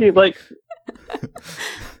was thinking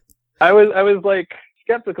I was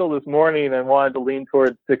skeptical this morning and wanted to lean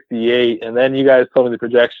towards 68, and then you guys told me the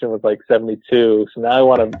projection was 72. So now I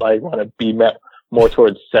want to be met more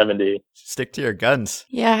towards 70. Stick to your guns.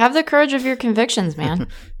 Yeah, have the courage of your convictions, man.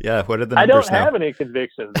 Yeah, what are the I numbers don't have any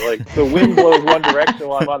convictions. The wind blows one direction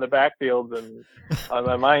while I'm on the backfield, and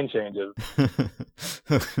my mind changes.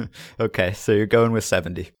 Okay, so you're going with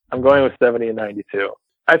 70. I'm going with 70 and 92.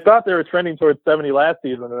 I thought they were trending towards 70 last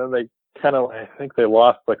season, and then they I think they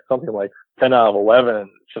lost something like 10 out of 11, and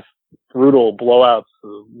just brutal blowouts,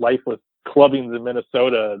 lifeless clubbings in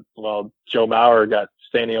Minnesota while Joe Mauer got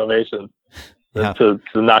standing ovations. Yeah. To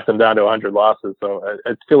knock them down to 100 losses. So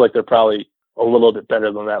I feel like they're probably a little bit better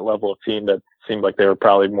than that level of team that seemed like they were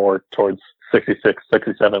probably more towards 66,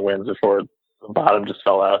 67 wins before the bottom just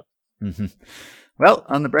fell out. Mm-hmm. Well,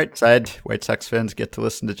 on the bright side, White Sox fans get to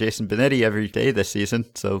listen to Jason Benetti every day this season,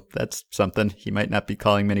 so that's something. He might not be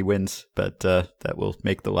calling many wins, but that will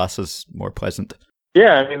make the losses more pleasant.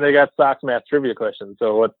 Yeah, I mean, they got Sox math trivia questions,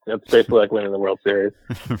 so it's basically like winning the World Series.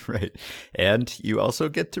 Right. And you also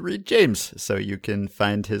get to read James, so you can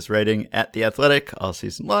find his writing at The Athletic all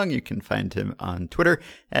season long. You can find him on Twitter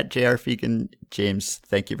at JR Fegan. James,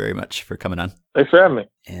 thank you very much for coming on. Thanks for having me.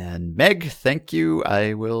 And Meg, thank you.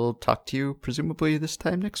 I will talk to you presumably this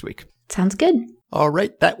time next week. Sounds good. All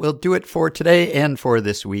right, that will do it for today and for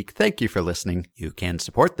this week. Thank you for listening. You can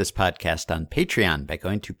support this podcast on Patreon by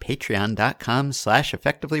going to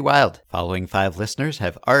patreon.com/effectivelywild. Following 5 listeners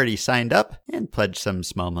have already signed up and pledged some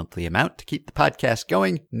small monthly amount to keep the podcast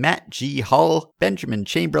going. Matt G. Hull, Benjamin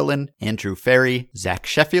Chamberlain, Andrew Ferry, Zach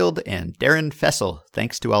Sheffield, and Darren Fessel.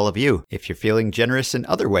 Thanks to all of you. If you're feeling generous in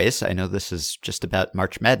other ways, I know this is just about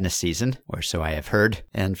March Madness season, or so I have heard.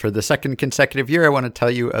 And for the second consecutive year, I want to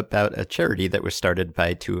tell you about a charity that was started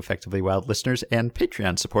by 2 Effectively Wild listeners and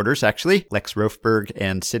Patreon supporters, actually, Lex Rofberg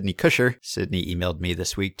and Sydney Kusher. Sydney emailed me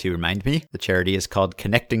this week to remind me. The charity is called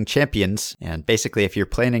Connecting Champions, and basically if you're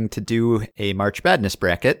planning to do a March Madness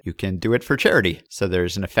bracket, you can do it for charity. So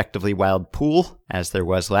there's an Effectively Wild pool, as there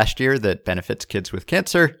was last year, that benefits kids with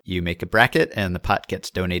cancer. You make a bracket, and the pot gets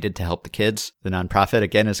donated to help the kids. The nonprofit,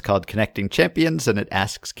 again, is called Connecting Champions, and it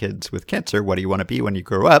asks kids with cancer, what do you want to be when you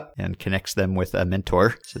grow up, and connects them with a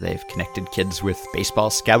mentor. So they've connected kids with baseball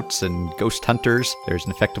scouts and ghost hunters. There's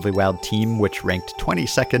an Effectively Wild team which ranked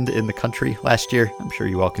 22nd in the country last year. I'm sure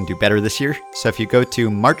you all can do better this year. So if you go to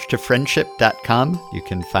marchtofriendship.com, you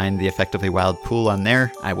can find the Effectively Wild pool on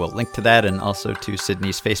there. I will link to that and also to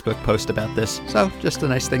Sydney's Facebook post about this. So just a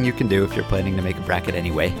nice thing you can do if you're planning to make a bracket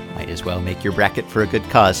anyway. Might as well make your bracket for a good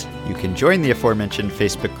cause. You can join the aforementioned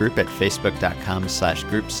Facebook group at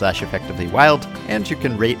facebook.com/group/effectivelywild, and you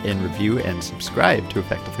can rate and review and subscribe to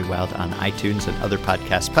Effectively Wild on iTunes and other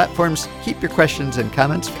podcast platforms. Keep your questions and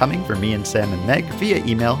comments coming for me and Sam and Meg via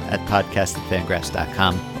email at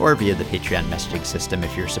podcast@fangraphs.com or via the Patreon messaging system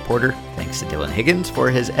if you're a supporter. Thanks to Dylan Higgins for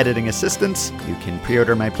his editing assistance. You can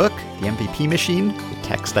pre-order my book, The MVP Machine. The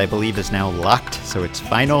text, I believe, is now locked, so it's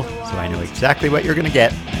final, so I know exactly what you're going to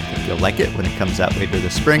get. I think you'll like it when it comes out later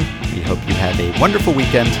this spring. We hope you have a wonderful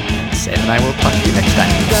weekend, and Sam and I will talk to you next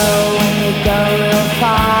time. Go when you go real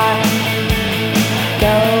far.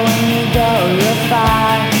 Go when you go real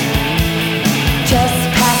far. Just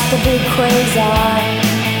past the big quasar.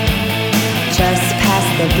 Just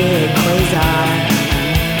past the big quasar.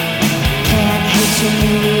 Can't hit your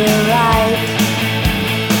meteorite.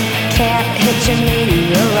 Can't hit your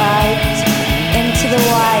meteorite into the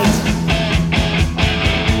white.